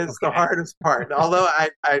thing? That is the hardest part. Although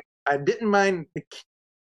I didn't mind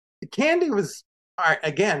the candy was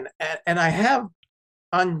again, and I have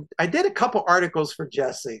I did a couple articles for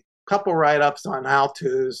Jesse, a couple write-ups on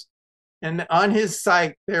how-tos, and on his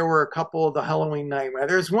site there were a couple of the Halloween Nightmare.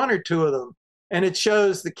 There's one or two of them, and it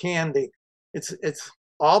shows the candy. It's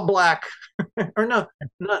all black, or no,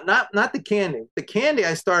 not the candy. The candy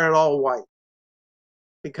I started all white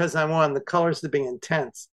because I wanted the colors to be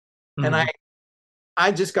intense, and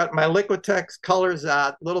I just got my Liquitex colors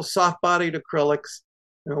out, little soft-bodied acrylics,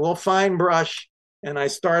 and a little fine brush. And I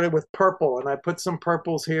started with purple, and I put some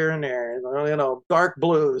purples here and there, and dark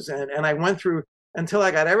blues, and I went through until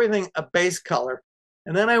I got everything a base color,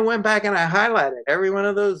 and then I went back and I highlighted every one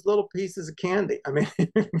of those little pieces of candy. I mean,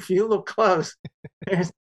 if you look close,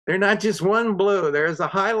 they're not just one blue. There's a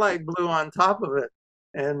highlight blue on top of it,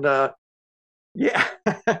 and yeah.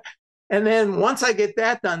 And then once I get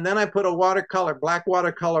that done, then I put a black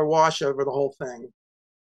watercolor wash over the whole thing,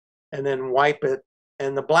 and then wipe it.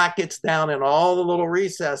 And the black gets down in all the little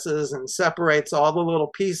recesses and separates all the little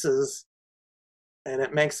pieces, and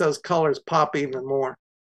it makes those colors pop even more.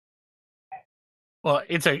 Well,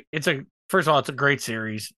 it's a first of all, it's a great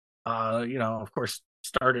series. Of course,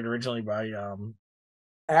 started originally by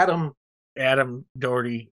Adam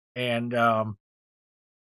Doherty, and but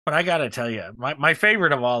I gotta tell you, my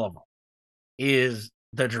favorite of all of them is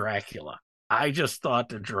the Dracula. I just thought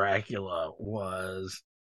the Dracula was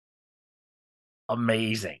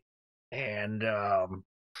amazing, and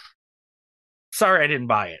sorry I didn't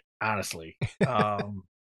buy it, honestly,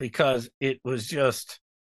 because it was just.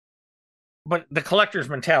 But the collector's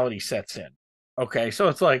mentality sets in. Okay, so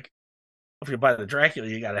it's like if you buy the Dracula,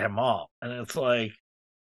 you got to have them all, and it's like,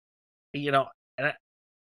 and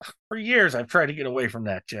for years I've tried to get away from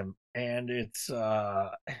that, Jim, and it's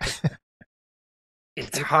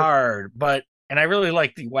it's hard. But I really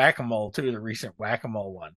like the Whack-A-Mole too, the recent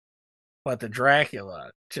Whack-A-Mole one. But the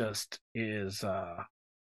Dracula just is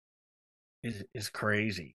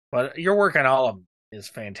crazy. But your work on all of them is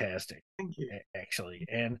fantastic. Thank you. Actually.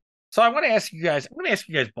 And so I'm going to ask you guys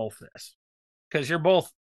both this, because you're both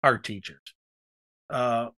art teachers.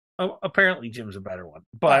 Apparently Jim's a better one.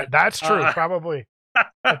 But that's true, probably.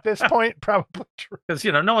 At this point, probably true. Because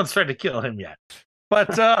no one's tried to kill him yet.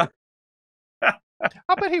 But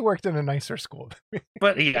I'll bet he worked in a nicer school.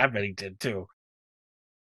 But I bet he did too.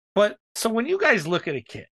 But so when you guys look at a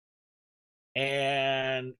kid,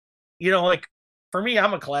 and like for me,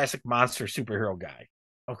 I'm a classic monster superhero guy.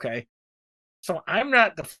 Okay. So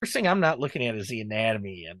the first thing I'm not looking at is the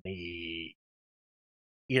anatomy and the,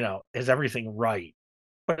 is everything right?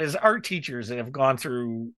 But as art teachers that have gone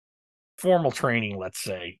through formal training, let's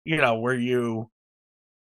say, where you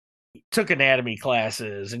took anatomy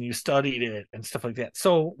classes and you studied it and stuff like that.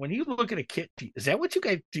 So when you look at a kid, is that what do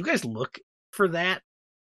you guys look for that?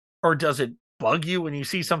 Or does it bug you when you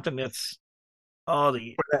see something that's,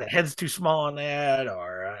 the head's too small on that,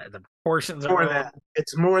 or the proportions are wrong?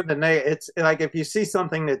 It's more than that. It's like if you see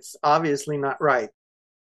something that's obviously not right,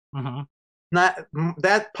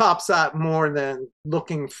 that pops out more than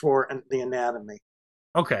looking for the anatomy.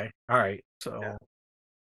 Okay, all right. So yeah.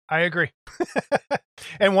 I agree.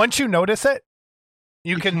 And once you notice it,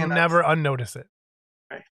 you can never unnotice it.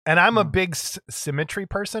 And I'm a big symmetry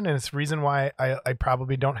person, and it's the reason why I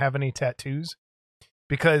probably don't have any tattoos.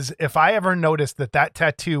 Because if I ever noticed that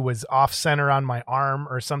tattoo was off center on my arm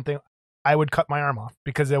or something, I would cut my arm off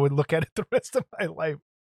because I would look at it the rest of my life.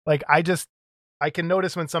 Like I can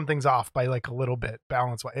notice when something's off by like a little bit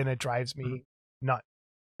balance, and it drives me nuts.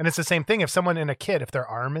 And it's the same thing if if their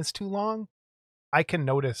arm is too long, I can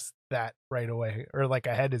notice that right away, or like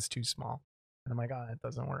a head is too small. And I'm like, oh, that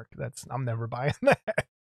doesn't work. I'm never buying that.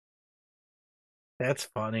 That's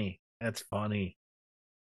funny.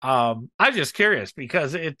 I'm just curious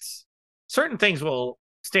because it's certain things will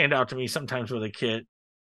stand out to me sometimes with a kid.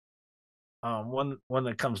 One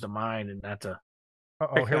that comes to mind, and not to.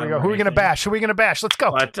 Here we go. Who are we gonna bash? Let's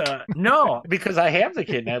go. But no, because I have the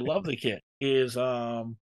kid and I love the kid. Is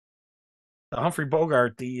the Humphrey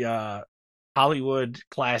Bogart, the Hollywood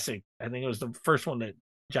classic? I think it was the first one that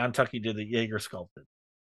John Tucky did that Yeager sculpted.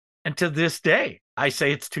 And to this day, I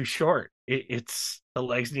say it's too short. It's the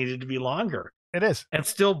legs needed to be longer. It is. And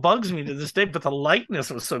still bugs me to this day, but the likeness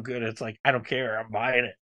was so good. It's like, I don't care. I'm buying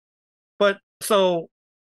it. But so,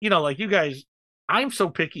 like you guys, I'm so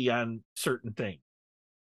picky on certain things.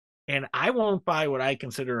 And I won't buy what I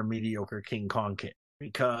consider a mediocre King Kong kit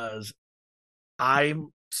because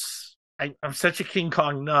I'm such a King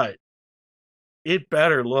Kong nut. It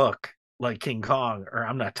better look like King Kong or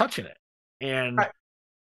I'm not touching it. And,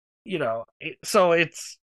 so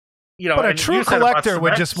it's, but a true collector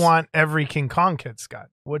would just want every King Kong kit, Scott.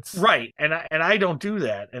 Right, and I don't do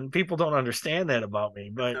that, and people don't understand that about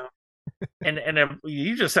me. But and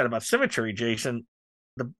you just said about symmetry, Jason.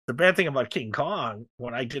 The bad thing about King Kong,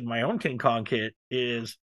 when I did my own King Kong kit,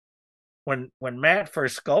 is when Matt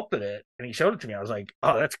first sculpted it and he showed it to me, I was like,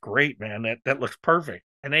 "Oh, that's great, man! That looks perfect."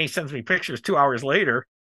 And then he sends me pictures 2 hours later,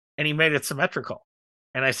 and he made it symmetrical.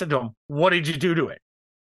 And I said to him, "What did you do to it?"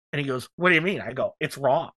 And he goes, "What do you mean?" I go, "It's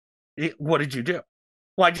wrong." What did you do?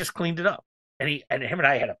 Well, I just cleaned it up. And him and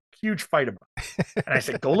I had a huge fight about it. And I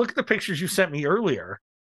said, "Go look at the pictures you sent me earlier,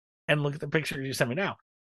 and look at the pictures you sent me now."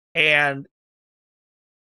 And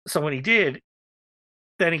so when he did,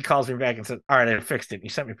 then he calls me back and says, "All right, I fixed it." And he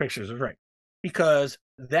sent me pictures. It was right. Because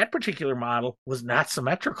that particular model was not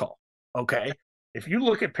symmetrical. Okay. If you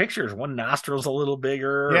look at pictures, one nostril's a little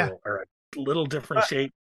bigger or a little different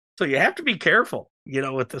shape. So you have to be careful,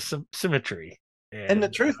 with the symmetry. And the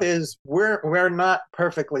truth is, we're not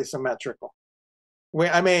perfectly symmetrical.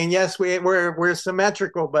 Yes, we're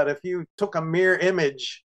symmetrical, but if you took a mirror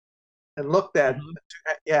image and looked at,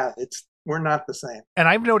 we're not the same. And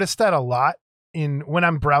I've noticed that a lot when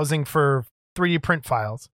I'm browsing for 3D print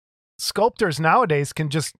files. Sculptors nowadays can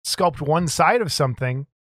just sculpt one side of something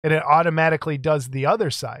and it automatically does the other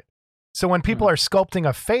side. So when people are sculpting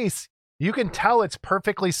a face, you can tell it's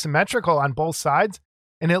perfectly symmetrical on both sides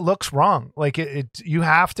and it looks wrong. Like you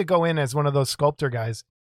have to go in as one of those sculptor guys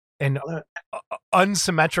and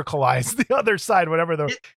unsymmetricalize the other side, whatever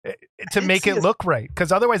to make it look right.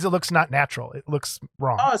 Because otherwise it looks not natural. It looks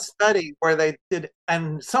wrong. I saw a study where they did,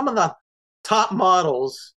 and some of the top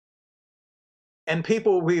models and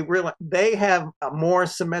people they have a more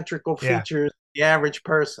symmetrical features than the average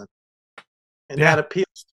person. And that appeals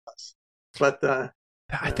to us. But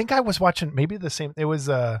I think I was watching maybe the same. It was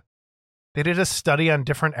they did a study on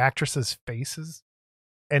different actresses' faces,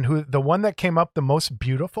 and the one that came up the most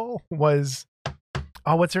beautiful was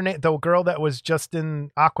what's her name? The girl that was just in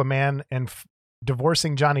Aquaman and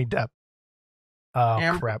divorcing Johnny Depp.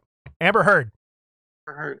 Crap, Amber Heard.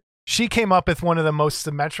 She came up with one of the most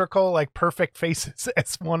symmetrical, like perfect faces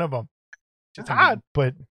as one of them. It's odd,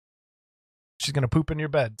 but she's gonna poop in your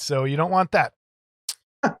bed, so you don't want that.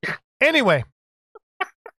 Anyway.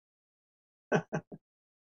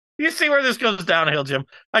 You see where this goes downhill, Jim.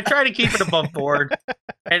 I try to keep it above board,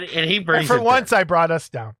 and he brings it. For once, I brought us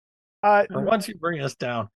down. For once, you bring us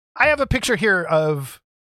down. I have a picture here of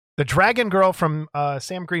the dragon girl from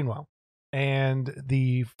Sam Greenwell and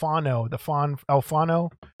the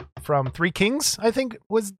Alfano from Three Kings, I think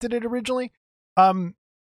did it originally.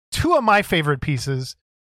 Two of my favorite pieces.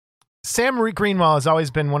 Sam Greenwell has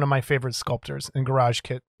always been one of my favorite sculptors in Garage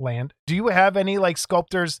Kit land. Do you have any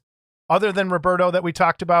sculptors other than Roberto that we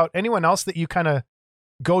talked about? Anyone else that you kind of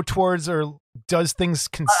go towards or does things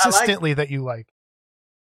consistently that you like?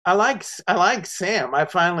 I like Sam. I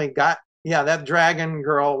finally got that dragon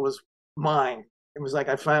girl was mine. It was like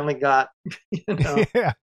I finally got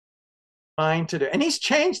mine to do. And he's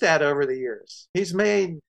changed that over the years. He's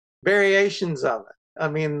made variations of it. I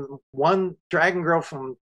mean, one dragon girl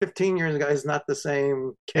from 15 years ago is not the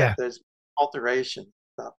same kit. Yeah. There's alteration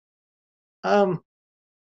stuff.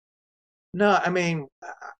 No, I mean,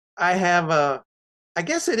 I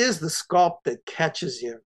guess it is the sculpt that catches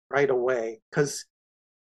you right away, because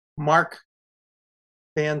Mark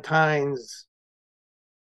Van Tyne's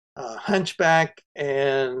Hunchback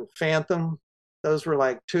and Phantom, those were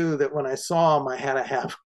like two that when I saw them, I had to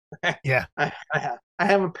have. Yeah. I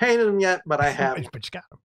haven't painted them yet, but I have. But you got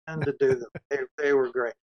them. And to do them. They were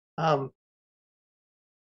great. I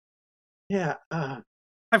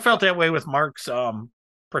felt that way with Mark's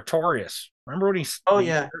Pretorius. Remember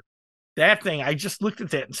when that thing, I just looked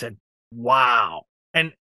at that and said, wow.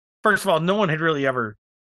 And first of all, no one had really ever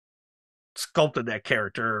sculpted that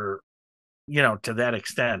character, to that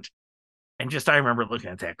extent. And just, I remember looking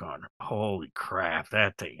at that going, holy crap,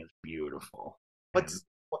 that thing is beautiful.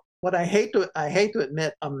 What I hate to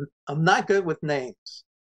admit, I'm not good with names.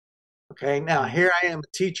 Okay. Now here I am,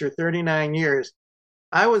 a teacher, 39 years.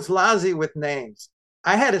 I was lousy with names.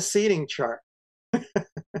 I had a seating chart.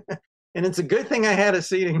 And it's a good thing I had a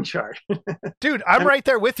seating chart. Dude, I'm right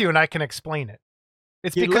there with you and I can explain it.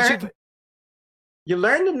 It's because you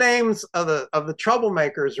learn the names of the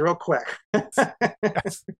troublemakers real quick.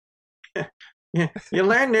 Yes. You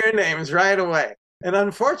learn their names right away. And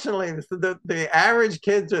unfortunately, the average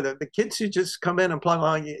kids or the kids who just come in and plug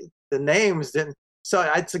along, the names didn't. So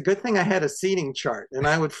it's a good thing I had a seating chart, and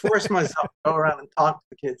I would force myself to go around and talk to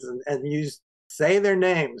the kids and say their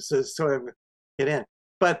names to sort of get in.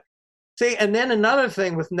 But see, and then another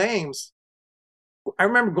thing with names, I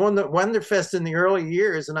remember going to Wonderfest in the early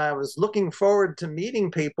years, and I was looking forward to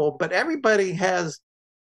meeting people, but everybody has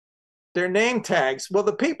their name tags. Well,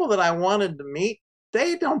 the people that I wanted to meet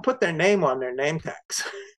they don't put their name on their name tags.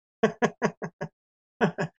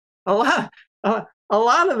 a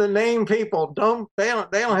lot of the name people don't have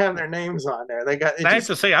their names on there. They got. I have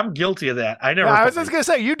to say, I'm guilty of that. I never. I was just gonna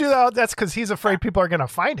say, you do that. That's because he's afraid people are gonna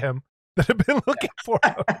find him that have been looking for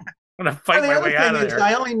him. I'm gonna fight my way out of there.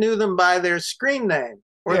 I only knew them by their screen name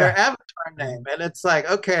or their avatar name, and it's like,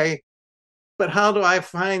 okay, but how do I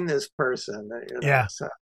find this person? So,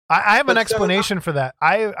 I have an explanation for that.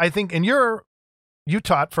 I think, and you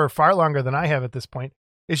taught for far longer than I have at this point.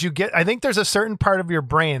 Is I think there's a certain part of your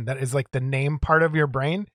brain that is like the name part of your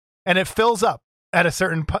brain, and it fills up at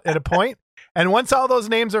a point. And once all those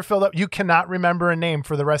names are filled up, you cannot remember a name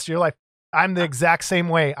for the rest of your life. I'm the exact same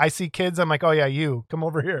way. I see kids, I'm like, oh yeah, you come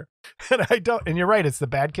over here. And I don't, and you're right. It's the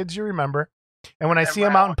bad kids you remember. And when I see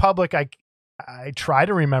them out in public, I try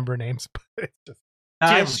to remember names, but it's just.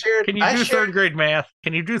 Jim, can you do third grade math?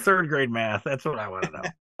 Can you do third grade math? That's what I want to know.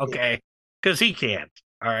 Okay. Because he can't.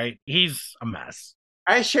 All right. He's a mess.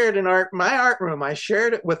 I shared my art room. I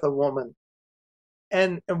shared it with a woman,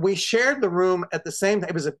 and we shared the room at the same time.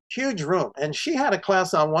 It was a huge room, and she had a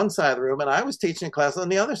class on one side of the room, and I was teaching a class on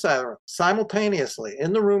the other side of the room, simultaneously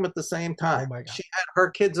in the room at the same time. Oh my God. She had her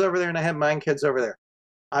kids over there, and I had mine kids over there.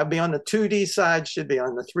 I'd be on the 2D side, she'd be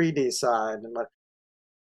on the 3D side. And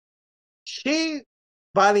she,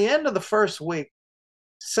 by the end of the first week,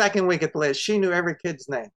 second week at the latest, she knew every kid's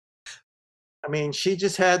name. I mean, she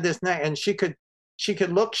just had this name, and she could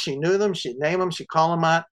look, she knew them, she'd name them, she'd call them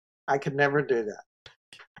out. I could never do that.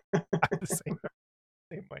 the same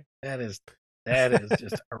way. That is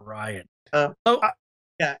just a riot.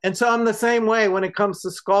 Yeah, and so I'm the same way when it comes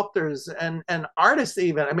to sculptors and artists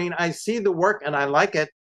even. I mean, I see the work and I like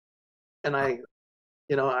it, and I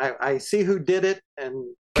see who did it.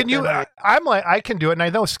 And can you? I can do it, and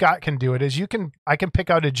I know Scott can do it. I can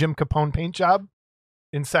pick out a Jim Capone paint job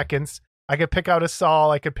in seconds. I could pick out a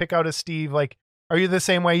Saul. I could pick out a Steve. Like, are you the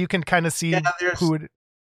same way? You can kind of see who would.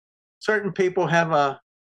 Certain people have a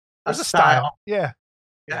style. Yeah.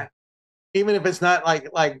 Even if it's not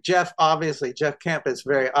like Jeff, obviously Jeff Camp is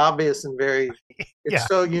very obvious and it's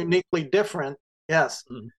so uniquely different. Yes.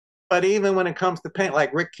 Mm-hmm. But even when it comes to paint,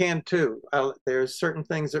 like Rick can too, there's certain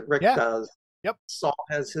things that Rick does. Yep. Saul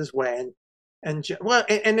has his way, and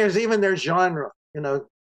there's even their genre.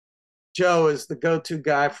 Joe is the go-to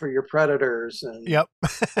guy for your Predators. And yep.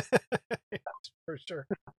 For sure.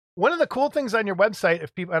 One of the cool things on your website,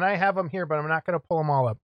 if people, and I have them here, but I'm not going to pull them all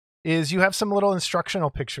up, is you have some little instructional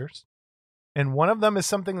pictures. And one of them is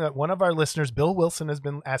something that one of our listeners, Bill Wilson, has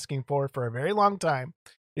been asking for a very long time,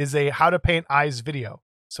 is a how to paint eyes video.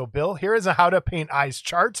 So Bill, here is a how to paint eyes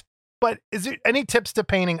chart, but is there any tips to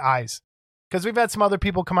painting eyes? Because we've had some other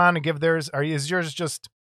people come on and give theirs. Is yours just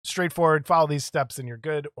straightforward, follow these steps and you're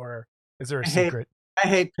good? Or is there a secret? I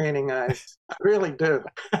hate painting eyes. I really do.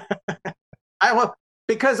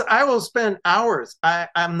 Because I will spend hours.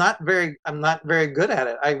 I'm not very good at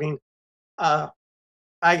it. I mean,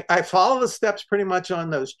 I follow the steps pretty much on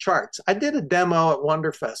those charts. I did a demo at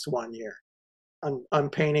Wonderfest one year on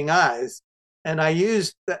painting eyes, and I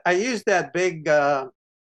used that big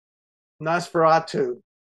Nosferatu,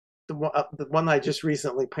 the one I just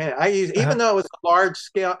recently painted. Even though it was a large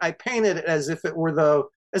scale, I painted it as if it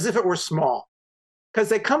were small, because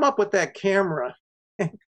they come up with that camera,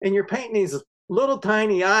 and you're painting these little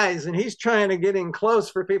tiny eyes, and he's trying to get in close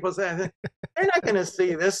for people to say, they're not going to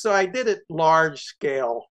see this. So I did it large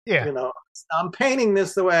scale. Yeah. I'm painting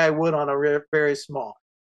this the way I would on a very small.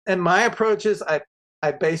 And my approach is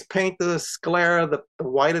I base paint the sclera, the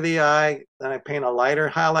white of the eye, then I paint a lighter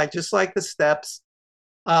highlight, just like the steps.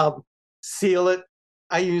 Seal it.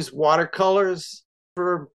 I use watercolors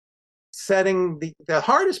for setting. The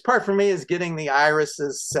hardest part for me is getting the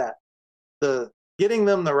irises set, getting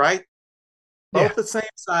them the right, both the same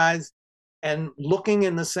size and looking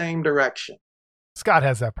in the same direction. Scott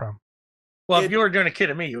has that problem. Well, if you were doing a kid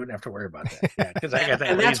of me, you wouldn't have to worry about that. Yeah, because I got that.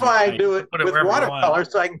 And that's why I do it with watercolor,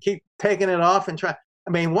 so I can keep taking it off and try.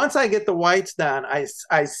 I mean, once I get the whites down, I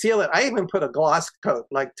seal it. I even put a gloss coat,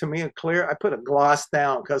 like to me, clear. I put a gloss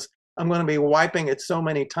down because I'm going to be wiping it so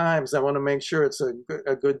many times. I want to make sure it's a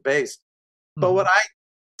good base. Mm-hmm. But what I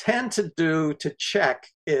tend to do to check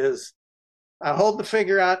is I hold the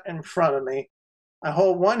figure out in front of me. I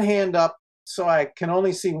hold one hand up so I can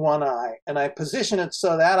only see one eye, and I position it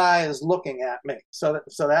so that eye is looking at me. So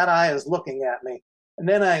that eye is looking at me. And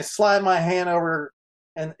then I slide my hand over,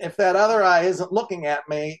 and if that other eye isn't looking at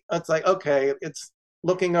me, it's like, okay, it's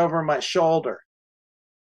looking over my shoulder.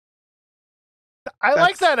 I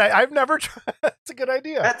like that. I've never tried. That's a good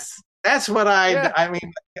idea. That's what I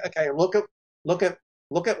mean, okay, look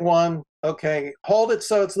at one. Okay, hold it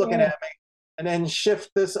so it's looking at me. and then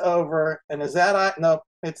shift this over. And is that I? No,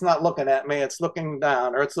 it's not looking at me. It's looking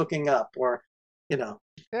down, or it's looking up, or Yeah.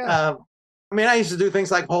 I mean, I used to do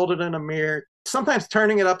things like hold it in a mirror. Sometimes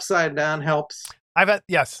turning it upside down helps.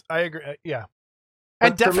 Yes, I agree. Yeah.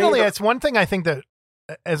 And definitely, it's one thing I think that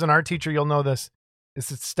as an art teacher, you'll know this, is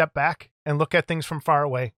to step back and look at things from far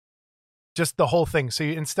away. Just the whole thing. So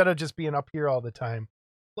instead of just being up here all the time.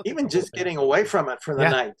 Even just getting away from it for the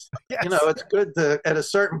night. Yes. It's good to, at a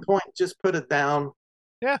certain point, just put it down.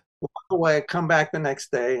 Yeah. Walk away, come back the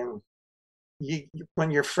next day. And when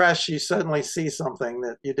you're fresh, you suddenly see something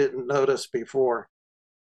that you didn't notice before.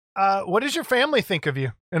 What does your family think of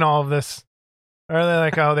you in all of this? Are they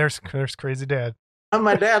like, oh, there's crazy dad?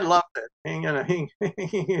 My dad loved it.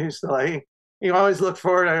 He used to he always looked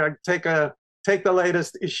forward to take the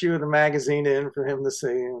latest issue of the magazine in for him to see.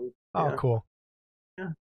 And, cool. Yeah.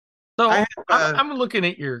 So I'm looking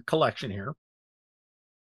at your collection here,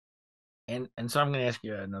 and so I'm going to ask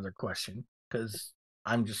you another question because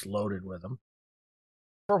I'm just loaded with them.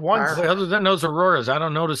 For once, other than those Auroras, I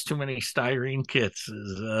don't notice too many styrene kits.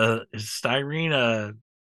 Is styrene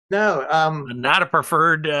not a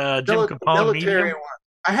preferred Jim Capone medium? One.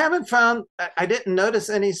 I haven't found. I didn't notice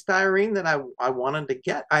any styrene that I wanted to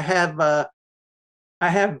get. I have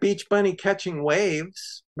Beach Bunny Catching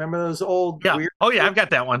Waves. Remember those old? Yeah. Weird I've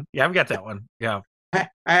got that one. Yeah, I've got that one. Yeah. I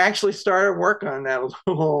actually started work on that a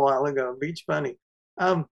little while ago. Beach Bunny.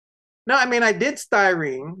 No, I mean I did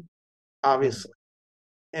styrene, obviously,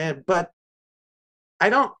 but I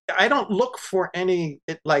don't look for any.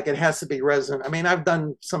 It has to be resin. I mean, I've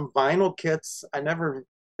done some vinyl kits.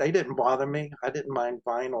 They didn't bother me. I didn't mind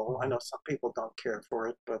vinyl. I know some people don't care for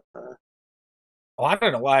it, but I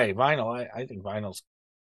don't know why vinyl. I think vinyl's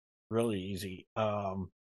really easy. How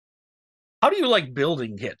do you like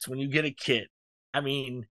building kits when you get a kit? I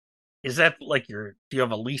mean, is that like do you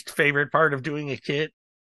have a least favorite part of doing a kit?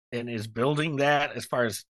 And is building that, as far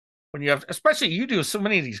as when you have, especially you do so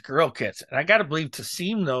many of these girl kits, and I got to believe to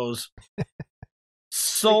seam those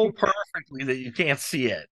so perfectly that you can't see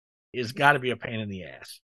it is got to be a pain in the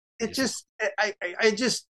ass. I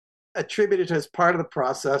just attribute it as part of the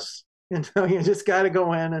process. You just got to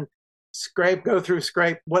go in and go through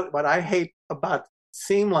scrape. What I hate about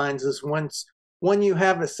seam lines is when you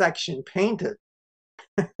have a section painted.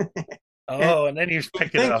 And then you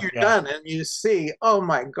pick it up. You're done, and you see, oh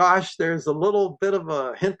my gosh, there's a little bit of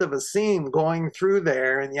a hint of a seam going through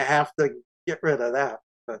there, and you have to get rid of that.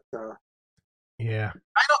 But I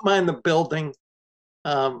don't mind the building.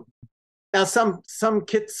 Now some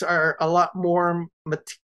kits are a lot more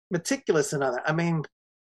meticulous than other. I mean,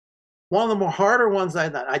 one of the more harder ones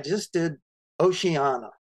I just did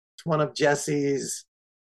Oceana. It's one of Jesse's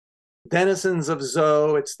Denizens of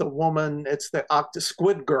Zoe. It's the woman. It's the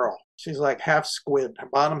squid girl. She's like half squid. Her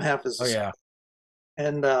bottom half is.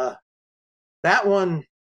 And that one,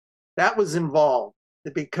 that was involved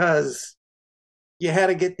because you had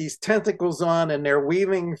to get these tentacles on, and they're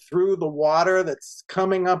weaving through the water that's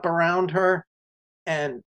coming up around her,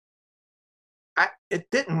 and it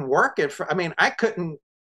didn't work. I couldn't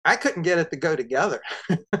get it to go together.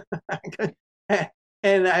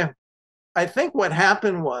 And I think what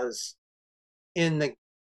happened was, in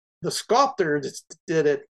the sculptor just did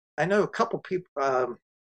it. I know a couple people.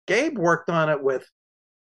 Gabe worked on it with.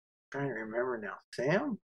 I'm trying to remember now.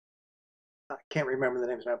 Sam. I can't remember the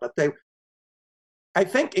names now, but I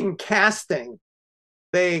think in casting,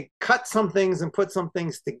 they cut some things and put some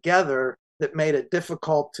things together that made it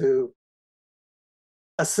difficult to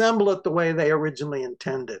assemble it the way they originally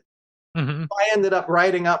intended. Mm-hmm. I ended up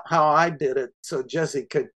writing up how I did it so Jesse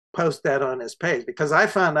could post that on his page, because I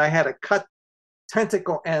found I had to cut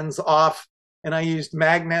tentacle ends off, and I used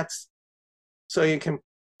magnets so you can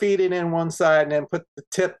feed it in one side and then put the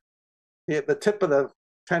tip of the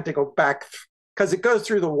tentacle back, because it goes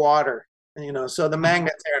through the water, so the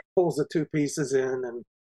magnet there pulls the two pieces in. And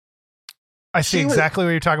I see exactly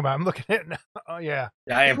what you're talking about. I'm looking at it now. Oh yeah.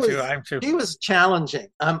 I am too. She was challenging.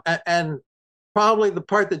 And probably the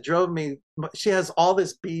part that drove me, she has all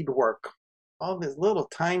this bead work, all this little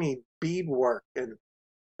tiny bead work, and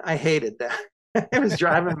I hated that. It was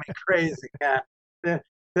driving me crazy. Yeah. The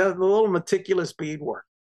little meticulous beadwork.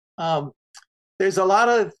 There's a lot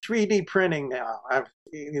of 3D printing now.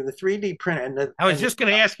 The 3D print. I was just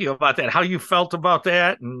going to ask you about that. How you felt about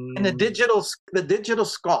that, and the digital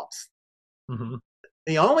sculpts. Mm-hmm.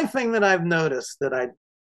 The only thing that I've noticed that I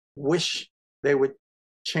wish they would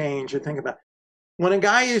change or think about, when a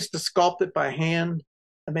guy used to sculpt it by hand,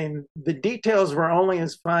 I mean, the details were only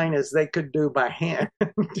as fine as they could do by hand,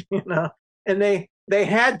 and they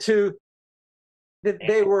had to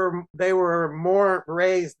they were more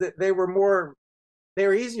raised. They were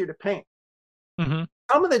easier to paint. Mm-hmm.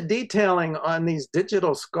 Some of the detailing on these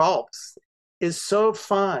digital sculpts is so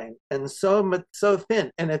fine and so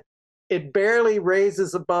thin, and it barely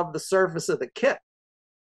raises above the surface of the kit.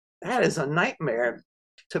 That is a nightmare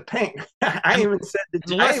to paint. I even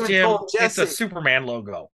told Jesse, it's a Superman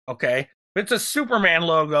logo. Okay, if it's a Superman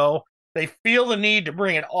logo, they feel the need to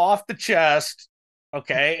bring it off the chest.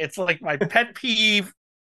 Okay, it's like my pet peeve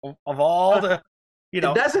of all the. It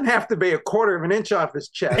doesn't have to be a quarter of an inch off his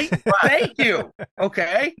chest. Thank you.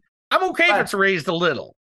 Okay, I'm okay if it's raised a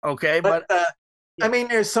little. Okay, but I mean,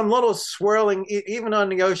 there's some little swirling, even on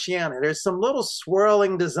the Oceana. There's some little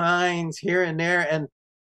swirling designs here and there, and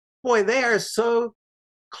boy, they are so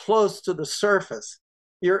close to the surface.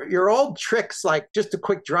 Your old tricks, like just a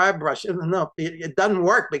quick dry brush, no, it doesn't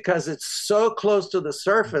work because it's so close to the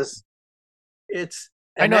surface. That's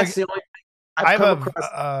the only thing I have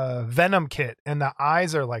a Venom kit, and the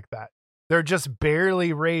eyes are like that. They're just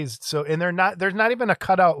barely raised. So, and there's not even a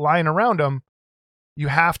cutout line around them. You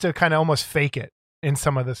have to kind of almost fake it in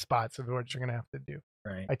some of the spots of what you're going to have to do.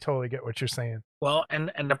 Right. I totally get what you're saying. Well,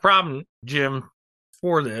 and the problem, Jim,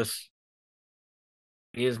 for this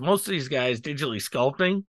is most of these guys digitally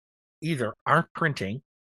sculpting either aren't printing,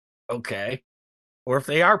 okay, or if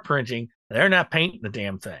they are printing, they're not painting the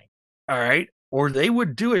damn thing. All right. Or they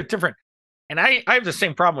would do it different. And I have the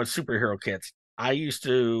same problem with superhero kits. I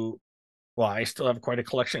still have quite a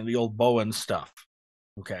collection of the old Bowen stuff.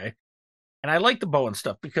 Okay. And I like the Bowen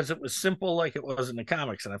stuff because it was simple like it was in the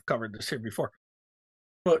comics, and I've covered this here before.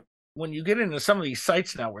 But when you get into some of these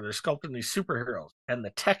sites now where they're sculpting these superheroes and the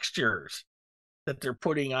textures that they're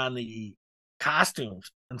putting on the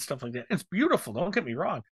costumes and stuff like that, it's beautiful. Don't get me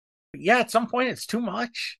wrong. But yeah, at some point it's too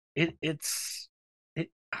much.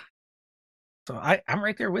 So I'm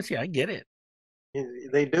right there with you. I get it.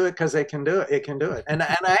 They do it because they can do it. It can do it, and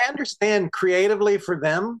I understand creatively for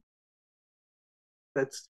them.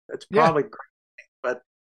 That's probably great, but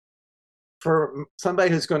for somebody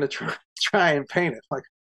who's going to try and paint it, like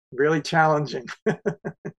really challenging.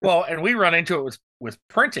 Well, and we run into it with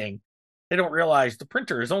printing. They don't realize the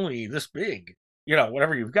printer is only this big,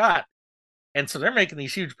 whatever you've got, and so they're making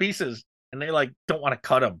these huge pieces, and they don't want to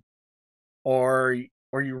cut them, or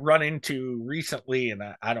you run into recently, and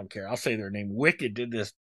I don't care, I'll say their name. Wicked did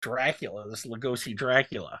this Dracula, this Lugosi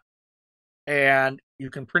Dracula, and you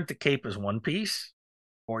can print the cape as one piece,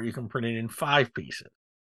 or you can print it in 5 pieces.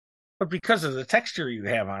 But because of the texture you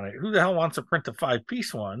have on it, who the hell wants to print the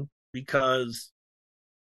 5-piece one? Because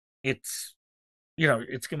it's,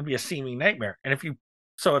 it's going to be a seeming nightmare. And if you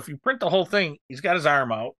print the whole thing, he's got his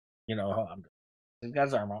arm out, he's got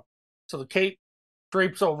his arm out. So the cape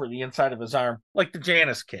drapes over the inside of his arm, like the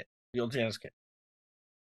old Janus kit.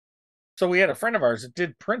 So we had a friend of ours that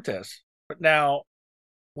did print this, but now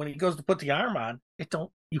when he goes to put the arm on,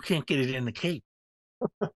 you can't get it in the cape.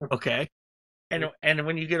 Okay. And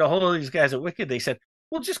when you get a hold of these guys at Wicked, they said,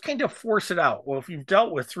 well, just kind of force it out. Well, if you've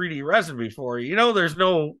dealt with 3D resin before, there's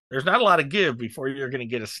not a lot of give before you're going to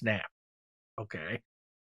get a snap. Okay.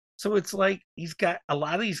 So it's like he's got a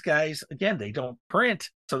lot of these guys, again, they don't print,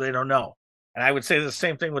 so they don't know. And I would say the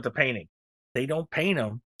same thing with the painting. They don't paint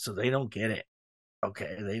them, so they don't get it.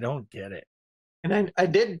 Okay. They don't get it. And I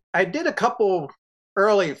did a couple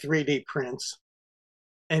early 3D prints,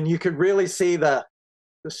 and you could really see the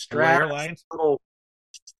straps,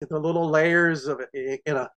 the little layers of it,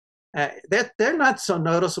 they're not so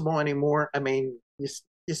noticeable anymore. I mean,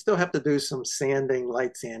 you still have to do some sanding,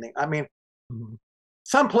 light sanding. I mean,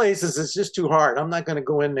 some places it's just too hard. I'm not going to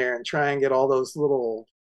go in there and try and get all those little.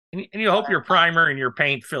 And you hope your primer and your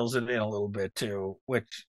paint fills it in a little bit too.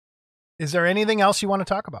 Which is there anything else you want to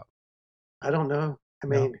talk about? I don't know. I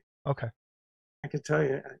mean, no. Okay. I could tell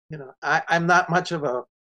you. I'm not much of a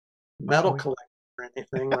metal collector or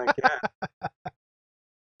anything like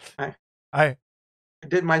that. I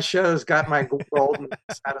did my shows, got my gold, and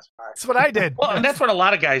satisfied. That's what I did. Well, and that's what a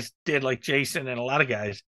lot of guys did, like Jason and a lot of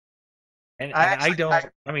guys. And I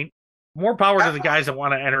mean, more power to the guys that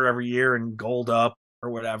want to enter every year and gold up or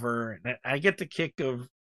whatever. And I get the kick of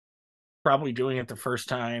probably doing it the first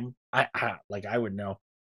time. I would know,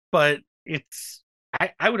 but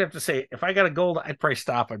I would have to say, if I got a gold, I'd probably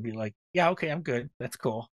stop. I'd be like, yeah, okay, I'm good. That's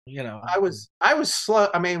cool. I was slow.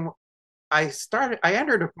 I mean, I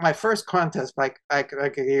entered my first contest like a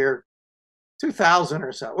year 2000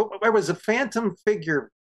 or so. There was a Phantom figure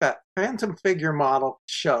model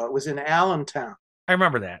show. It was in Allentown. I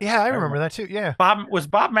remember that. Yeah, I remember that too. Yeah. Was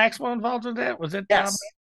Bob Maxwell involved with that? Was it? Yes.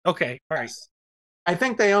 Okay. All right. I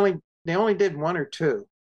think they only did 1 or 2.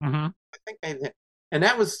 Mm-hmm. I think they did. And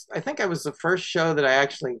I think that was the first show that I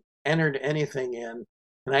actually entered anything in.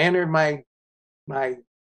 And I entered my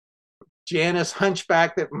Janus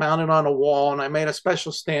hunchback that mounted on a wall, and I made a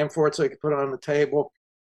special stand for it so I could put it on the table.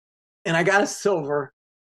 And I got a silver,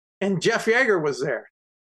 and Jeff Yeager was there.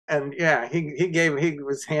 And yeah, he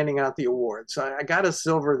was handing out the award. So I got a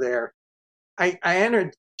silver there. I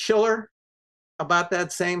entered Chiller about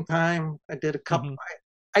that same time. I did a couple.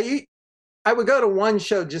 I would go to one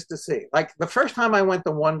show just to see. Like the first time I went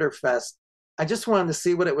to Wonderfest, I just wanted to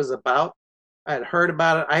see what it was about. I had heard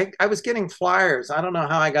about it. I was getting flyers. I don't know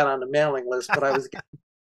how I got on the mailing list, but I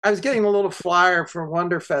was getting a little flyer for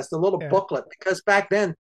Wonderfest, a little booklet, because back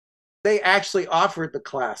then they actually offered the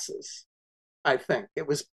classes. I think it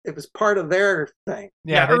was part of their thing.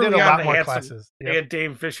 Yeah, they did a lot more classes. They had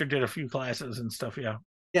Dave Fisher did a few classes and stuff. Yeah.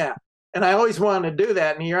 Yeah. And I always wanted to do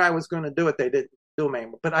that. And here I was going to do it. They didn't do me.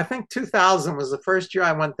 But I think 2000 was the first year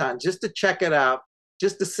I went down just to check it out,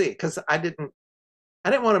 just to see, because I didn't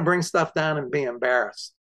want to bring stuff down and be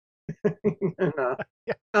embarrassed.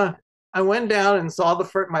 I went down and saw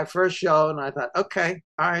my first show, and I thought, okay,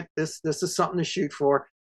 all right, this is something to shoot for.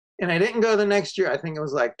 And I didn't go the next year. I think it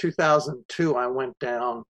was like 2002. I went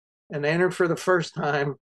down and entered for the first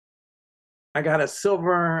time. I got a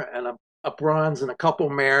silver and a bronze and a couple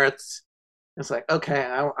merits. It's like, okay,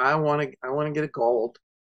 I want to get a gold,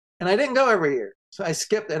 and I didn't go every year, so I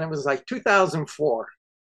skipped. And it was like 2004,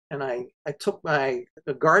 and I took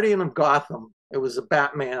the Guardian of Gotham. It was a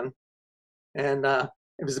Batman, and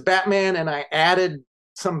and I added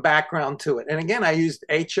some background to it. And again, I used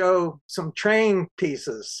some train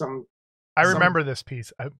pieces. I remember this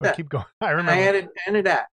piece. Keep going. I remember. I added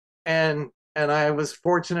that, and I was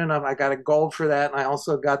fortunate enough. I got a gold for that, and I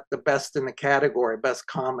also got the best in the category, best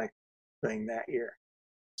comic thing that year.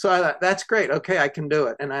 So I thought, that's great. Okay, I can do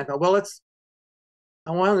it. And I thought, well,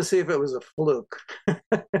 I wanted to see if it was a fluke.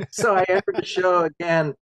 So I entered the show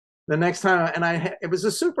again the next time, and it was a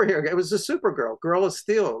superhero. It was a Supergirl, Girl of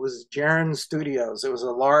Steel. It was Jaren Studios. It was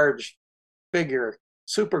a large figure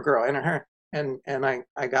Supergirl, and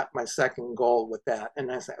I got my second gold with that.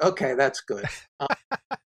 And I said, okay, that's good.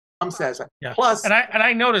 I'm satisfied. Yeah. Plus, and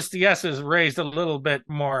I noticed the S is raised a little bit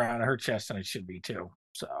more on her chest than it should be too.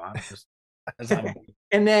 So I'm just.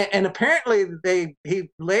 And apparently he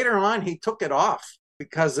later on he took it off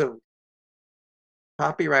because of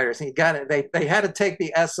copywriters. He got it. They had to take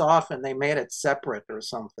the S off, and they made it separate or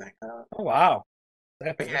something. Oh wow!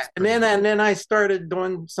 And then I started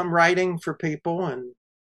doing some writing for people, and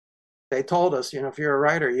they told us, if you're a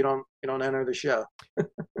writer, you don't enter the show.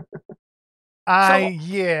 I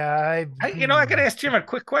could ask Jim a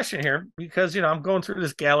quick question here, because I'm going through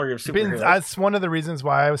this gallery of superheroes. That's one of the reasons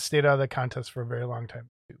why I stayed out of the contest for a very long time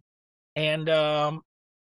too. And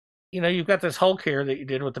you've got this Hulk here that you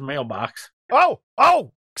did with the mailbox.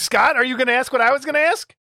 Oh, Scott, are you going to ask what I was going to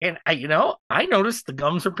ask? And I noticed the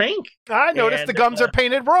gums are pink. I noticed the gums are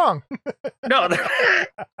painted wrong. No,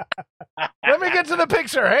 let me get to the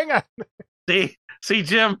picture. Hang on. See,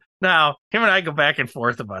 Jim. Now, him and I go back and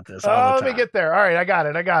forth about this all the time. Let me get there. All right, I got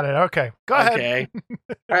it. Okay, go ahead. Okay.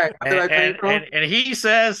 All right. And he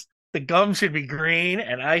says the gum should be green,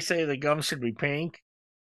 and I say the gum should be pink.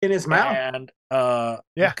 In his mouth. And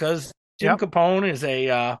because Jim Capone is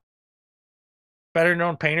a better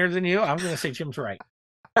known painter than you, I'm going to say Jim's right.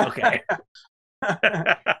 Okay.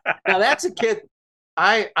 Now that's a kid.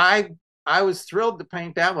 I was thrilled to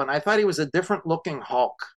paint that one. I thought he was a different looking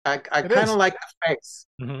Hulk. I kind of like the face.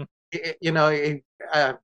 Mm-hmm.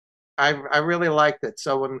 I really liked it.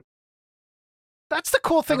 So that's the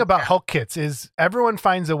cool thing about Hulk kits is everyone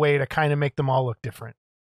finds a way to kind of make them all look different.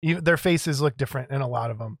 Their faces look different in a lot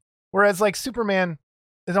of them. Whereas like Superman,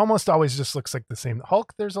 it almost always just looks like the same.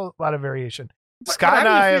 Hulk, there's a lot of variation. Scott and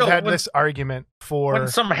I have had this argument for when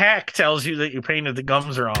some hack tells you that you painted the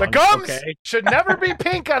gums wrong. The gums should never be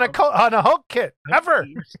pink on a Hulk kit ever.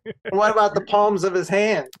 What about the palms of his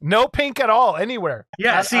hand? No pink at all anywhere.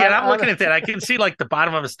 Yeah, I'm looking at that. I can see like the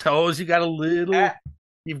bottom of his toes. You got a little.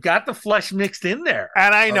 You've got the flesh mixed in there.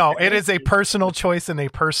 And I know it is a personal choice and a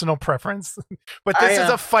personal preference, but this is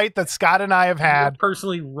a fight that Scott and I have had. You're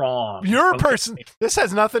personally wrong. This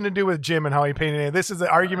has nothing to do with Jim and how he painted it. This is an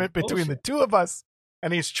argument between the two of us,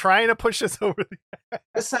 and he's trying to push us over.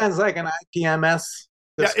 This sounds like an IPMS.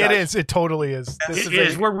 Yeah, it is. It totally is.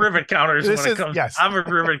 We're rivet counters when it comes. Yes. I'm a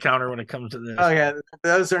rivet counter when it comes to this. Oh yeah,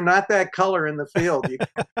 those are not that color in the field.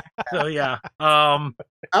 So yeah, I'm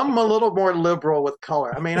a little more liberal with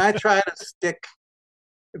color. I mean, I try to stick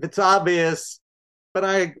if it's obvious, but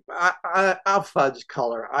I'll fudge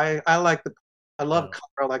color. I love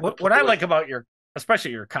color. What I like about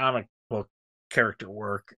especially your comic book character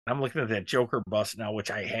work. I'm looking at that Joker bust now, which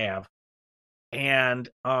I have. And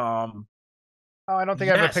I don't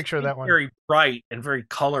think I have a picture of that one. Very bright and very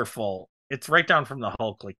colorful. It's right down from the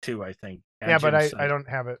Hulk, like, too, I think. Yeah, but I don't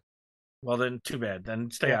have it. Well, then, too bad.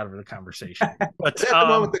 Then stay out of the conversation. But the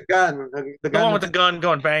one with the gun. The one with the gun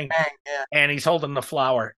going bang. Bang, yeah. And he's holding the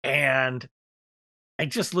flower. And I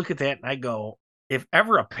just look at that and I go, if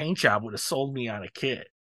ever a paint job would have sold me on a kit,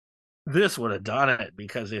 this would have done it,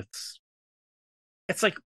 because it's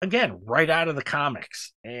like, again, right out of the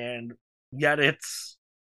comics. And yet it's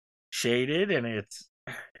shaded and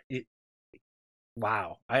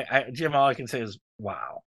wow. Jim, all I can say is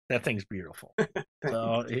wow. That thing's beautiful.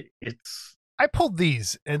 So it's. I pulled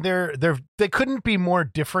these, and they couldn't be more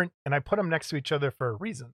different, and I put them next to each other for a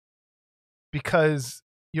reason, because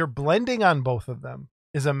your blending on both of them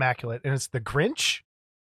is immaculate, and it's the Grinch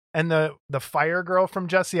and the fire girl from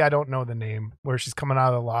Jesse. I don't know the name, where she's coming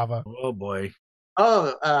out of the lava. Oh boy.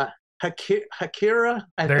 Oh, Hakira.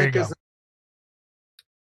 There you go.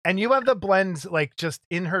 And you have the blends, like, just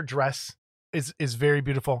in her dress is very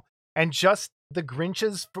beautiful, and just the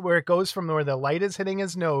Grinch's, where it goes from where the light is hitting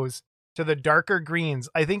his nose to the darker greens.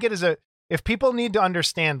 I think it is if people need to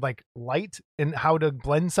understand, like, light and how to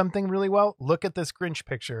blend something really well, look at this Grinch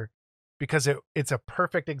picture, because it's a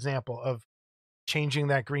perfect example of changing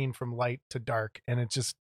that green from light to dark. And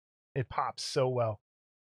it pops so well.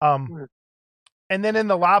 And then in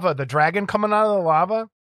the lava, the dragon coming out of the lava,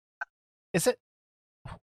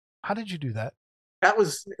 how did you do that? That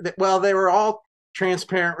was, well, they were all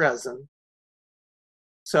transparent resin.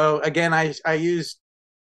 So again, I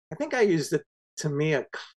think I used the Tamiya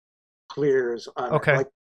clears on it, like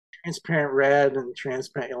transparent red and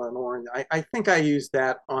transparent yellow and orange. I think I used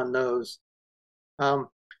that on those,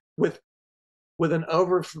 with an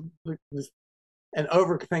over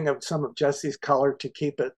thing of some of Jesse's color to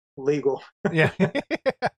keep it legal. Yeah.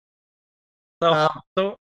 But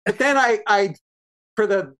then I for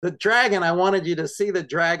the dragon, I wanted you to see the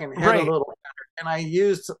dragon head a little better, and I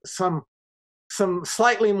used some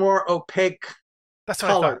slightly more opaque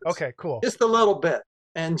colors. Okay, cool. Just a little bit,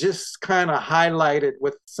 and just kind of highlighted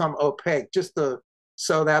with some opaque,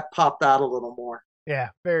 so that popped out a little more.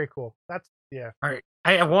 Yeah, very cool. All right.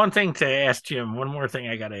 I have one thing to ask Jim. One more thing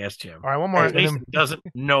I got to ask Jim. All right, one more. Jason doesn't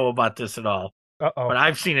know about this at all. Uh-oh. But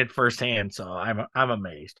I've seen it firsthand, so I'm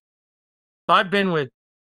amazed. So I've been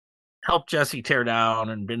helped Jesse tear down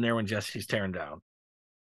and been there when Jesse's tearing down.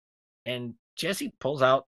 And Jesse pulls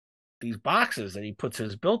out these boxes that he puts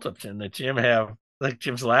his built-ups in that Jim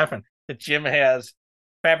Jim's laughing, that Jim has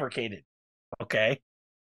fabricated. Okay.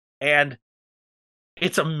 And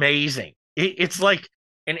it's amazing. It's like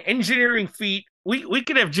an engineering feat. We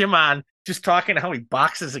could have Jim on just talking how he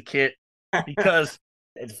boxes a kit, because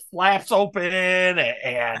it flaps open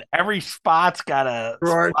and every spot's got a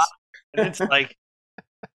spot. And it's like,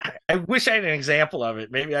 I wish I had an example of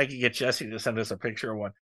it. Maybe I could get Jesse to send us a picture of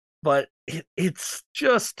one. But it's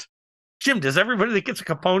just, Jim, does everybody that gets a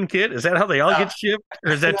Capone kit, is that how they all get shipped?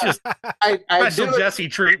 Or is that just special Jesse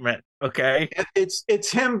treatment? Okay.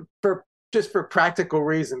 It's him for practical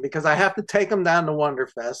reason, because I have to take him down to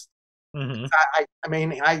Wonderfest. Mm-hmm. I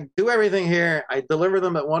mean, I do everything here. I deliver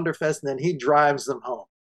them at Wonderfest, and then he drives them home.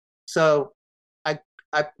 So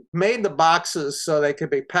I made the boxes so they could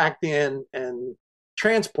be packed in and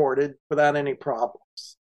transported without any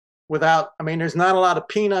problems. There's not a lot of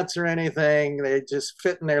peanuts or anything. They just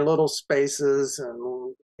fit in their little spaces,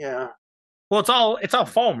 and yeah. Well, it's all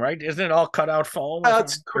foam, right? Isn't it all cut out foam?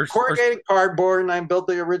 It's corrugated cardboard, and I built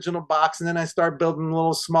the original box, and then I started building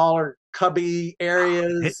little smaller cubby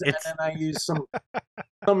areas, and then I use some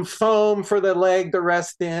foam for the leg to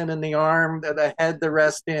rest in, and the arm, the head to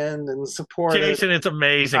rest in, and support Jason, it. It's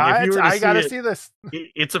amazing. I gotta see this.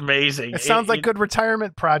 It's amazing. It sounds like good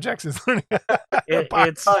retirement projects. He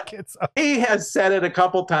has said it a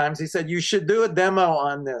couple times. He said, you should do a demo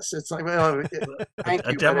on this. It's like, well, thank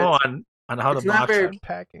you. A demo on how to box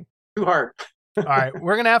packing. Too hard. All right,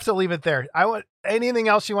 we're gonna have to leave it there. I want anything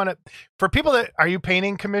else you want to, for people that are you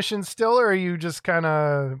painting commissions still, or are you just kind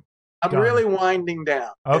of? I'm really winding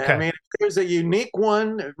down. Okay. I mean, if there's a unique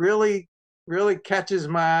one that really catches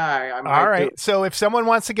my eye, I might all right. do it. So if someone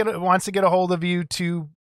wants to get a hold of you to,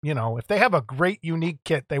 if they have a great unique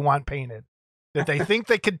kit they want painted that they think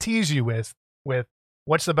they could tease you with,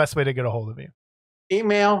 what's the best way to get a hold of you?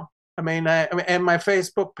 Email. And my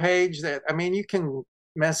Facebook page. You can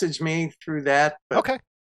message me through that. Okay.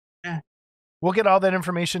 Yeah. We'll get all that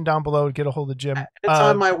information down below. Get a hold of Jim. It's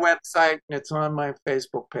on my website, and it's on my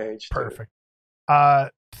Facebook page. Perfect.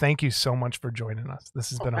 Thank you so much for joining us. This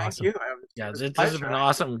has been awesome. Thank you. Yeah, this has been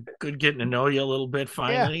awesome. Good getting to know you a little bit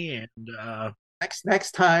finally. Yeah. And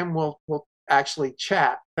next time we'll actually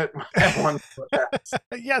chat at one.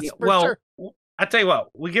 Yes, well, sure. I tell you what,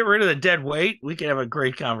 we get rid of the dead weight, we can have a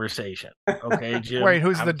great conversation. Okay, Jim. Wait,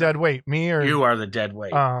 who's the dead weight? Me or you are the dead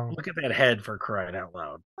weight? Look at that head, for crying out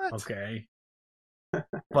loud. What? Okay.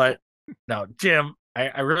 But no, Jim,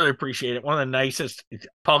 I really appreciate it. One of the nicest.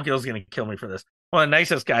 Paul Gill's going to kill me for this. One of the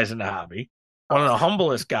nicest guys in the hobby. One of the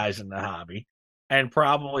humblest guys in the hobby, and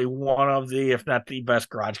probably one of the, if not the best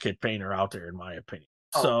garage kit painter out there, in my opinion.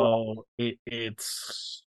 So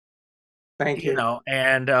it's. Thank you. You know,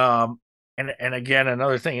 and again,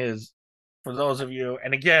 another thing is, for those of you,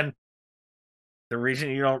 and again, the reason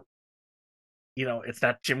you don't, it's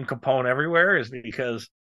not Jim Capone everywhere is because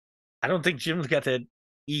I don't think Jim's got that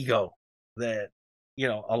ego that,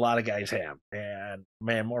 a lot of guys have. And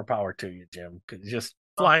man, more power to you, Jim, because you just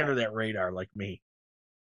fly under that radar like me.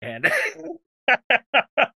 And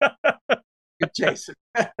good Jason.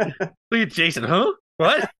 Look at Jason, huh?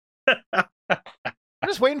 What? I'm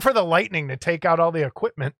just waiting for the lightning to take out all the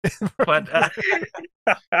equipment. But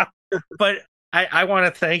I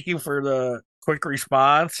want to thank you for the quick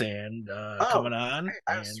response and coming on.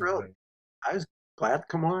 I was thrilled. I was glad to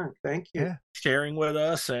come on. Thank you. Yeah. Sharing with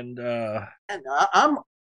us, and I'm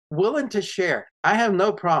willing to share. I have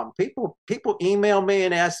no problem. People email me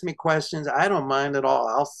and ask me questions. I don't mind at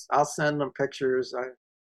all. I'll send them pictures.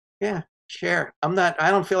 Share. I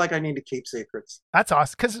don't feel like I need to keep secrets. That's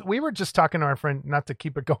awesome. Because we were just talking to our friend, not to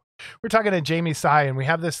keep it going. We're talking to Jamie Sy, and we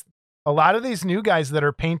have a lot of these new guys that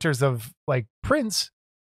are painters of like prints.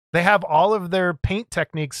 They have all of their paint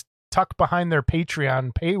techniques tucked behind their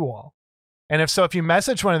Patreon paywall. And if you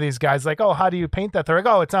message one of these guys like, oh, how do you paint that? They're like,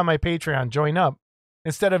 oh, it's on my Patreon, join up.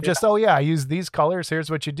 Instead of just, I use these colors. Here's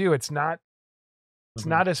what you do. It's not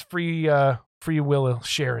as free will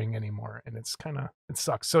sharing anymore. And it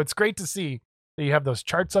sucks. So it's great to see that you have those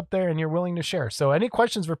charts up there and you're willing to share. So any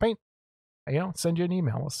questions for paint, send you an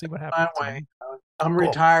email. We'll see what happens. I'm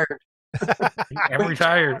retired. I'm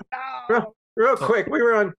retired. Real quick. We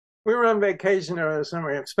were on vacation over the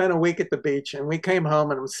summer. I spent a week at the beach, and we came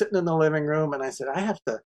home, and I'm sitting in the living room, and I said, I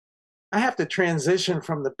have to transition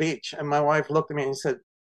from the beach. And my wife looked at me and said,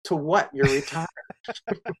 to what? You're retired.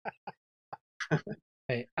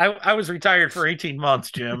 Hey, I was retired for 18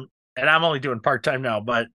 months, Jim, and I'm only doing part-time now,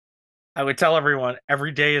 but I would tell everyone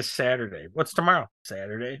every day is Saturday. What's tomorrow?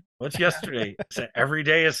 Saturday. What's yesterday? Every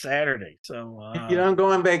day is Saturday. So you don't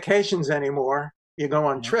go on vacations anymore. You go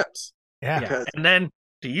on trips. Yeah. And then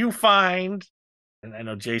do you find, and I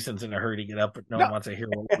know Jason's in a hurry to get up, but no one wants to hear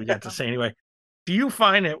what we got to say anyway. Do you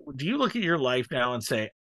look at your life now and say,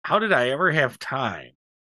 how did I ever have time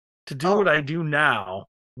to do what I do now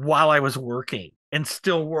while I was working and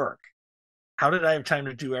still work? How did I have time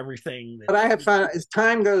to do everything? But I have found as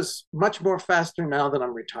time goes much more faster now that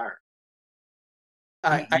I'm retired.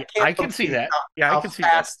 I can see that. I can see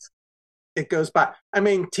that. It goes by. I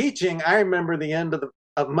mean, teaching, I remember the end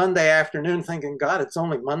of Monday afternoon thinking, God, it's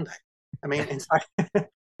only Monday. I mean, it's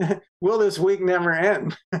like, will this week never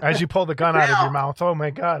end? As you pull the gun out of your mouth. Oh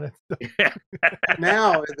my God.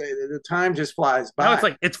 Now the time just flies by. Now it's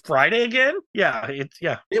like, it's Friday again? Yeah.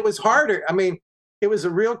 It was harder. I mean, it was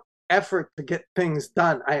a real effort to get things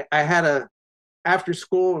done. I had after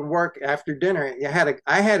school and work after dinner,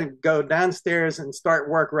 I had to go downstairs and start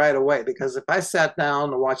work right away, because if I sat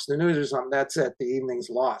down to watch the news or something, that's it. The evening's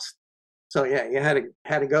lost. So yeah, you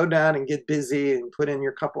had to go down and get busy and put in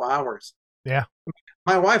your couple hours. Yeah.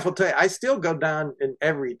 My wife will tell you, I still go down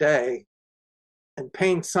every day and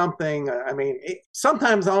paint something. I mean,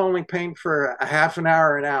 sometimes I'll only paint for a half an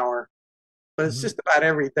hour, but it's just about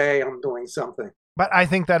every day I'm doing something. But I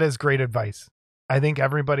think that is great advice. I think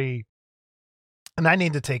everybody, and I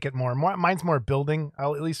need to take it more. Mine's more building.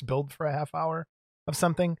 I'll at least build for a half hour of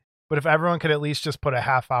something. But if everyone could at least just put a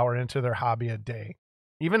half hour into their hobby a day,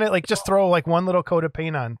 even just throw like one little coat of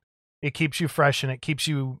paint on, it keeps you fresh and it keeps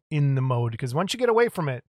you in the mode. Because once you get away from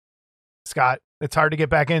it, Scott, it's hard to get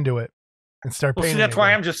back into it and start painting. See, that's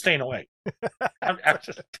why I'm just staying away. I'm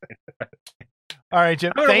just all right,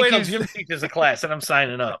 Jim. I'm going to wait until Jim teaches a class and I'm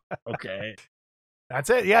signing up. Okay. That's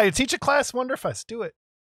it. Yeah, you teach a class, Wonderfest. Do it.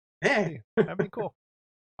 Hey. That'd be cool.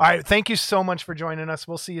 All right. Thank you so much for joining us.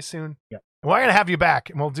 We'll see you soon. Yeah. We're going to have you back,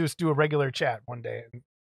 and we'll just do a regular chat one day.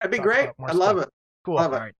 That'd be great. I love it. Cool.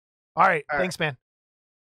 Love it. All right. Thanks, man.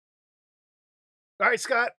 All right,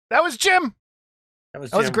 Scott. That was Jim. That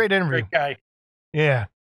was a great interview. Great guy. Yeah.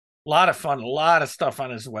 A lot of fun. A lot of stuff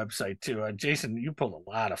on his website, too. Jason, you pulled a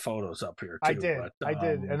lot of photos up here, too. I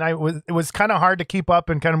did. And it was kind of hard to keep up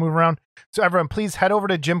and kind of move around. So everyone, please head over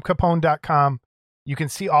to jimcapone.com. You can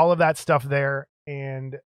see all of that stuff there.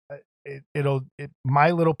 And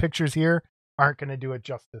my little pictures here aren't going to do it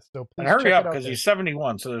justice. So please hurry up, because he's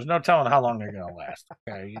 71, so there's no telling how long they're going to last.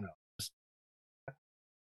 Okay,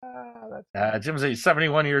 Jim's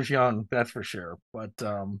 71 years young, that's for sure. But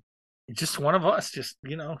just one of us, just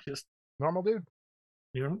normal dude.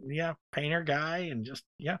 Painter guy, and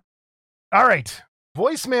All right.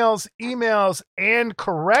 Voicemails, emails, and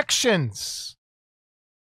corrections.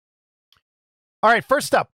 All right,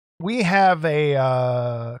 first up, we have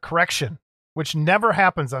a correction, which never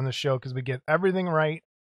happens on the show because we get everything right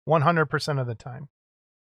 100% of the time.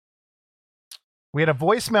 We had a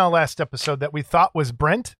voicemail last episode that we thought was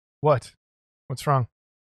Brent. What? What's wrong?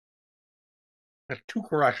 There's 2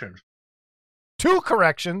 corrections. 2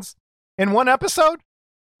 corrections in one episode?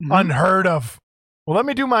 Mm-hmm. Unheard of. Well, let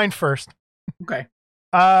me do mine first. Okay.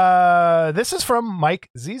 This is from Mike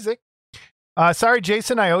Zizik. Sorry,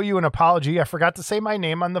 Jason, I owe you an apology. I forgot to say my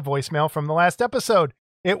name on the voicemail from the last episode.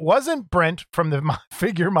 It wasn't Brent from the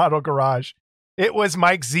Figure Model Garage. It was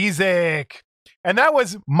Mike Zizik. And that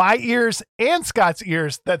was my ears and Scott's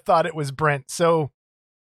ears that thought it was Brent. So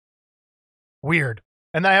weird.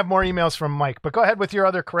 And I have more emails from Mike, but go ahead with your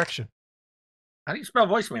other correction. How do you spell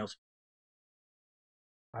voicemails?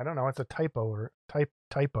 I don't know. It's a typo or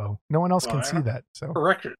typo. No one else can see that. So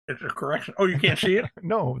correction. It's a correction. Oh, you can't see it?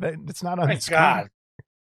 No, it's not on the screen. God.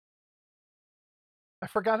 I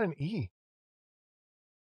forgot an E.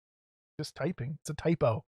 Just typing. It's a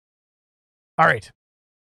typo. All right.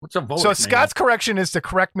 What's a voicemail? So Scott's correction is to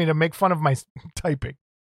correct me to make fun of my typing.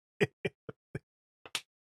 I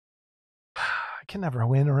can never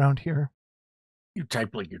win around here. You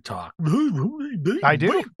type like you talk. I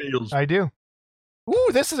do. I do. Ooh,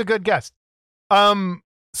 this is a good guest.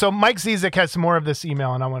 So Mike Zizik has some more of this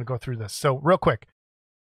email, and I want to go through this. So real quick,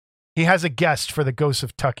 he has a guest for the Ghosts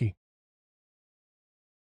of Tucky.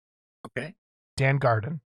 Okay. Dan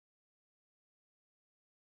Garden.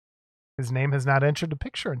 His name has not entered the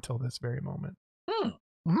picture until this very moment.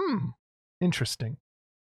 Interesting.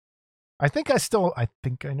 I think I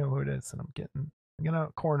know who it is, and I'm gonna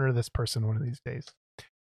corner this person one of these days.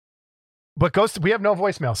 But we have no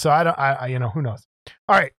voicemail, so I who knows.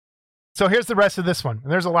 All right. So here's the rest of this one.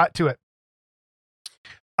 And there's a lot to it.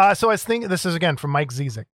 So I was thinking, this is again from Mike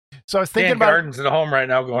Zizik. So I was thinking about Garden's at home right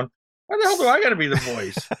now going, why the hell do I got to be the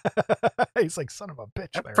voice? He's like, son of a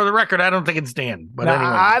bitch. Larry. For the record, I don't think it's Dan. But no,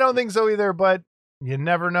 anyway. I don't think so either, but you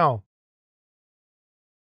never know.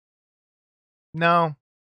 No.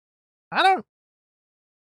 I don't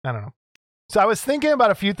know. So I was thinking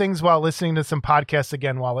about a few things while listening to some podcasts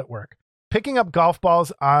again while at work. Picking up golf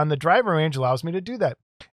balls on the driving range allows me to do that.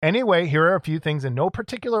 Anyway, here are a few things in no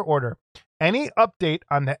particular order. Any update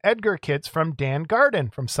on the Edgar kits from Dan Garden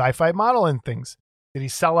from Sci-Fi Model and Things? Did he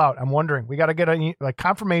sell out? I'm wondering. We got to get a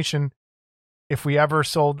confirmation if we ever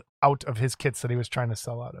sold out of his kits that he was trying to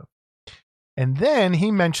sell out of. And then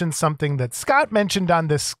he mentioned something that Scott mentioned on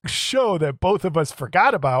this show that both of us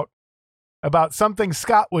forgot about something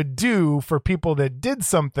Scott would do for people that did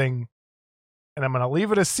something. And I'm going to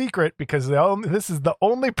leave it a secret because this is the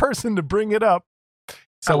only person to bring it up.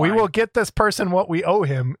 So we will get this person what we owe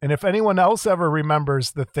him. And if anyone else ever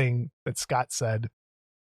remembers the thing that Scott said,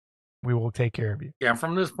 we will take care of you. Yeah,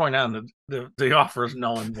 from this point on, the offer is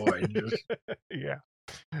null and void. Yeah.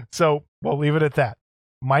 So we'll leave it at that.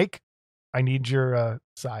 Mike, I need your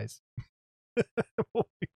size. All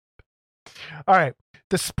right.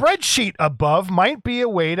 The spreadsheet above might be a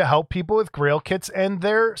way to help people with Grail kits and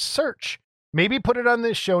their search. Maybe put it on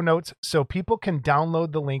the show notes so people can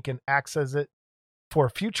download the link and access it for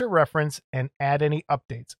future reference and add any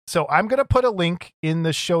updates. So I'm going to put a link in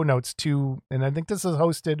the show notes and I think this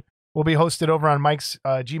will be hosted over on Mike's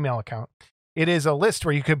Gmail account. It is a list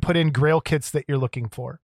where you can put in Grail kits that you're looking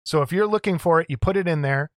for. So if you're looking for it, you put it in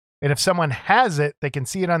there. And if someone has it, they can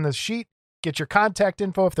see it on the sheet, get your contact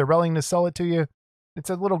info if they're willing to sell it to you. It's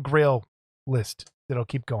a little Grail list that'll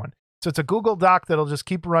keep going. So it's a Google Doc that'll just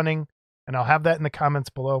keep running, and I'll have that in the comments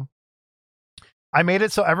below. I made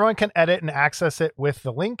it so everyone can edit and access it with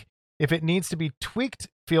the link. If it needs to be tweaked,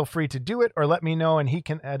 feel free to do it or let me know and he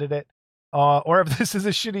can edit it. Or if this is a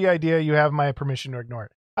shitty idea, you have my permission to ignore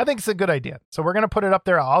it. I think it's a good idea. So we're going to put it up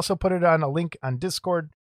there. I'll also put it on a link on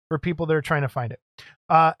Discord for people that are trying to find it.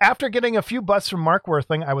 After getting a few busts from Mark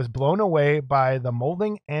Worthling, I was blown away by the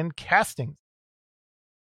molding and casting.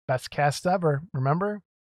 Best cast ever, remember?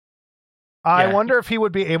 Yeah. I wonder if he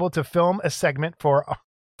would be able to film a segment for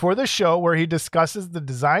the show where he discusses the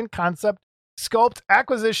design, concept, sculpt,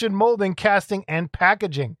 acquisition, molding, casting, and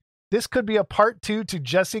packaging. This could be a part 2 to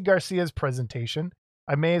Jesse Garcia's presentation.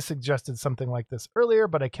 I may have suggested something like this earlier,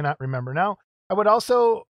 but I cannot remember now. It would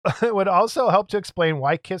also help to explain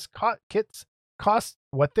why kits cost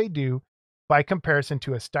what they do, by comparison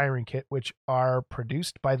to a styrene kit, which are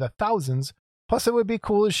produced by the thousands. Plus, it would be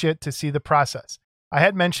cool as shit to see the process. I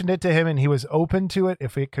had mentioned it to him, and he was open to it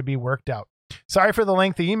if it could be worked out. Sorry for the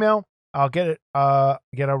lengthy email. I'll get it. I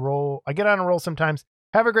get on a roll sometimes.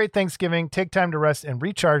 Have a great Thanksgiving. Take time to rest and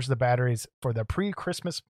recharge the batteries for the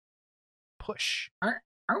pre-Christmas push.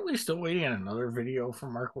 Aren't we still waiting on another video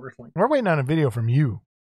from Mark Worthling? We're waiting on a video from you.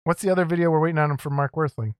 What's the other video we're waiting on from Mark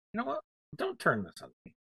Worthling? You know what? Don't turn this on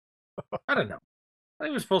me. I don't know. I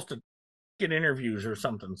think he was supposed to get interviews or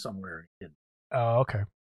something somewhere. Oh, okay.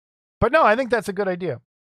 But no, I think that's a good idea.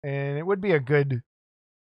 And it would be a good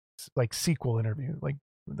sequel interview. Like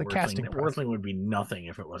the casting process. Worthling would be nothing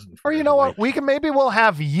if it wasn't for Or you know what? We'll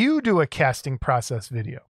have you do a casting process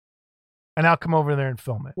video. And I'll come over there and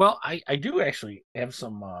film it. Well, I do actually have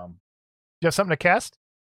some you have something to cast?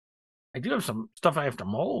 I do have some stuff I have to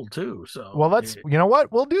mold too. So you know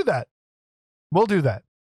what? We'll do that.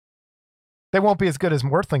 They won't be as good as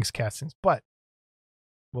Worthling's castings, but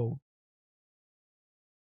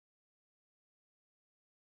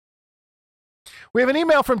we have an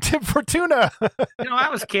email from Tim Fortuna. I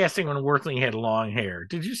was casting when Worthling had long hair.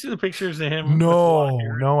 Did you see the pictures of him?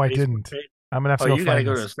 No, I didn't. Page? I'm going to have to you got to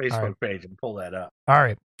go to his this. Facebook page and pull that up. All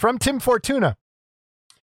right. From Tim Fortuna.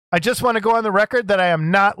 I just want to go on the record that I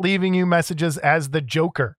am not leaving you messages as the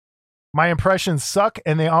Joker. My impressions suck,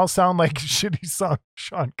 and they all sound like shitty song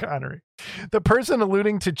Sean Connery. The person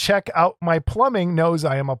alluding to check out my plumbing knows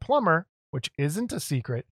I am a plumber, which isn't a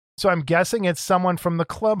secret, so I'm guessing it's someone from the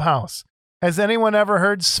clubhouse. Has anyone ever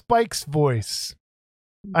heard Spike's voice?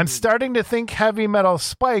 I'm starting to think Heavy Metal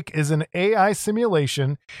Spike is an AI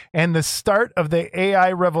simulation and the start of the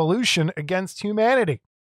AI revolution against humanity.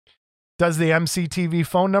 Does the MCTV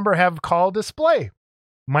phone number have call display?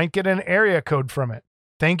 Might get an area code from it.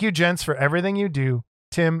 Thank you, gents, for everything you do.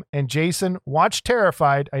 Tim and Jason, watch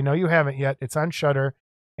Terrified. I know you haven't yet. It's on Shudder.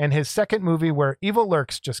 And his second movie, Where Evil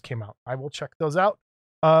Lurks, just came out. I will check those out.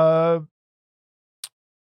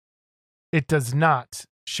 It does not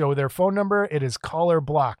show their phone number. It is caller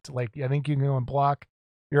blocked. Like, I think you can go and block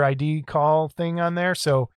your ID call thing on there.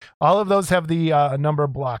 So all of those have the number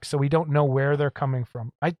blocked. So we don't know where they're coming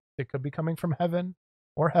from. It could be coming from heaven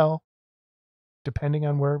or hell, depending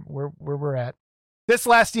on where we're at. This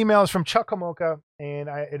last email is from Chuckamoka, and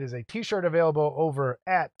it is a t-shirt available over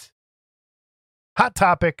at Hot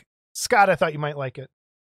Topic. Scott, I thought you might like it.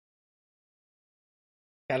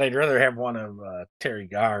 God, I'd rather have one of Terry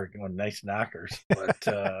Garr doing nice knockers, but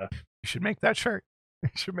you should make that shirt.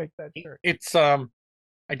 It's I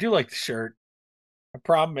do like the shirt. The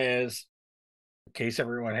problem is, in case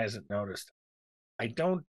everyone hasn't noticed, I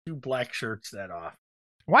don't do black shirts that often.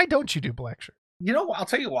 Why don't you do black shirts? I'll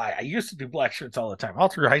tell you why. I used to do black shirts all the time. All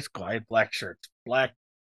through high school, I had black shirts, black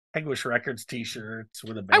Hegwish Records t-shirts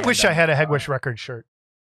with a band. I wish I had a Hegwish Records shirt.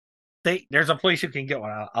 There's a place you can get one.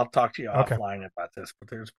 I'll talk to you offline about this, but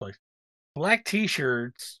there's a place. Black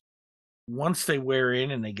t-shirts, once they wear in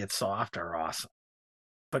and they get soft, are awesome.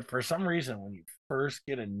 But for some reason, when you first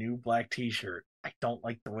get a new black t-shirt, I don't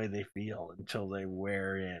like the way they feel until they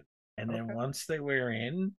wear in. And then once they wear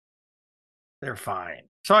in, they're fine.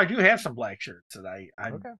 So I do have some black shirts that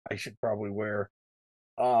I should probably wear.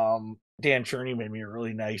 Dan Cherney made me a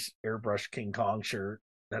really nice airbrush King Kong shirt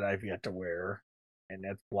that I've yet to wear, and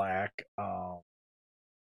that's black.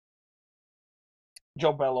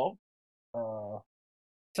 Joe Bello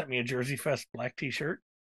sent me a Jersey Fest black t-shirt.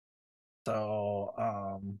 So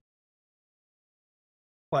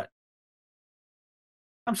what?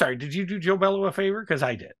 I'm sorry, did you do Joe Bello a favor? Because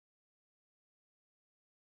I did.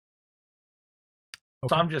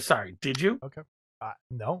 Okay. So I'm just sorry. Did you? Okay.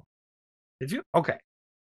 No. Did you? Okay.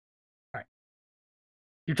 All right.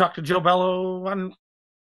 You talk to Joe Bello on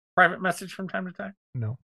private message from time to time?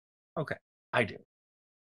 No. Okay. I do.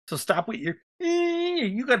 So stop with your,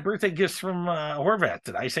 you got birthday gifts from Horvath.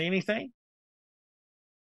 Did I say anything?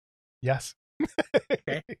 Yes.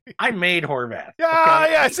 Okay. I made Horvath. Yeah,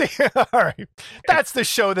 okay? yeah. See, all right. That's the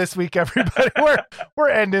show this week, everybody. We're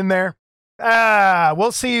ending there.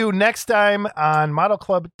 We'll see you next time on Model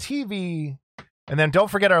Club TV. And then don't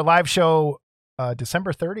forget our live show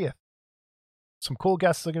December 30th. Some cool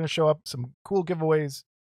guests are going to show up, some cool giveaways.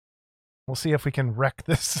 We'll see if we can wreck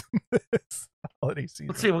this holiday season.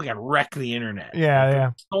 Let's see if we can wreck the internet.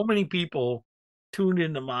 Yeah. So many people tuned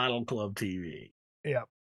into Model Club TV. Yeah.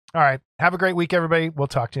 All right. Have a great week, everybody. We'll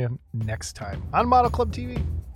talk to you next time on Model Club TV.